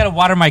 I gotta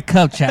water my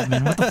cup,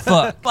 Chapman. What the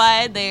fuck?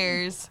 Why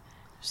there's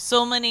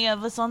so many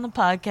of us on the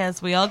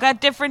podcast. We all got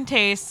different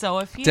tastes. So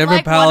if you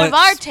Different like one of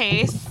palates. our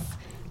tastes,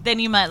 then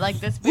you might like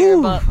this beer.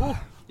 But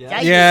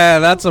yikes. Yeah,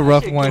 that's a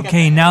rough one.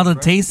 Okay, now the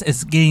taste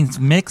is getting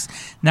mixed.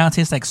 Now it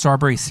tastes like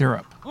strawberry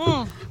syrup.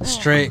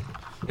 Straight.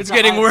 It's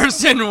getting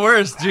worse and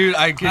worse, dude.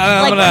 I could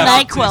I'm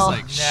Like gonna- NyQuil.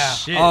 Like Yeah.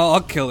 shit. I'll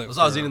kill it. That's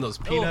why I was eating those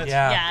peanuts.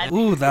 Yeah. Yeah,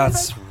 Ooh,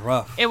 that's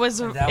rough. it was.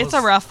 That It's was-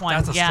 a rough one.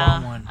 that's a yeah.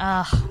 strong one.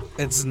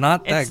 It's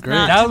not that It's great.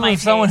 not- That to was my when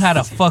someone had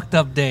a taste. fucked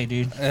up day,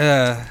 dude.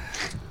 Yeah.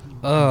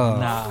 Oh,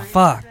 Nah.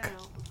 fuck.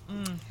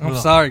 I'm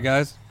sorry,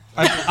 guys.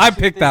 I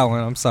picked that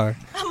one. I'm sorry.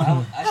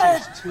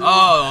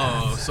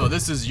 Oh, so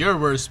this is your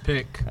worst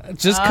pick.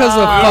 Just because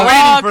of Oh,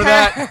 fuck, for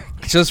that.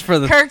 just for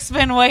the Kirk's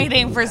been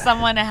waiting for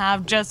someone to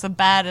have just a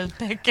bad as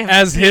pick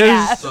As his?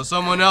 Yeah. So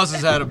someone else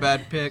has had a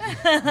bad pick.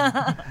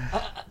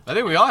 I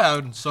think we all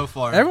have so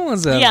far.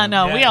 everyone's at Yeah,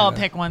 no, Yeah. we all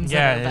pick ones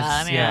Yeah, that are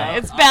it's- bad. yeah. Yeah,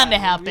 it's bound to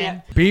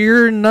happen.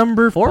 beer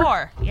number 4.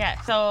 4.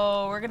 Yeah,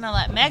 so we're gonna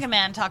let Mega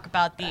Man talk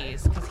about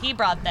these because he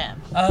brought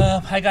them.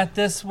 I got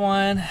this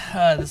one.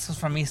 This is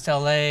from East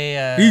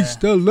LA.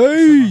 East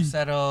LA.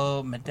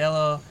 Settle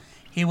Modelo.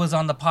 He was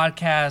on the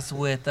podcast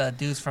with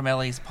dudes from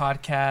LA's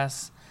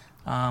podcast.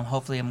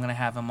 Hopefully, I'm gonna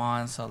have him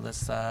on. So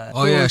let's.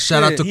 Oh yeah,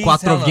 shout out to He's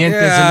Cuatro hella-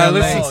 Vientes Yeah, I in LA.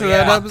 listened to yeah.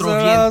 that episode.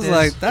 I was Vientes.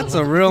 like, that's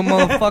a real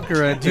motherfucker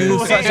right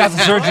Dude, there. shout out to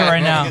Sergio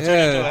right now.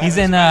 Yeah. He's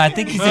in. I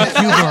think he's in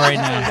Cuba right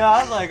now. Yeah,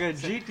 I'm like a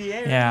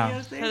GTA.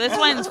 Yeah. So this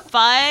one's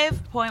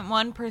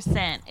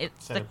 5.1%.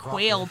 It's the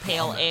Quail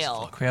Pale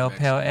Ale. Quail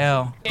Pale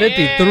Ale.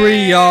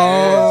 53,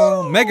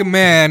 y'all. Mega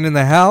Man in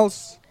the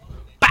house.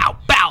 Bow,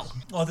 bow.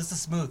 Oh, this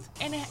is smooth.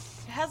 And it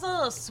has a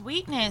little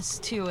sweetness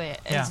to it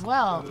Yeah. as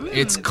well.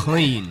 It's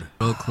clean,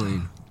 real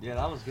clean. Yeah,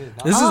 that was good.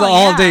 This is Oh, an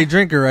all-day yeah.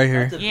 drinker right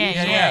here.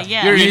 Yeah. You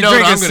already You know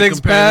drink what a I'm gonna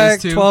compare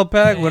 6-pack, this to.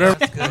 12-pack, whatever.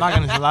 I'm not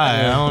gonna lie,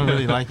 I don't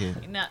really like it.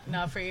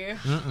 Not for you.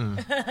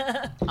 Dude,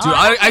 Oh,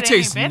 I it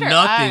taste ain't bitter.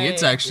 nothing.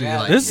 It's actually Yeah.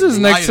 like This is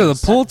next to the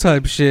light pool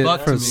type shit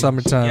Fuck for me.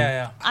 summertime.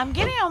 Yeah, I'm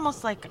getting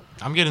almost like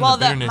I'm getting Well,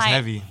 the bitterness my-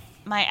 heavy.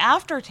 my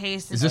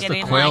aftertaste is, Is this the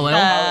getting quail like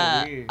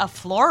ale? a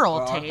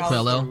floral taste.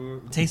 Quail ale? yeah.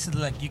 Tasted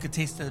like you could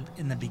taste it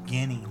in the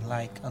beginning,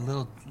 like a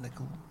little like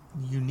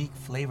unique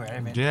flavor. I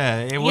mean, Yeah,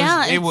 it was.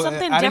 Yeah, it it's was.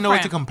 something I didn't know what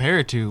to different. compare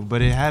it to,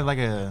 but it had like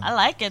a. I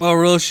like it. Well,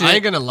 real shit. I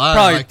ain't gonna lie.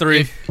 Probably like,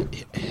 3.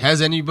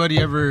 Has anybody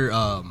ever,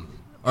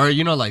 or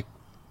you know, like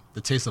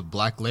the taste of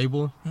Black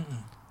Label?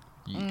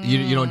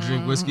 You don't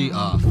drink whiskey?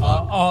 Fuck.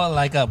 oh,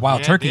 like a wild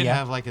Yeah, it turkey. did Yeah.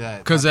 have like that.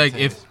 Because like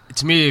taste. if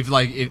to me if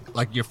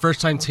like your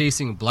first time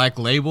tasting Black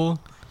Label,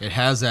 it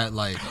has that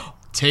like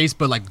taste,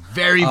 but like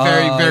very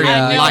very Oh, very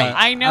yeah, I know, light,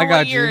 I know I got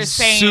what you. you're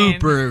saying.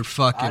 super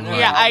fucking I know light.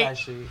 Yeah, I I- that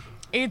shit.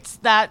 It's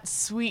that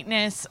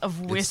sweetness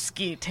of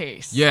whiskey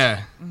taste.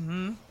 Yeah. I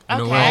Okay,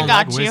 don't I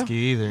got like you. whiskey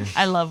either.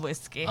 I love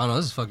whiskey. I don't know.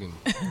 This is fucking.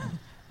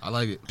 I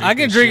like it. I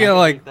can drink it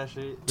like That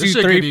shit. 2, This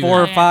shit 3, could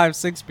 4, be- 5,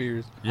 6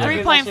 beers. Yeah. Three-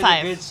 Give that shit a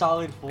 3.5. good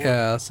solid 4.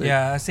 Yeah, I'll say.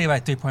 Yeah, I say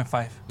like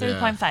 3.5.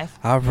 3.5.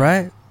 All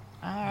right.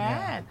 All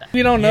right.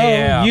 We don't know.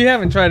 Yeah. You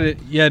haven't tried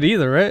it yet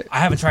either, right? I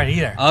haven't tried it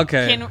either.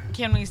 Okay.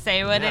 Can we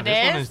say what Yeah, it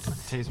this one is?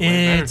 tastes way better It's to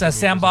a me for some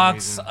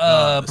Sandbox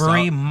reason.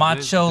 Brewery this-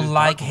 Macho this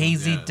like dark one,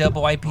 hazy yeah.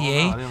 double Oh, no, I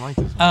IPA. didn't like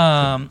this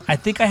one. I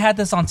think I had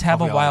this on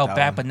tab a Hopefully I while like that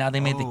back, one. but now they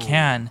made the Oh.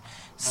 can.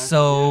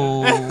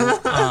 So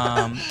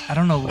I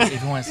don't know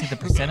if you want to see the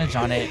percentage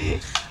on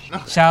it.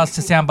 Shout outs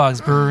to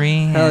Sandbox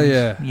Brewery. Hell and,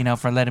 yeah. You know,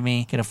 for letting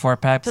me get a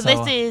 4-pack. So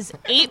this is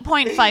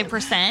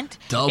 8.5%.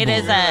 Double. It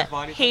is a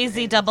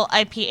hazy double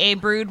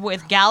IPA brewed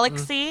with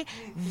Galaxy,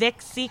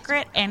 Vic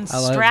Secret, and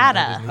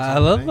Strata. I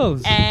love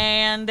those.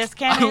 And this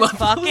can is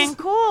fucking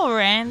cool,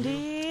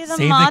 Randy. The Save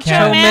the Macho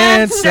cat.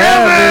 Man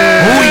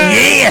Savage. Oh,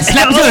 yeah.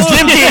 Slap to the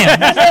Slim Jim.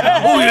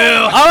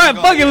 All right,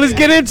 fuck it. Let's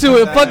get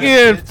into it.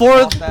 Fucking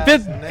fourth,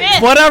 fifth,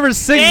 whatever,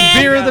 sixth Fifth.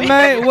 beer of the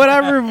night,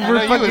 whatever.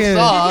 We're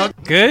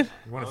fucking good.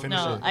 You want to finish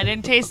No, it? I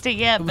didn't taste it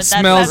yet, but that's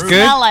Smells the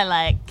good? smell I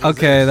like.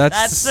 Okay,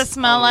 That's the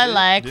smell I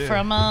like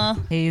from a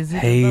hazy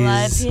double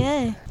Haze.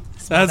 IPA.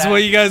 that's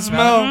what you guys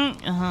smell.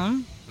 Uh-huh.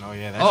 Oh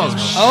yeah, that's Oh,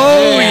 just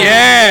Oh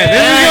yeah,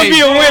 this is gonna be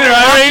a winner.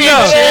 I already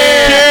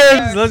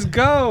know. Cheers. Let's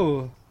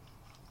go.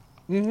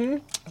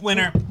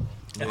 Winner.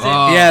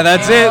 Yeah,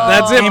 that's it.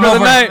 That's it Game for the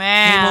over. night. Game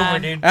Man. over,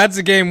 dude. That's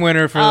a game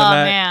winner for Oh, the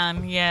night.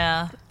 man.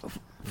 Yeah.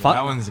 Fuck.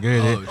 that one's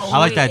good. Oh, I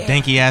like that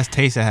danky ass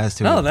taste it has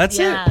to No, it. that's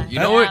Yeah. it. You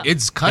know what?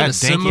 It's kind of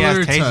That danky ass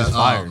similar taste is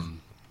fire. to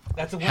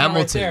That's a winner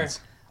Hamilton's. right there.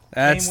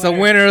 That's Game the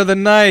winner. winner of the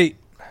night.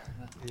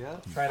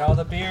 Tried all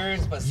the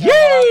beers, but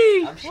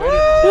Yay!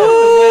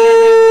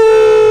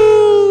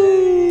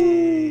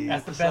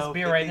 that's the best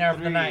beer right now of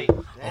the night.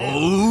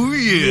 Oh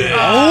yeah!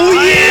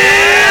 Oh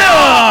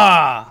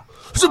yeah!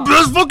 It's the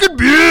best fucking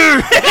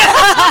beer.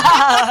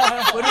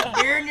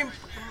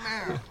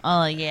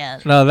 Oh, yeah.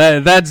 No,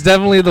 that's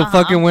definitely the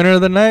fucking winner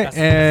of the night.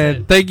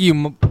 And thank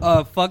you,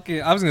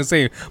 fucking. I was gonna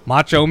say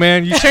Macho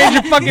Man. You changed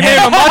your fucking name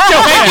to Macho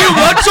Man.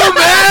 Macho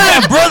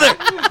Man, brother.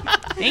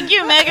 Thank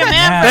you, Mega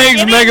Man. For Thanks,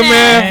 getting Mega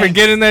Man, Thanks. for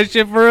getting that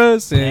shit for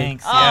us. And,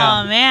 Thanks. Oh,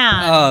 Yeah.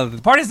 man.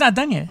 The party's not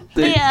done yet.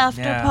 The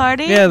after Yeah.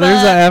 party. Yeah,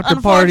 there's but an after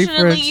party,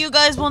 Unfortunately, friends. you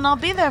guys will not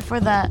be there for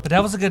that. But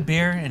that was a good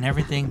beer and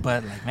everything.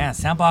 But like, man,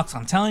 Soundbox,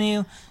 I'm telling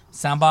you,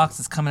 Soundbox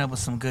is coming up with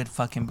some good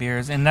fucking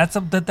beers, and that's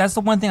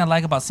the one thing I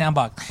like about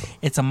Soundbox.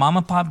 It's a mom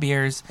and pop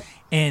beers,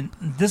 and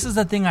this is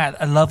the thing I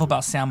love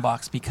about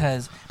Soundbox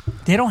because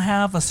they don't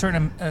have a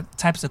certain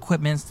types of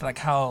equipment like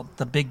how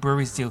the big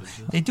breweries do.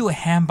 They do it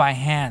hand by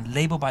hand,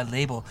 label by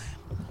label,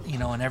 you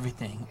know, and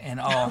everything and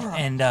all.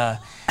 And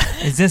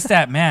it's just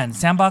that, man,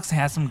 Sandbox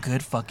has some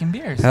good fucking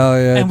beers. Hell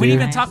yeah, And we dude.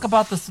 didn't even talk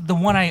about the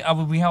one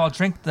we all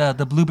drink the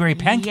blueberry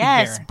pancake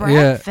Yes, beer.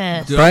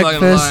 breakfast. Dude, I'm not gonna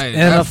Breakfast lie, in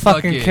that a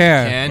fucking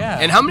can. Yeah.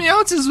 And how many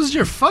ounces was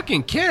your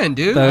fucking can,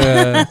 dude?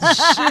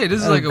 Shit,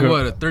 this is like a gr-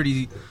 what, a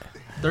 32?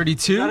 But thank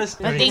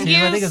 32, I think you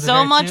it's a so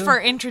very much two. for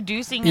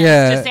introducing Yeah.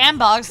 us to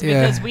Sandbox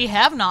Yeah. because we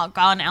have not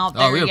gone out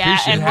there we yet,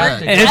 appreciate and that.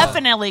 we're And it's-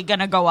 definitely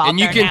gonna go out And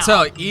you there can now.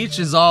 tell each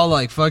is all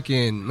like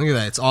fucking. Look at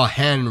that, it's all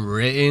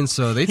handwritten,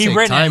 so they take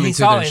time he into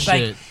saw their it. It's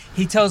shit. like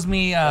he tells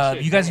me,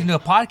 you guys can do a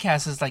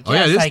podcast. It's like, Oh, yeah,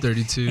 it's it is like,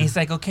 32. and he's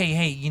like, okay,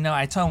 hey, you know,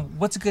 I tell him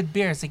what's a good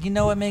beer. It's like, you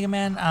know what, Mega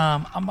Man,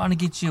 I'm gonna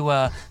get you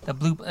the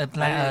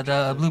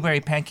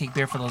blueberry pancake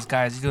beer for those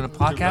guys. You doing a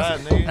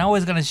podcast, and I'm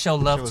always gonna show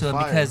love Shit to was him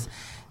fire. because.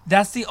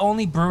 That's the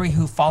only brewery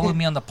who followed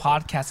me on the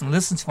podcast and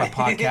listens to my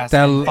podcast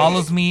That- and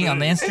follows me on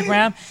the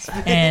Instagram,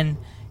 and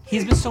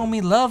he's been showing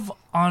me love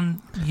on,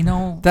 you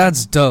know,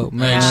 That's dope,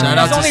 man. Hey, shout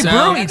out It's to only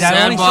brewery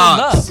that only shows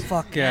Sandbox. love.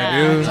 Fuck Yeah,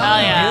 yeah, dude.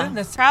 hell yeah. Dude,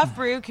 that's- Craft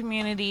brew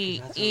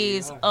community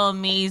is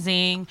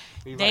amazing.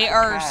 They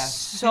are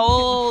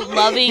so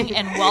loving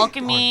and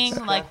welcoming.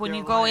 Like when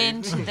you go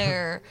into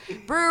their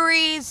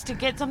breweries to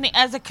get something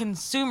as a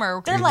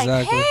consumer, they're like,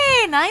 Exactly.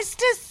 "Hey, nice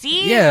to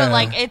see Yeah. you."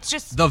 Like it's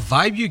just The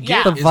vibe you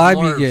Yeah. get The is vibe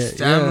you more get,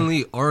 yeah.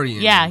 family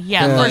oriented. yeah,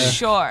 Yeah. for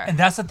sure. And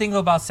that's the thing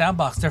about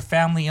Soundbox; they're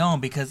family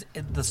owned because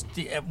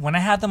when I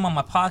had them on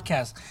my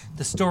podcast,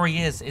 the story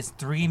is it's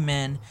 3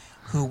 men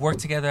who worked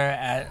together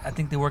at, I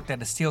think they worked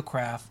at a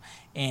Steelcraft,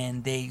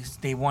 and they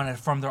wanted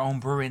to form their own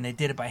brewery, and they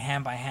did it by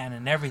hand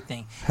and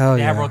everything. Hell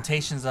they have yeah.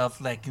 rotations of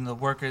like, you know,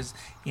 workers.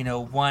 You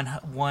know, one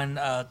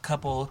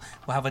couple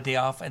will have a day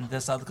off, and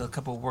this other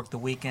couple will work the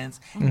weekends,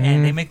 Mm-hmm.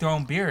 and they make their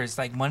own beers.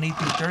 Like Monday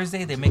through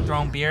Thursday, they make their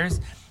own beers,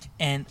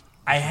 and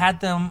I had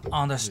them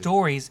on the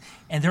stories,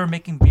 and they were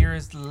making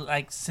beers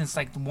like since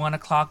like 1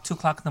 o'clock, 2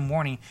 o'clock in the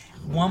morning,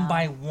 one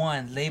by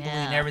one, labeling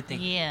Yeah,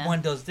 everything. yeah. One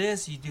does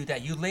this, you do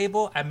that. You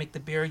label, I make the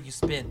beer, you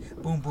spin,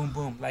 boom, boom,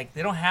 boom. Like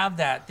they don't have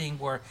that thing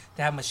where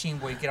they have a machine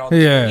where you get all the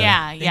Yeah.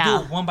 Yeah, They yeah.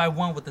 do it one by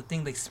one with the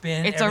thing they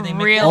spin. It's a everything,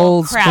 make real it-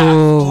 Old craft.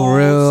 school, Old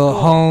real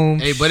school. home.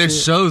 Hey, but it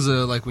shit. shows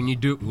like when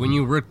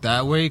you work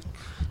that way,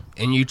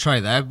 and you try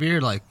that beer,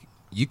 like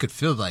you could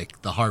feel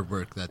like the hard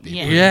work that they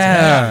Yeah. put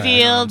Yeah. into it, you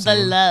know Feel what I'm the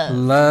saying? love.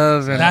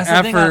 Love and That's the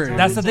effort. thing.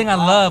 That's the thing I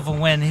love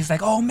when he's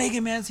like, "Oh, Mega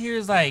Man's here."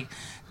 It's like,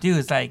 dude,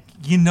 it's like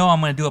you know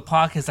I'm gonna do a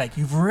podcast. Like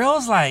you for real?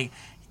 It's like,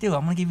 dude,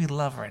 I'm gonna give you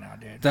love right now,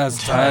 dude.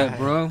 That's tight,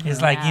 bro. It's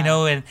like, you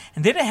know, and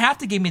they didn't have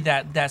to give me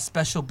that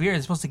special beer.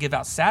 It's supposed to give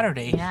out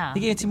Saturday. Yeah. They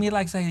gave it to me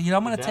like, say, you know,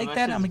 I'm gonna take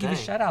that. I'm gonna give you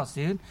shout outs,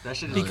 dude,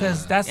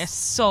 because that's It's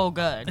so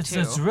good. it's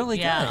too. really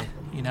Yeah. good.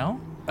 You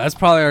know, That's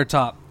probably our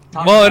top.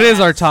 Well, it is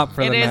our top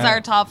for It the is night.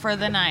 our top for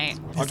the night.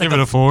 I'll give it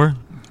a 4.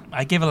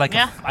 I give it like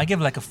Yeah. I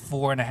give it like a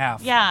 4.5.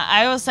 Yeah,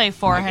 I would say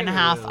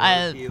 4.5.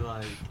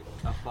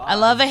 I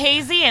love a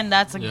hazy, and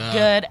that's a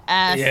good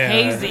ass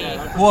hazy.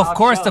 Well, of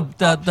course, the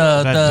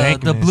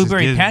dankness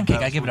blueberry is good.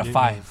 pancake, I give it a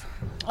 5.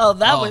 Oh,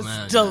 that Oh, was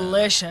man,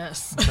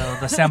 delicious. So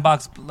the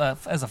sandbox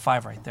as a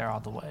 5 right there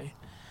all the way.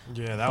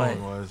 Yeah, that But-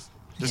 one was.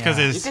 Just Yeah.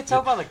 because You it's. can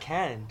tell by the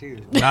can,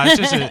 dude. Nah, it's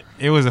just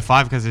it was a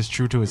 5 because it's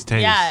true to its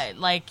taste. Yeah,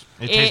 like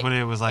It tastes what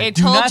it was like. It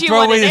Do told not you throw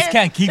what away it this is.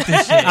 can. Keep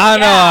this shit. I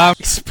know. Yeah. I'm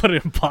just put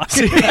it in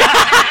pocket.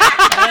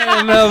 I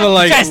don't know, but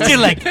like, Guys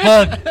still like,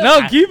 fuck.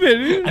 no, keep it.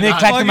 Dude. I need to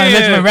collect my Fucking-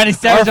 lips, my Randy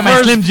Savage, our and my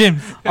first- Slim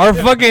Jim. Our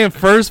fucking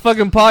first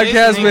fucking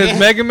podcast Nigga. with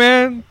Mega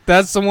Man.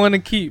 That's the one to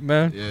keep,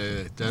 man.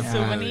 Yeah, So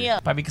definitely. many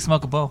up. Probably can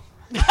smoke a bowl.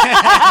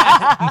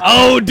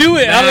 Oh, do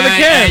it out of the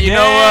Man, can. you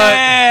know what?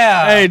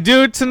 Yeah. Hey,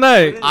 do it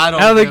tonight. I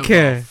don't out of the give a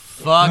can.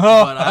 fuck,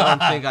 but I don't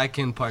think I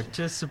can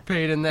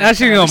participate in that. That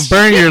shit kind gonna of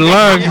burn your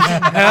lungs.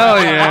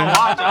 Hell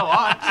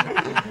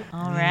yeah.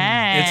 All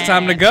right. It's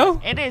time to go.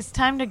 It is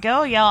time to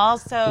go, y'all.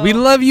 So We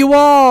love you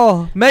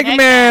all. Mega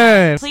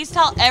Man. please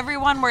tell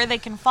everyone where they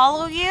can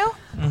follow you.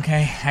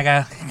 Okay,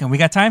 we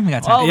got time? We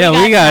got time. Oh, Yeah,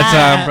 we got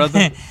time,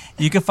 brother.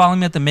 You can follow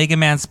me at the Mega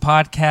Man's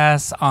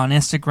podcast on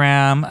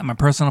Instagram, my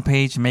personal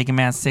page, Mega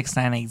Man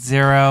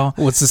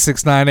 6980. What's the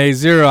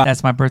 6980?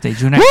 That's my birthday,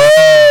 June Woo!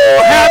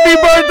 9th. Happy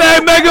birthday,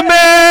 Mega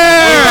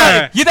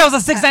Man! You thought it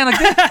was a 69 like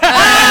this?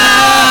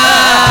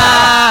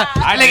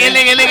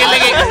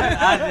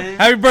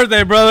 Happy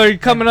birthday, brother. You're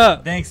coming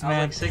up. Thanks,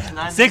 I was man.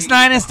 like 6'9". 6'9"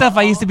 and stuff.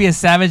 I used to be a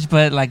savage,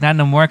 but like not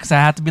no more because I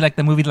have to be like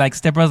the movie like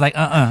Step Bros. Like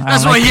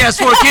That's why he has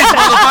 4 kids,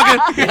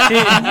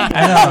 motherfucker.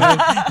 I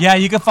know. Yeah,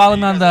 you can follow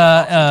me on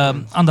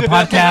the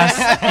podcast,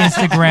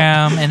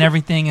 Instagram, and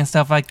everything and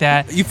stuff like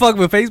that. You fuck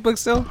with Facebook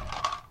still?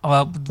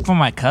 Well, for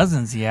my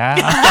cousins, yeah.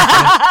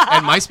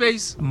 And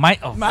MySpace? I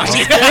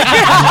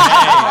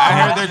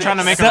heard they're trying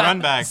to make a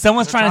run back.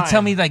 Someone's They're trying to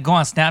tell me like go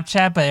on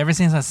Snapchat, but ever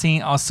since I've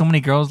seen so many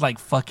girls like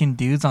fucking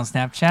dudes on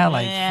Snapchat,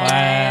 like Yeah.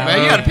 wow.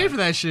 Man, you gotta pay for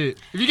that shit.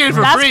 If you get it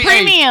for That's free,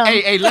 premium.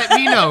 hey, let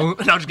me know.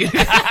 No, I'm just kidding.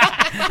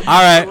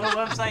 All right. What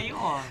website you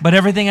on? But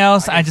everything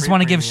else, I just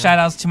want to give premium. shout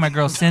outs to my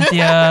girl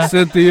Cynthia,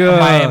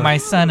 Cynthia. my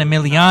son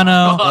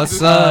Emiliano,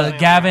 What's up?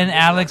 Gavin,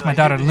 Alex, my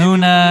daughter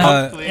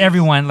Luna,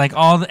 everyone, like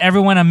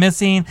everyone I'm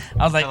missing.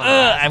 I was like,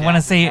 I want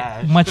to say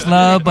much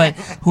love, but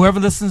whoever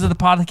listens to the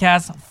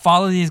podcast,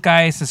 follow these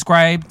guys,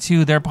 subscribe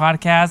to their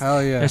podcast.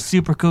 Hell yeah. They're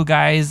super cool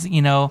guys,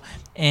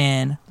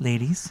 and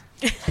ladies.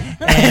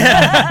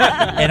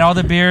 and all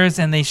the beers,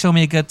 and they show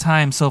me a good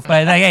time. So,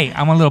 but like, hey,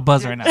 I'm a little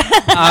buzz right now.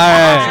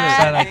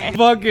 All right.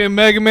 Fucking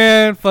Mega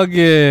Man. Fucking.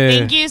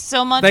 Thank you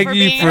so much Thank for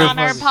you being for- on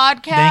our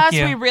podcast. Thank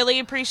you. We really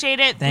appreciate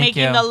it. Thank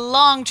Making you. the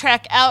long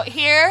trek out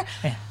here.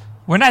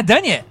 We're not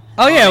done yet.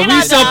 Oh yeah, We're we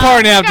not still done.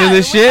 partying We after got-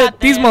 this we shit. got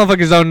These this.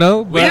 motherfuckers don't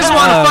know. We just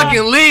want to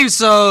fucking leave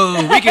so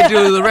we can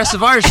do the rest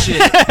of our shit.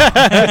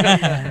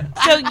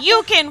 So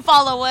you can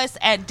follow us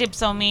at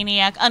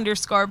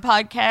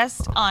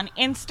Dipsomaniac_podcast on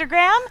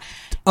Instagram.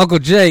 Uncle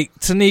Jake,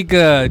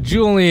 Tanika,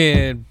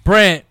 Julian,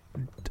 Brent,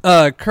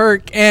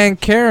 Kirk, and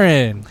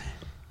Karen.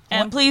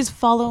 And please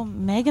follow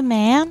Mega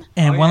Man.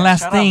 And Oh, one yeah,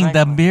 last shout out thing, the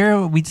Magma.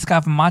 beer we just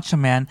got from Macho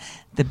Man,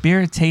 the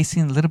beer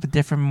tasting a little bit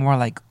different, more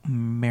like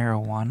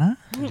marijuana.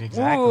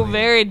 Exactly. Ooh,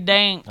 very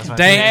dank. That's what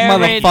I Dank said.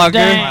 Very motherfucker.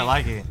 dank. I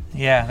like it.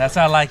 Yeah, that's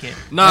how I like it.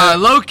 Nah,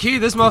 low key,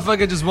 this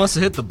motherfucker just wants to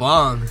hit the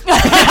bomb.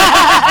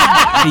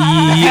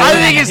 Yeah, I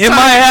think it's it time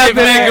might to have give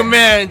been. Mega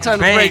Man time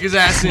to break his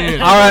ass in.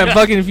 All right,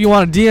 fucking, if you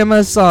want to DM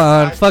us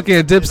on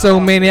fucking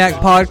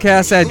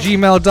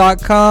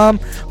dipsomaniacpodcast@gmail.com,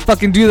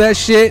 fucking do that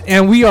shit,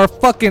 and we are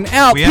fucking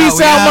out. We Peace out,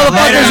 we out, out.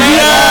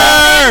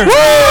 motherfuckers.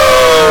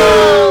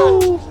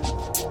 Later. Woo!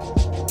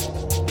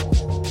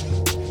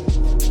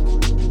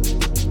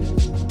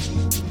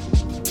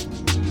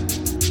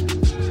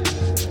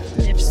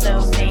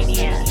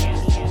 Dipsomania.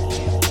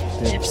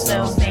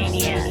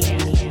 Dipsomania.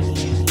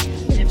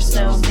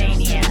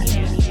 Dipsomania.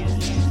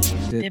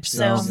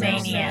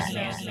 Dipsomania.